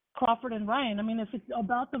Crawford and Ryan? I mean, if it's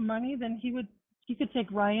about the money, then he could take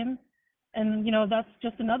Ryan, and that's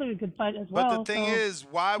just another good fight as well. But the thing is,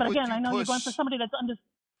 why but would again, you I know push? you're going for somebody that's under.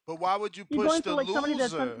 But why would you You're push going the for like somebody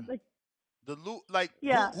that's loser?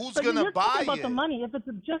 Yeah, Who's but gonna you're talking buy about the it? money. If it's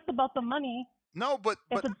just about the money, No, but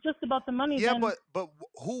if it's just about the money, yeah, then but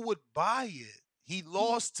who would buy it? He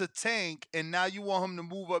lost to Tank, and now you want him to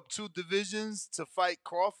move up 2 divisions to fight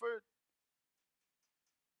Crawford?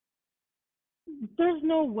 there's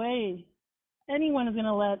no way anyone is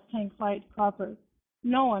gonna let Tank fight Crawford.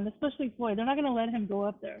 No one, especially Floyd. They're not gonna let him go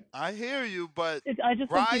up there. I hear you, but I just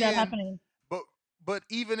don't see that Ryan. happening. But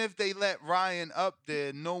even if they let Ryan up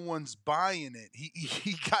there, no one's buying it.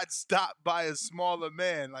 He got stopped by a smaller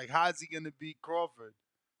man. Like, how's he gonna beat Crawford?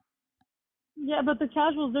 Yeah, but the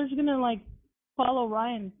casuals, they're just gonna like follow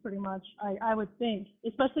Ryan pretty much. I would think,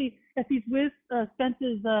 especially if he's with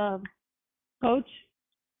Spence's coach.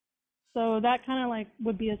 So that kind of like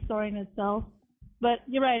would be a story in itself. But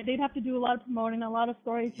you're right; they'd have to do a lot of promoting, a lot of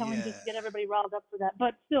storytelling just to get everybody riled up for that.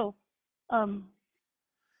 But still,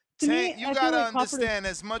 to Tank, me, you I feel gotta like Crawford is understand,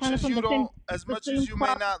 as much kind of as from you the same don't, as the much same as you may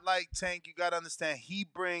crop. not like Tank, you gotta understand he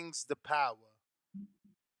brings the power,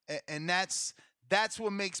 and that's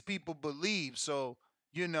what makes people believe. So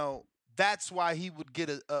that's why he would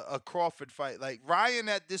get a Crawford fight. Like, Ryan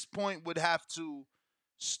at this point would have to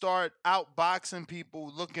start outboxing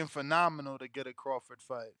people looking phenomenal to get a Crawford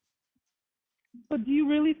fight. But do you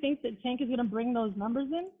really think that Tank is gonna bring those numbers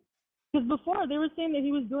in? Because before they were saying that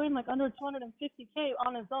he was doing like under 250K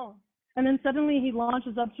on his own, and then suddenly he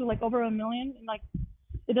launches up to like over $1 million. And like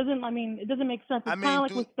it doesn't. I mean, it doesn't make sense. It's kind of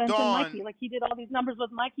like with Spence and Mikey. Like he did all these numbers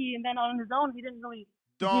with Mikey, and then on his own he didn't really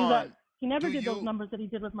do that. He never did those numbers that he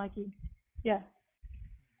did with Mikey. Yeah.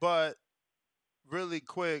 But really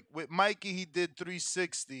quick, with Mikey, he did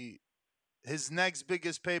 360. His next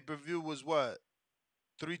biggest pay-per-view was what?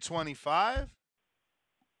 325?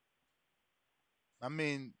 I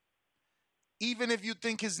mean, even if you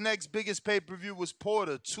think his next biggest pay-per-view was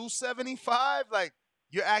Porter, 275, like,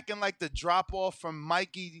 you're acting like the drop off from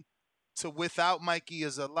Mikey to without Mikey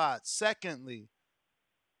is a lot. Secondly,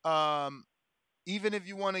 even if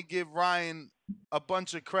you want to give Ryan a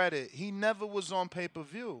bunch of credit, he never was on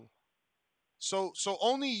pay-per-view. So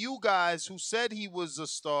only you guys who said he was a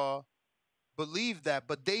star believe that,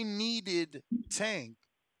 but they needed Tank.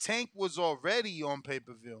 Tank was already on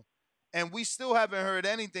pay-per-view. And we still haven't heard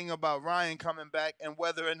anything about Ryan coming back and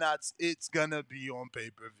whether or not it's gonna be on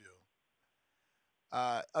pay-per-view.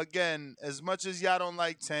 Again, as much as y'all don't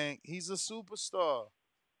like Tank, he's a superstar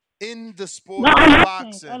in the sport No, of I love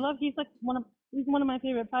boxing. Tank. He's one of my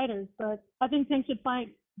favorite fighters. But I think Tank should fight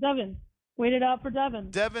Devin. Wait it out for Devin.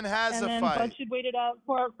 Devin has and a then fight. Bud should wait it out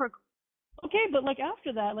for. Okay, but like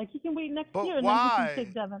after that, like he can wait next year and then he can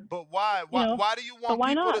take Devin. But why? Why do you want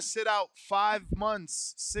people to sit out 5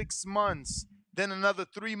 months, 6 months, then another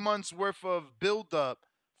 3 months worth of build-up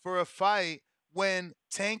for a fight when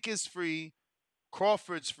Tank is free,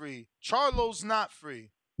 Crawford's free, Charlo's not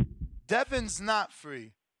free, Devin's not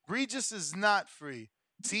free, Regis is not free,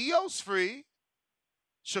 Tio's free,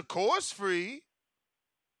 Shakur's free,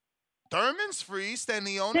 Thurman's free,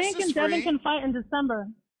 Stanionis Tank is and free. Devin can fight in December.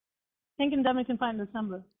 Tank and Devin can fight in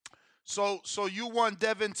December. So you want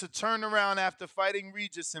Devin to turn around after fighting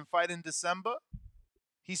Regis and fight in December?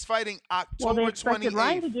 He's fighting October 28th. Well, they expected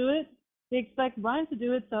Ryan to do it. They expect Ryan to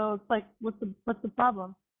do it, so it's like, what's the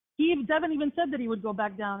problem? Devin even said that he would go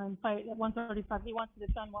back down and fight at 135. He wants to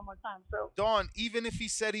defend one more time. So Dawn, even if he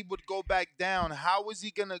said he would go back down, how is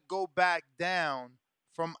he gonna go back down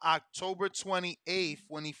from October 28th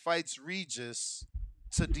when he fights Regis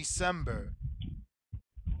to December?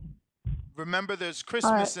 Remember, there's All right.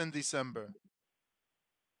 Christmas in December.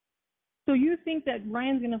 So you think that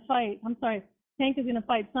Ryan's gonna fight? I'm sorry, Tank is gonna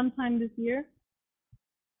fight sometime this year?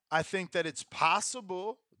 I think that it's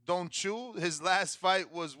possible. Don't you? His last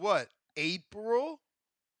fight was what? April?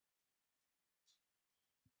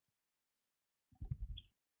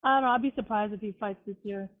 I don't know. I'd be surprised if he fights this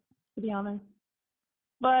year, to be honest.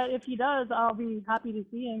 But if he does, I'll be happy to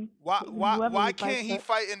see him. Whoever Why he fights, can't he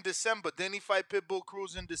fight in December? Didn't he fight Pitbull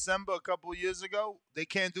Cruz in December a couple years ago? They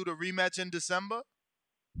can't do the rematch in December?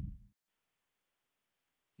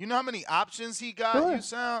 You know how many options he got?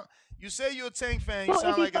 Sure. You say you're a Tank fan, you Well, if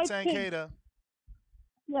sound he like a fights Tank hater.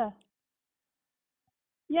 Yeah.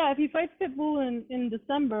 Yeah, if he fights Pitbull in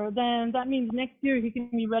December, then that means next year he can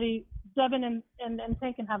be ready. Devin and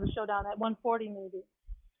Tank can have a showdown at 140 maybe.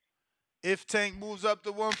 If Tank moves up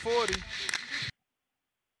to 140.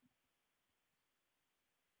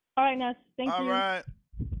 All right, Ness. Thank you. All right.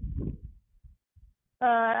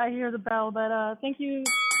 I hear the bell, but thank you.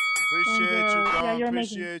 Appreciate you, Dawn. Yeah, you're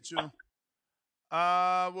Appreciate amazing.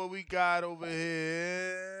 you. What we got over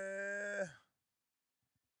here?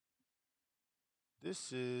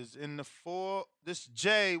 This is in the four. This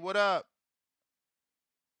Jay, what up?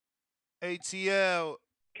 ATL.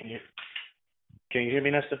 Can you hear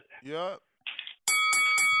me, Nestor? Yup.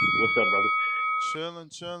 What's up, brother? Chilling.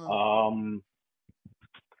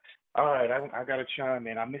 All right, I got to chime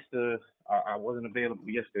in. I missed I wasn't available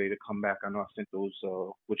yesterday to come back. I know I sent those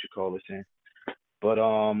in, but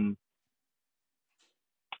I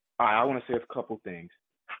want to say a couple things.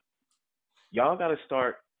 Y'all got to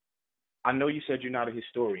start. I know you said you're not a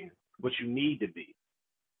historian, but you need to be,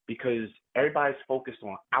 because everybody's focused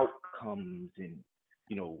on outcomes and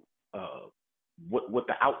what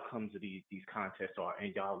the outcomes of these contests are,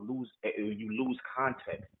 and you lose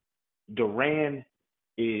context. Duran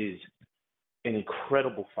is an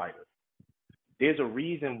incredible fighter. There's a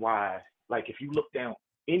reason why, like, if you look down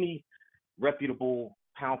any reputable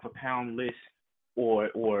pound for pound list or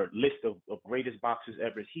list of greatest boxers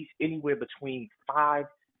ever, he's anywhere between 5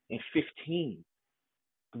 and 15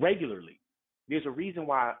 regularly. There's a reason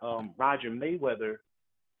why Roger Mayweather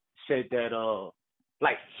said that,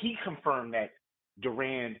 he confirmed that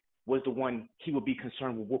Duran was the one he would be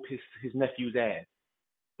concerned with whoop his nephew's ass.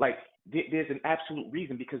 Like, there's an absolute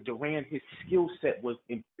reason, because Duran, his skill set was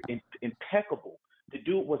impeccable. The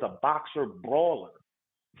dude was a boxer brawler.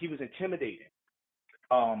 He was intimidating.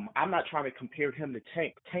 I'm not trying to compare him to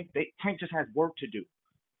Tank. Tank just has work to do.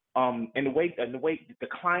 And the way the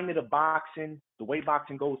climate of boxing, the way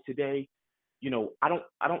boxing goes today, I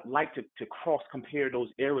don't like to cross compare those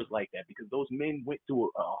eras like that, because those men went through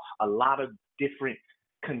a lot of different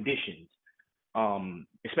conditions,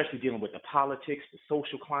 especially dealing with the politics, the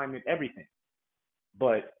social climate, everything.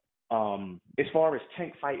 But as far as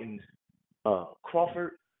Tank fighting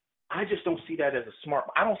Crawford, I just don't see that as a smart.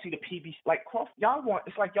 I don't see the PBC like Crawford. Y'all want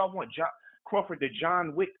Crawford to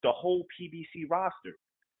John Wick the whole PBC roster.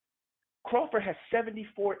 Crawford has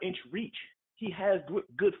 74-inch reach. He has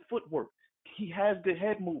good footwork. He has good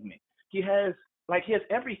head movement. He has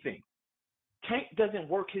everything. Tank doesn't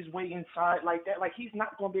work his way inside like that. Like, he's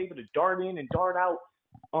not going to be able to dart in and dart out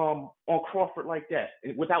on Crawford like that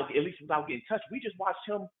without getting touched. We just watched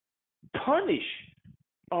him punish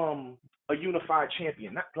a unified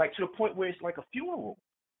champion, not like to the point where it's like a funeral.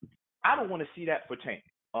 I don't want to see that for Tank,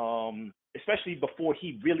 especially before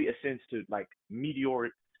he really ascends to like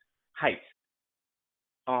meteoric heights.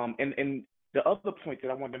 And the other point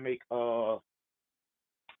that I wanted to make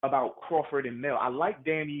about Crawford and Mel, I like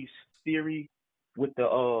Danny's theory with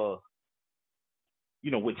the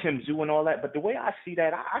with Tim Tszyu and all that, but the way I see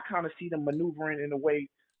that, I kind of see them maneuvering in a way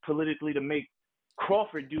politically to make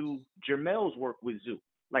Crawford do Jermel's work with Tszyu.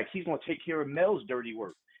 Like, he's going to take care of Mel's dirty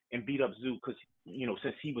work and beat up Tszyu because,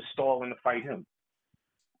 since he was stalling to fight him.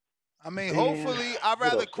 I mean, hopefully, I'd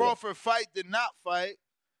rather Crawford fight than not fight.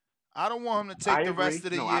 I don't want him to take the rest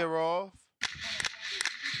of the year off.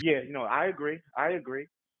 Yeah, I agree.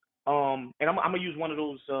 And I'm going to use one of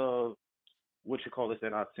those,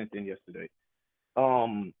 that I sent in yesterday. Let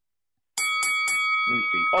me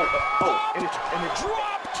see. And it's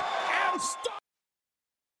dropped and stopped.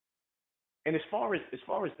 And as far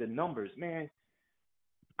as the numbers, man,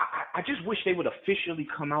 I just wish they would officially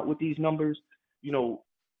come out with these numbers.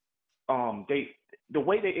 The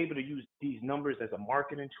way they're able to use these numbers as a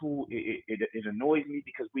marketing tool, it annoys me,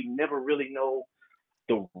 because we never really know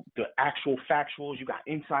the actual factuals. You got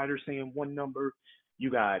insiders saying one number, you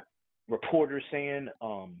got reporters saying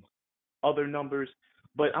other numbers.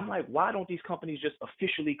 But I'm like, why don't these companies just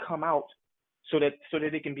officially come out so that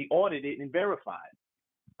it can be audited and verified?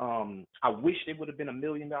 I wish there would have been $1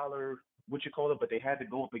 million but they had to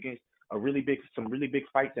go up against some really big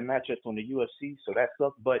fights and matchups on the UFC, so that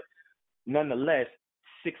sucked. But nonetheless,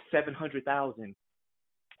 600,000-700,000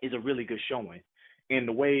 is a really good showing. And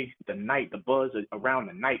the way the buzz around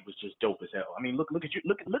the night was just dope as hell. I mean, look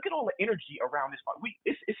at all the energy around this fight.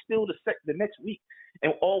 It's still the next week,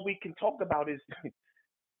 and all we can talk about is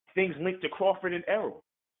things linked to Crawford and Errol.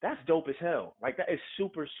 That's dope as hell. Like, that is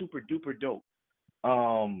super, super duper dope.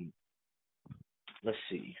 Let's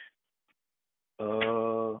see.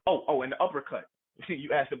 And the uppercut.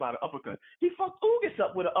 You asked about an uppercut. He fucked Ugas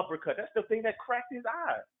up with an uppercut. That's the thing that cracked his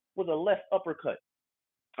eye, was a left uppercut.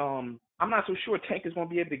 I'm not so sure Tank is going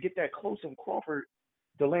to be able to get that close on Crawford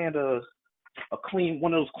to land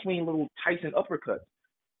one of those clean little Tyson uppercuts.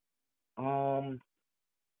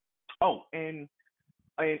 And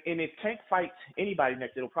if Tank fights anybody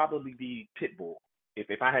next, it'll probably be Pitbull.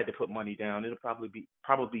 If I had to put money down, it'll probably be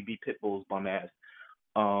Pitbull's bum ass.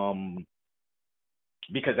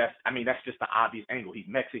 Because that's just the obvious angle. He's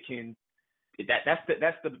Mexican. That's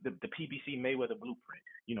the PBC Mayweather blueprint.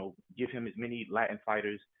 Give him as many Latin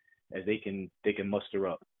fighters as they can muster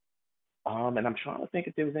up. And I'm trying to think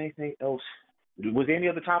if there was anything else. Was there any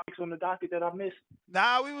other topics on the docket that I missed?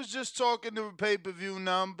 Nah, we was just talking the pay-per-view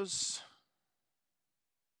numbers.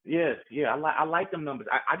 Yeah, I like them numbers.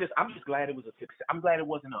 I'm just glad it was a success. I'm glad it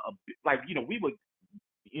wasn't we were,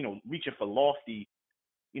 reaching for lofty,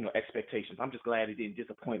 expectations. I'm just glad it didn't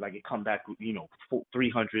disappoint. Like, it come back,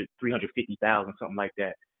 300, 350,000, something like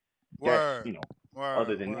that. Word.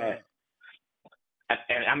 Other than that.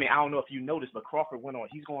 And I don't know if you noticed, but Crawford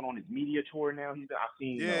he's going on his media tour now. He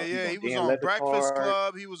was on Breakfast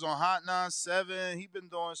Club. He was on Hot 97. He been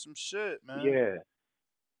doing some shit, man.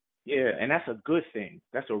 Yeah, and that's a good thing.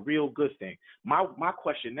 That's a real good thing. My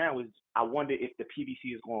question now is, I wonder if the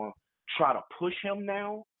PBC is going to try to push him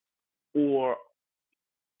now, or,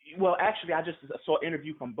 well, actually, I just saw an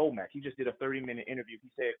interview from Bomac. He just did a 30-minute interview. He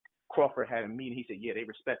said Crawford had a meeting. He said, yeah, they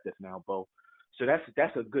respect us now, Bo. So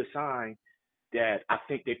that's a good sign that I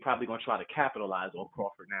think they're probably going to try to capitalize on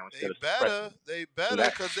Crawford now instead of suppressing him. They better,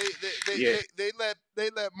 because they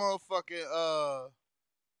let motherfucking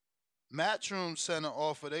Matchroom Center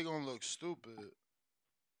offer. They gonna look stupid.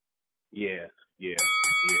 Yeah.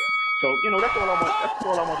 So that's all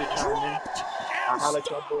I want to chime in. I'll holler at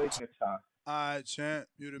y'all boys next time. All right, champ,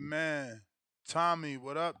 you the man. Tommy,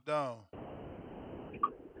 what up, though?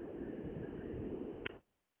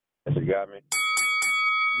 You got me?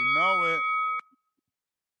 You know it.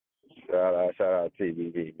 Shout out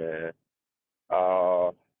TBV, man.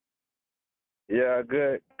 Yeah,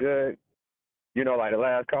 good. Like the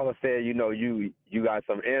last caller said, you got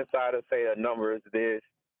some insiders say the number is this.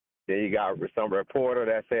 Then you got some reporter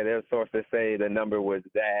that said their sources say the number was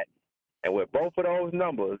that. And with both of those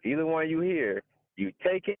numbers, either one you hear, you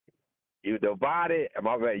take it, you divide it,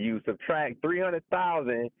 you subtract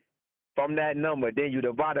 300,000 from that number, then you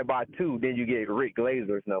divide it by 2, then you get Rick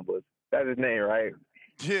Glazer's numbers. That's his name, right?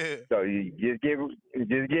 Yeah. So you just get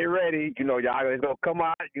ready. Y'all it's gonna come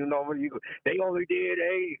out. They only did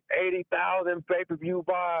 80,000 pay-per-view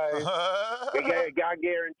buys. We got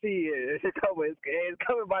guarantee it. It's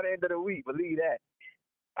coming by the end of the week. Believe that.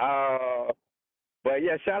 But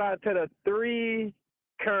yeah, shout out to the 3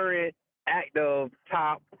 current active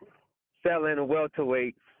top selling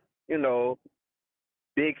welterweights.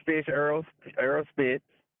 Big Fish Errol Spence,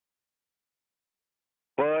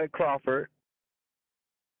 Bud Crawford,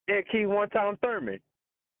 and Key One-Time Thurman.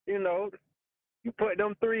 You put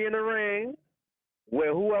them 3 in the ring,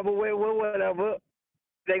 where whoever with whatever,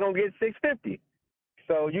 they gonna get 650.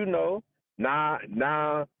 So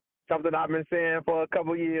now something I've been saying for a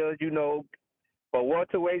couple years. But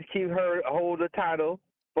welterweights hold the title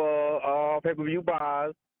for pay-per-view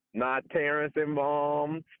buys. Not Terence and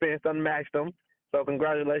Spence unmatched them. So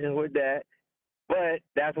congratulations with that. But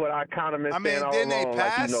that's what I kind of been saying all along. Didn't they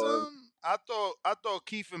pass him? I thought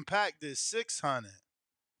Keith and Pac did 600,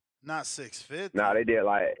 not 650. They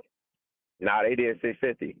did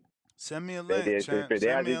 650. Send me a link, champ.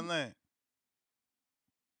 Send me a link.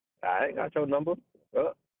 I ain't got your number.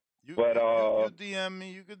 You DM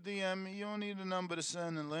me. You could DM me. You don't need a number to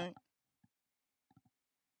send a link.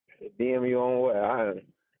 DM you on what?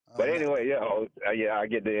 But anyway, yeah, I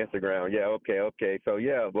get the Instagram. Yeah, okay. So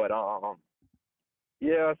yeah, but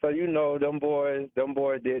yeah, so them boys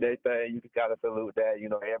did their thing. You gotta salute that.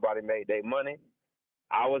 Everybody made their money.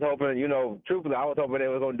 I was hoping, truthfully, I was hoping they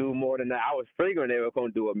were gonna do more than that. I was figuring they were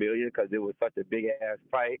gonna do $1 million because it was such a big ass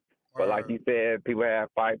fight. But like you said, people had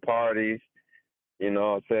fight parties. You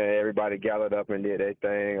know what I'm saying? Everybody gathered up and did their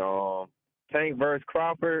thing. Tank versus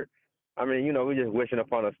Crawford. I mean, we're just wishing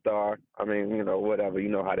upon a star. I mean, whatever. You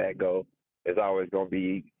know how that goes. It's always going to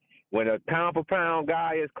be when a pound for pound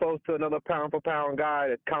guy is close to another pound for pound guy.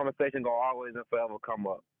 The conversation gonna always and forever come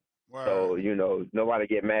up. Word. So nobody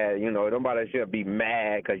get mad. Nobody should be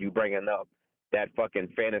mad because you bringing up that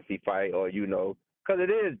fucking fantasy fight or because it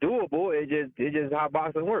is doable. It's just how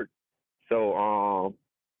boxing works. So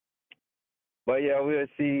but yeah, we'll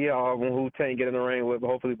see who Tank get in the ring with.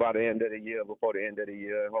 Hopefully by the end of the year, before the end of the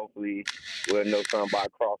year, hopefully we'll know something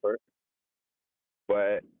about Crawford.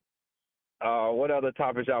 But what other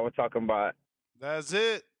topics y'all were talking about? That's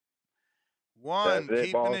it. One, That's it,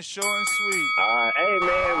 keeping boss. it short and sweet. Hey,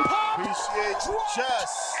 man. Appreciate you,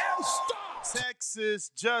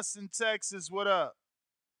 Texas. Just in Texas, what up?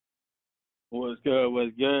 What's good?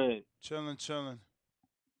 What's good? Chilling. Yes,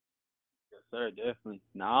 sir. Definitely.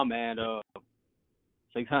 Nah, man.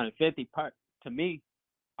 650 to me,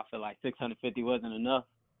 I feel like 650 wasn't enough.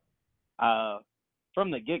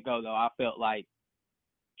 From the get go, though, I felt like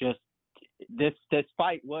just this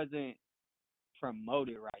fight wasn't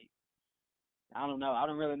promoted right. I don't know. I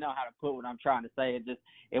don't really know how to put what I'm trying to say.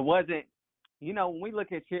 It wasn't. When we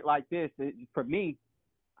look at shit like this, for me,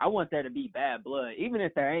 I want there to be bad blood. Even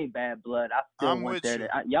if there ain't bad blood, I still want there to.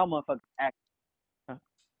 Y'all motherfuckers act.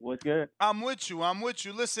 What's good? I'm with you.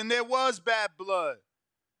 Listen, there was bad blood.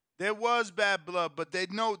 But they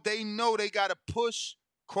know they gotta push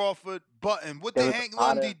Crawford button. What did Hank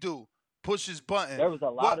Lundy do? Push his button. There was a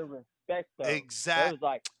lot of respect though. Exactly.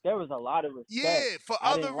 There was a lot of respect. Yeah, for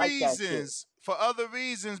other reasons. For other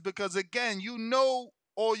reasons, because again,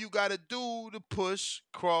 all you gotta do to push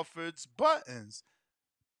Crawford's buttons.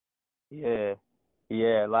 Yeah.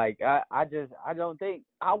 Yeah, like I don't think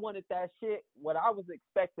I wanted that shit. What I was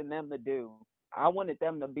expecting them to do, I wanted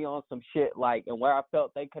them to be on some shit like, and where I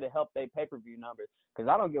felt they could have helped their pay-per-view numbers. Because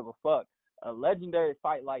I don't give a fuck. A legendary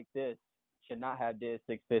fight like this should not have did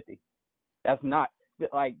 650. That's not,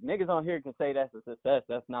 like, niggas on here can say that's a success.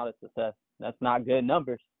 That's not a success. That's not good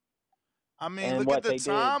numbers. I mean, look at the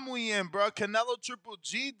time we in, bro. Canelo Triple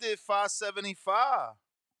G did 575.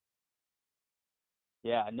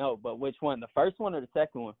 Yeah, I know, but which one? The first one or the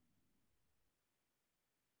second one?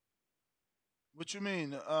 What you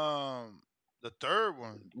mean? The third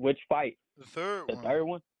one. Which fight? The third one. The third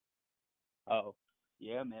one? Oh,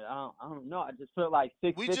 yeah, man. I don't know. I just feel like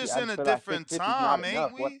 650. We just in a different time,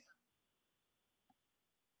 ain't we? What?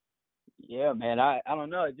 Yeah, man. I don't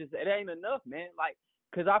know. It ain't enough, man. Like,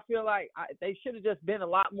 cause I feel like they should have just been a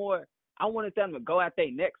lot more. I wanted them to go at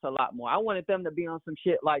their necks a lot more. I wanted them to be on some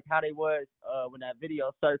shit like how they was when that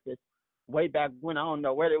video surfaced way back when. I don't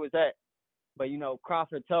know where they was at, but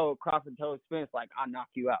Crawford told Spence like, "I'll knock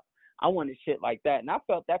you out." I wanted shit like that, and I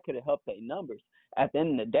felt that could have helped their numbers at the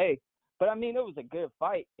end of the day. But I mean, it was a good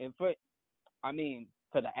fight, and for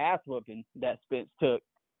the ass whooping that Spence took,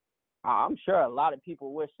 I'm sure a lot of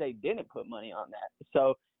people wish they didn't put money on that.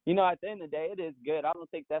 So at the end of the day, it is good. I don't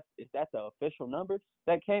think that's the official numbers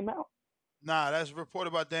that came out. Nah, that's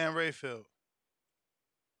reported by Dan Rayfield.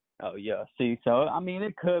 Oh yeah, see, so I mean,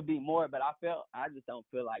 it could be more, but I just don't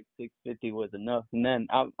feel like 650 was enough. And then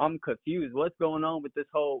I'm confused. What's going on with this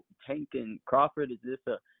whole Tank and Crawford? Is this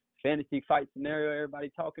a fantasy fight scenario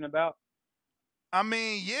everybody talking about? I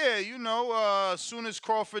mean, yeah, as soon as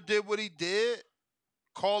Crawford did what he did,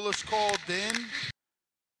 callers called in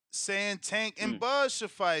saying Tank and Buzz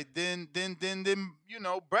should fight. Then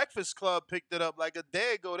Breakfast Club picked it up like a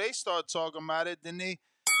day ago. They start talking about it. Then they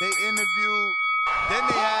interviewed. Then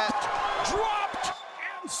they had dropped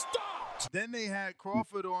and stopped. Then they had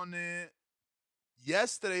Crawford on there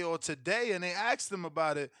yesterday or today, and they asked him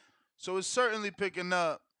about it. So it's certainly picking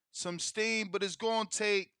up some steam, but it's gonna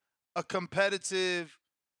take a competitive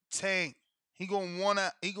Tank. He gonna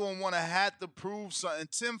wanna have to prove something.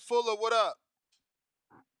 Tim Fuller, what up?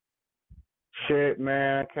 Shit,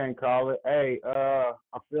 man, can't call it. Hey, I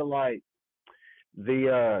feel like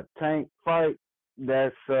the Tank fight,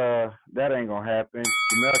 that ain't gonna happen.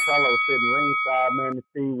 Jamel Charlo sitting ringside, man, to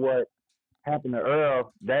see what happened to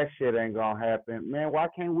Errol. That shit ain't gonna happen, man. Why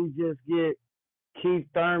can't we just get Keith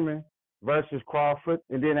Thurman versus Crawford,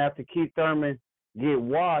 and then after Keith Thurman get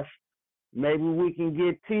washed, maybe we can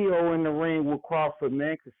get T.O. in the ring with Crawford,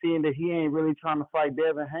 man, because seeing that he ain't really trying to fight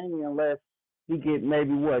Devin Haney unless he get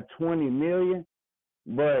maybe, 20 million?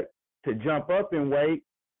 But to jump up in weight,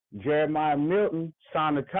 Jeremiah Milton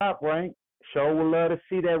signed the Top Rank. Sure would love to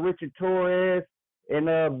see that Richard Torres and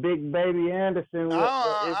Big Baby Anderson.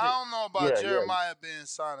 I don't know about Jeremiah being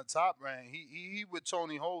signed to Top Rank. He with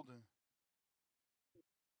Tony Holden.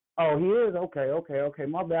 Oh, he is? Okay.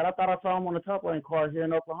 My bad. I thought I saw him on the Top Rank card here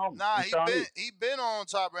in Oklahoma. Nah, he been on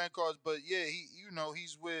Top Rank cards, but yeah,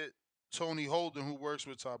 he's with Tony Holden, who works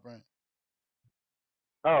with Top Rank.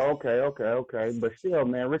 Oh, okay. But still,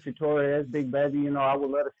 man, Richard Torres, Big Baby, I would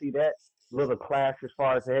love to see that little clash as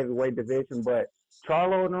far as the heavyweight division. But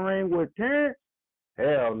Charlo in the ring with Terence,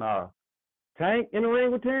 hell no. Tank in the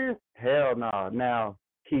ring with Terence, hell no. Now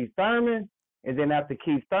Keith Thurman, and then after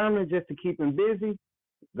Keith Thurman, just to keep him busy,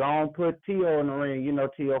 go on put T.O. in the ring.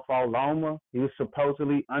 T.O. fought Loma. He was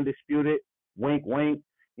supposedly undisputed. Wink, wink.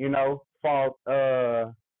 Fought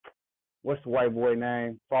what's the white boy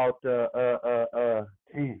name? Fought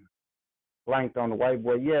damn, blanked on the white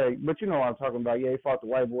boy. Yeah, but you know what I'm talking about. Yeah, he fought the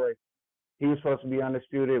white boy. He was supposed to be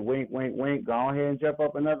undisputed. Wink, wink, wink. Go ahead and jump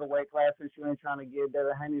up another weight class since you ain't trying to get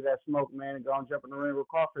that honey, that smoke, man, and go and jump in the ring with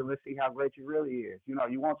Crawford. Let's see how great you really is.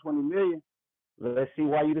 You want 20 million. Let's see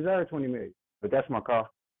why you deserve 20 million. But that's my call.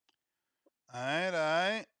 All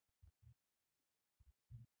right.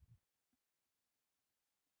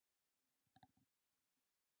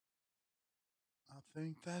 I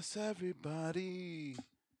think that's everybody.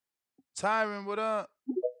 Tyron, what up?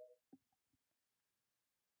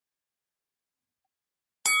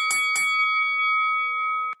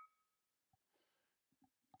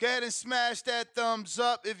 Go ahead and smash that thumbs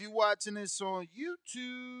up if you're watching this on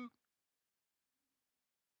YouTube.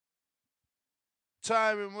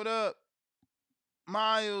 Tyron, what up?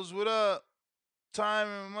 Miles, what up?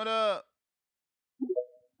 Tyron, what up?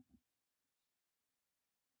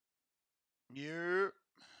 Yeah.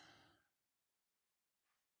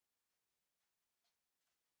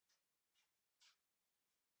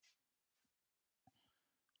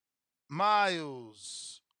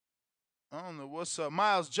 Miles. I don't know what's up.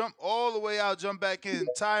 Miles, jump all the way out, jump back in.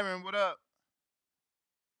 Tyron, what up?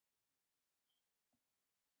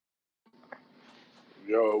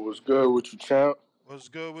 Yo, what's good with you, champ? What's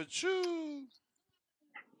good with you?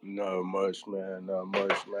 Not much, man. Not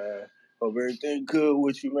much, man. Hope everything good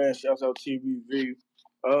with you, man. Shouts out TBV.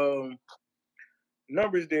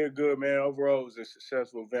 Numbers did good, man. Overall, it was a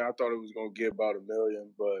successful event. I thought it was gonna get about 1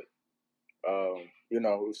 million, but it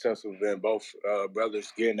was a successful event. Both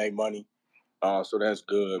brothers getting their money, so that's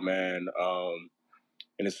good, man.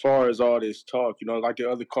 And as far as all this talk, like the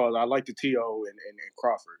other calls, I like the T.O. and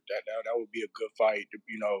Crawford. That would be a good fight.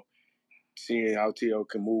 Seeing how T.O.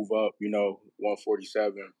 can move up,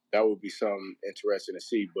 147, that would be something interesting to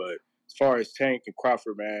see. But as far as Tank and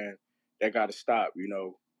Crawford, man, that got to stop.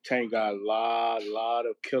 Tank got a lot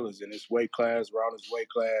of killers in his weight class, around his weight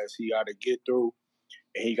class. He got to get through,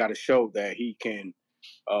 and he got to show that he can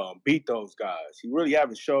beat those guys. He really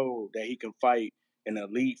haven't showed that he can fight an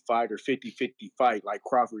elite fighter, 50-50 fight like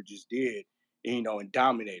Crawford just did, and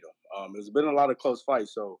dominate them. There's been a lot of close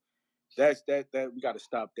fights, so that we got to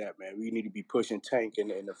stop that, man. We need to be pushing Tank and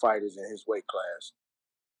the fighters in his weight class.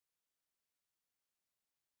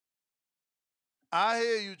 I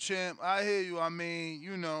hear you, champ. I hear you. I mean,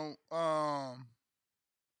 I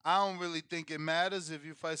don't really think it matters if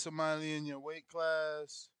you fight somebody in your weight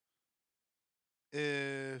class.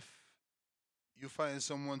 If you're fighting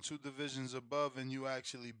someone 2 divisions above and you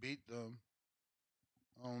actually beat them,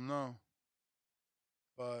 I don't know.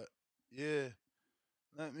 But yeah,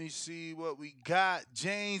 let me see what we got.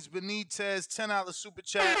 James Benitez, $10 super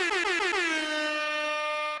chat.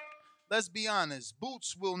 Let's be honest,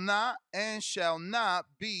 boots will not and shall not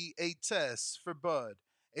be a test for Bud.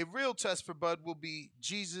 A real test for Bud will be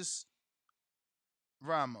Jesus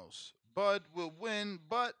Ramos. Bud will win,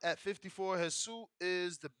 but at 54, Jesus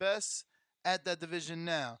is the best at that division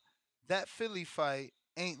now. That Philly fight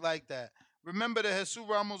ain't like that. Remember that Jesus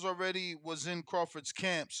Ramos already was in Crawford's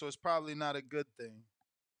camp, so it's probably not a good thing.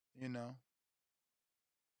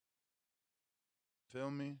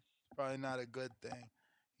 Feel me? It's probably not a good thing.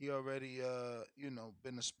 He already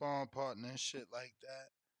been a sparring partner and shit like that.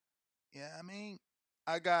 Yeah, I mean,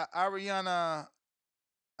 I got Ariana.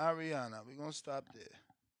 We gonna stop there.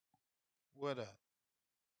 What up?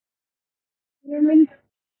 Hear me?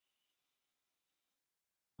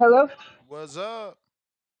 Hello? What's up?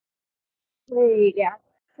 Hey, yeah.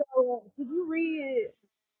 So, did you read,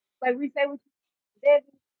 like, we say what you did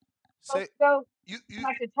supposed Say to go? you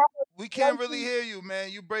Like the Charlo we can't really situation? hear you,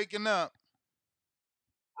 man. You breaking up.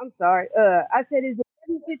 I'm sorry. I said, is the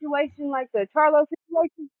Devin situation like the Charlo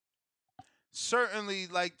situation? Certainly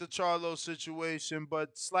like the Charlo situation,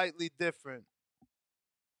 but slightly different.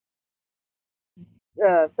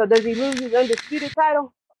 So does he lose his undisputed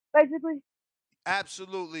title, basically?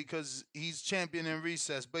 Absolutely, because he's champion in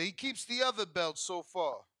recess, but he keeps the other belt so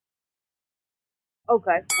far. I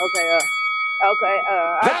just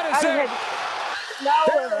had to know,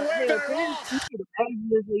 Terence made a baby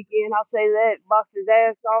this weekend. I'll say that. Boxed his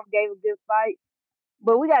ass off, gave a good fight.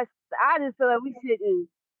 But I just feel like we shouldn't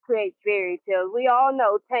create fairy tales. We all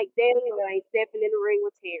know Tank Daniel ain't stepping in the ring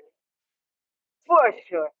with Terence. For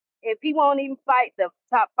sure. If he won't even fight the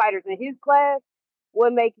top fighters in his class,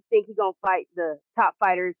 what makes you think he's gonna fight the top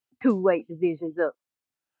fighters 2 weight divisions up?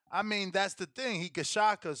 I mean, that's the thing. He could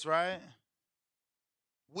shock us, right?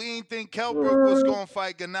 We ain't think Kelbrook was Mm, gonna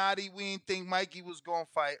fight Gennady. We ain't think Mikey was gonna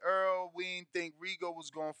fight Earl. We ain't think Rigo was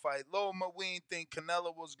gonna fight Loma. We ain't think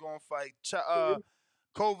Canelo was gonna fight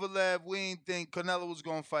Kovalev. We ain't think Canelo was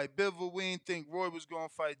gonna fight Bivol. We ain't think Roy was gonna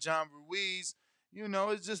fight John Ruiz. You know,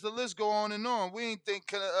 it's just the list go on and on. We ain't think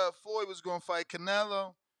Floyd was gonna fight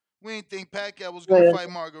Canelo. We ain't think Pacquiao was gonna well, fight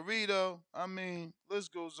Margarito. I mean,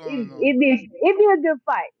 list goes on it, and on. it be a good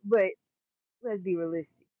fight, but let's be realistic.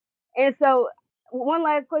 And so, one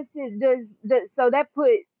last question: so that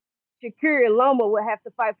put Shakur and Loma would have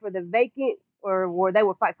to fight for the vacant, or they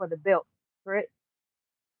would fight for the belt, correct?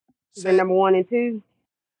 They're Say number 1 and 2.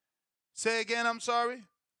 say again. I'm sorry.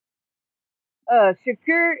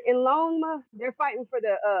 Shakur and Loma, they're fighting for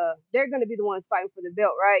the they're gonna be the ones fighting for the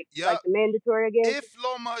belt, right? Like Yep. the mandatory, I guess. If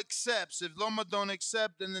Loma accepts, if Loma don't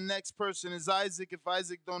accept, then the next person is Isaac. If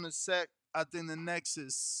Isaac don't accept, I think the next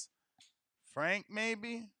is Frank,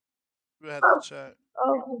 maybe. We have to check.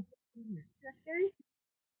 Oh,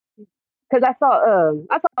 because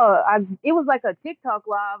it was like a TikTok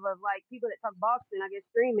live of like people that talk boxing, I guess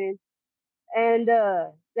streaming, and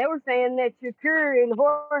they were saying that Shakur and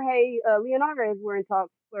Jorge Leonardo were in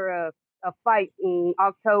talks for a fight in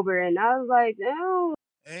October, and I was like, no,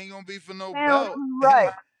 It ain't gonna be for no sounds belt.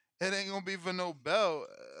 right. It ain't gonna be for no belt.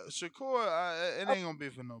 Shakur, it ain't gonna be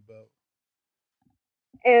for no belt.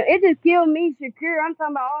 And it just killed me, Shakur. I'm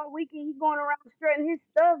talking about all weekend he's going around strutting his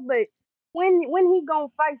stuff, but when he gonna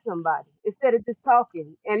fight somebody instead of just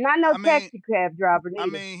talking? And not no I mean, taxi cab driver I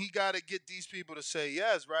neither. mean, he got to get these people to say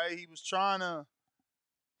yes, right? He was trying to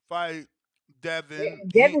fight Devin.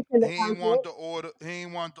 Devin's in He the ain't want contract. the order. He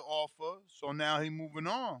ain't want the offer. So now he moving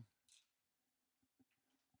on.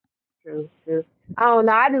 True, true. I don't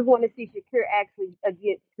know. I just want to see Shakur actually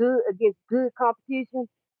against good competition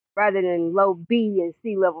rather than low B and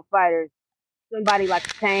C level fighters. Somebody like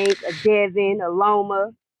a Tank, a Devin, a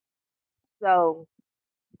Loma. So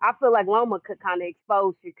I feel like Loma could kind of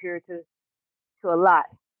expose Shakur to a lot.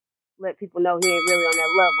 Let people know he ain't really on that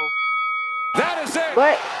level. That is it.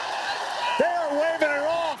 But They are waving it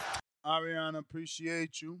off. Ariana,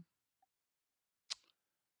 appreciate you.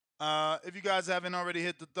 If you guys haven't already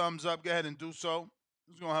hit the thumbs up, go ahead and do so.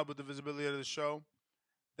 It's gonna help with the visibility of the show.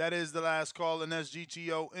 That is the last call in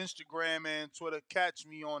SGTO, Instagram and Twitter. Catch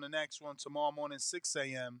me on the next one tomorrow morning, 6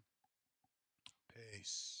 a.m.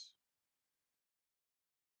 Peace.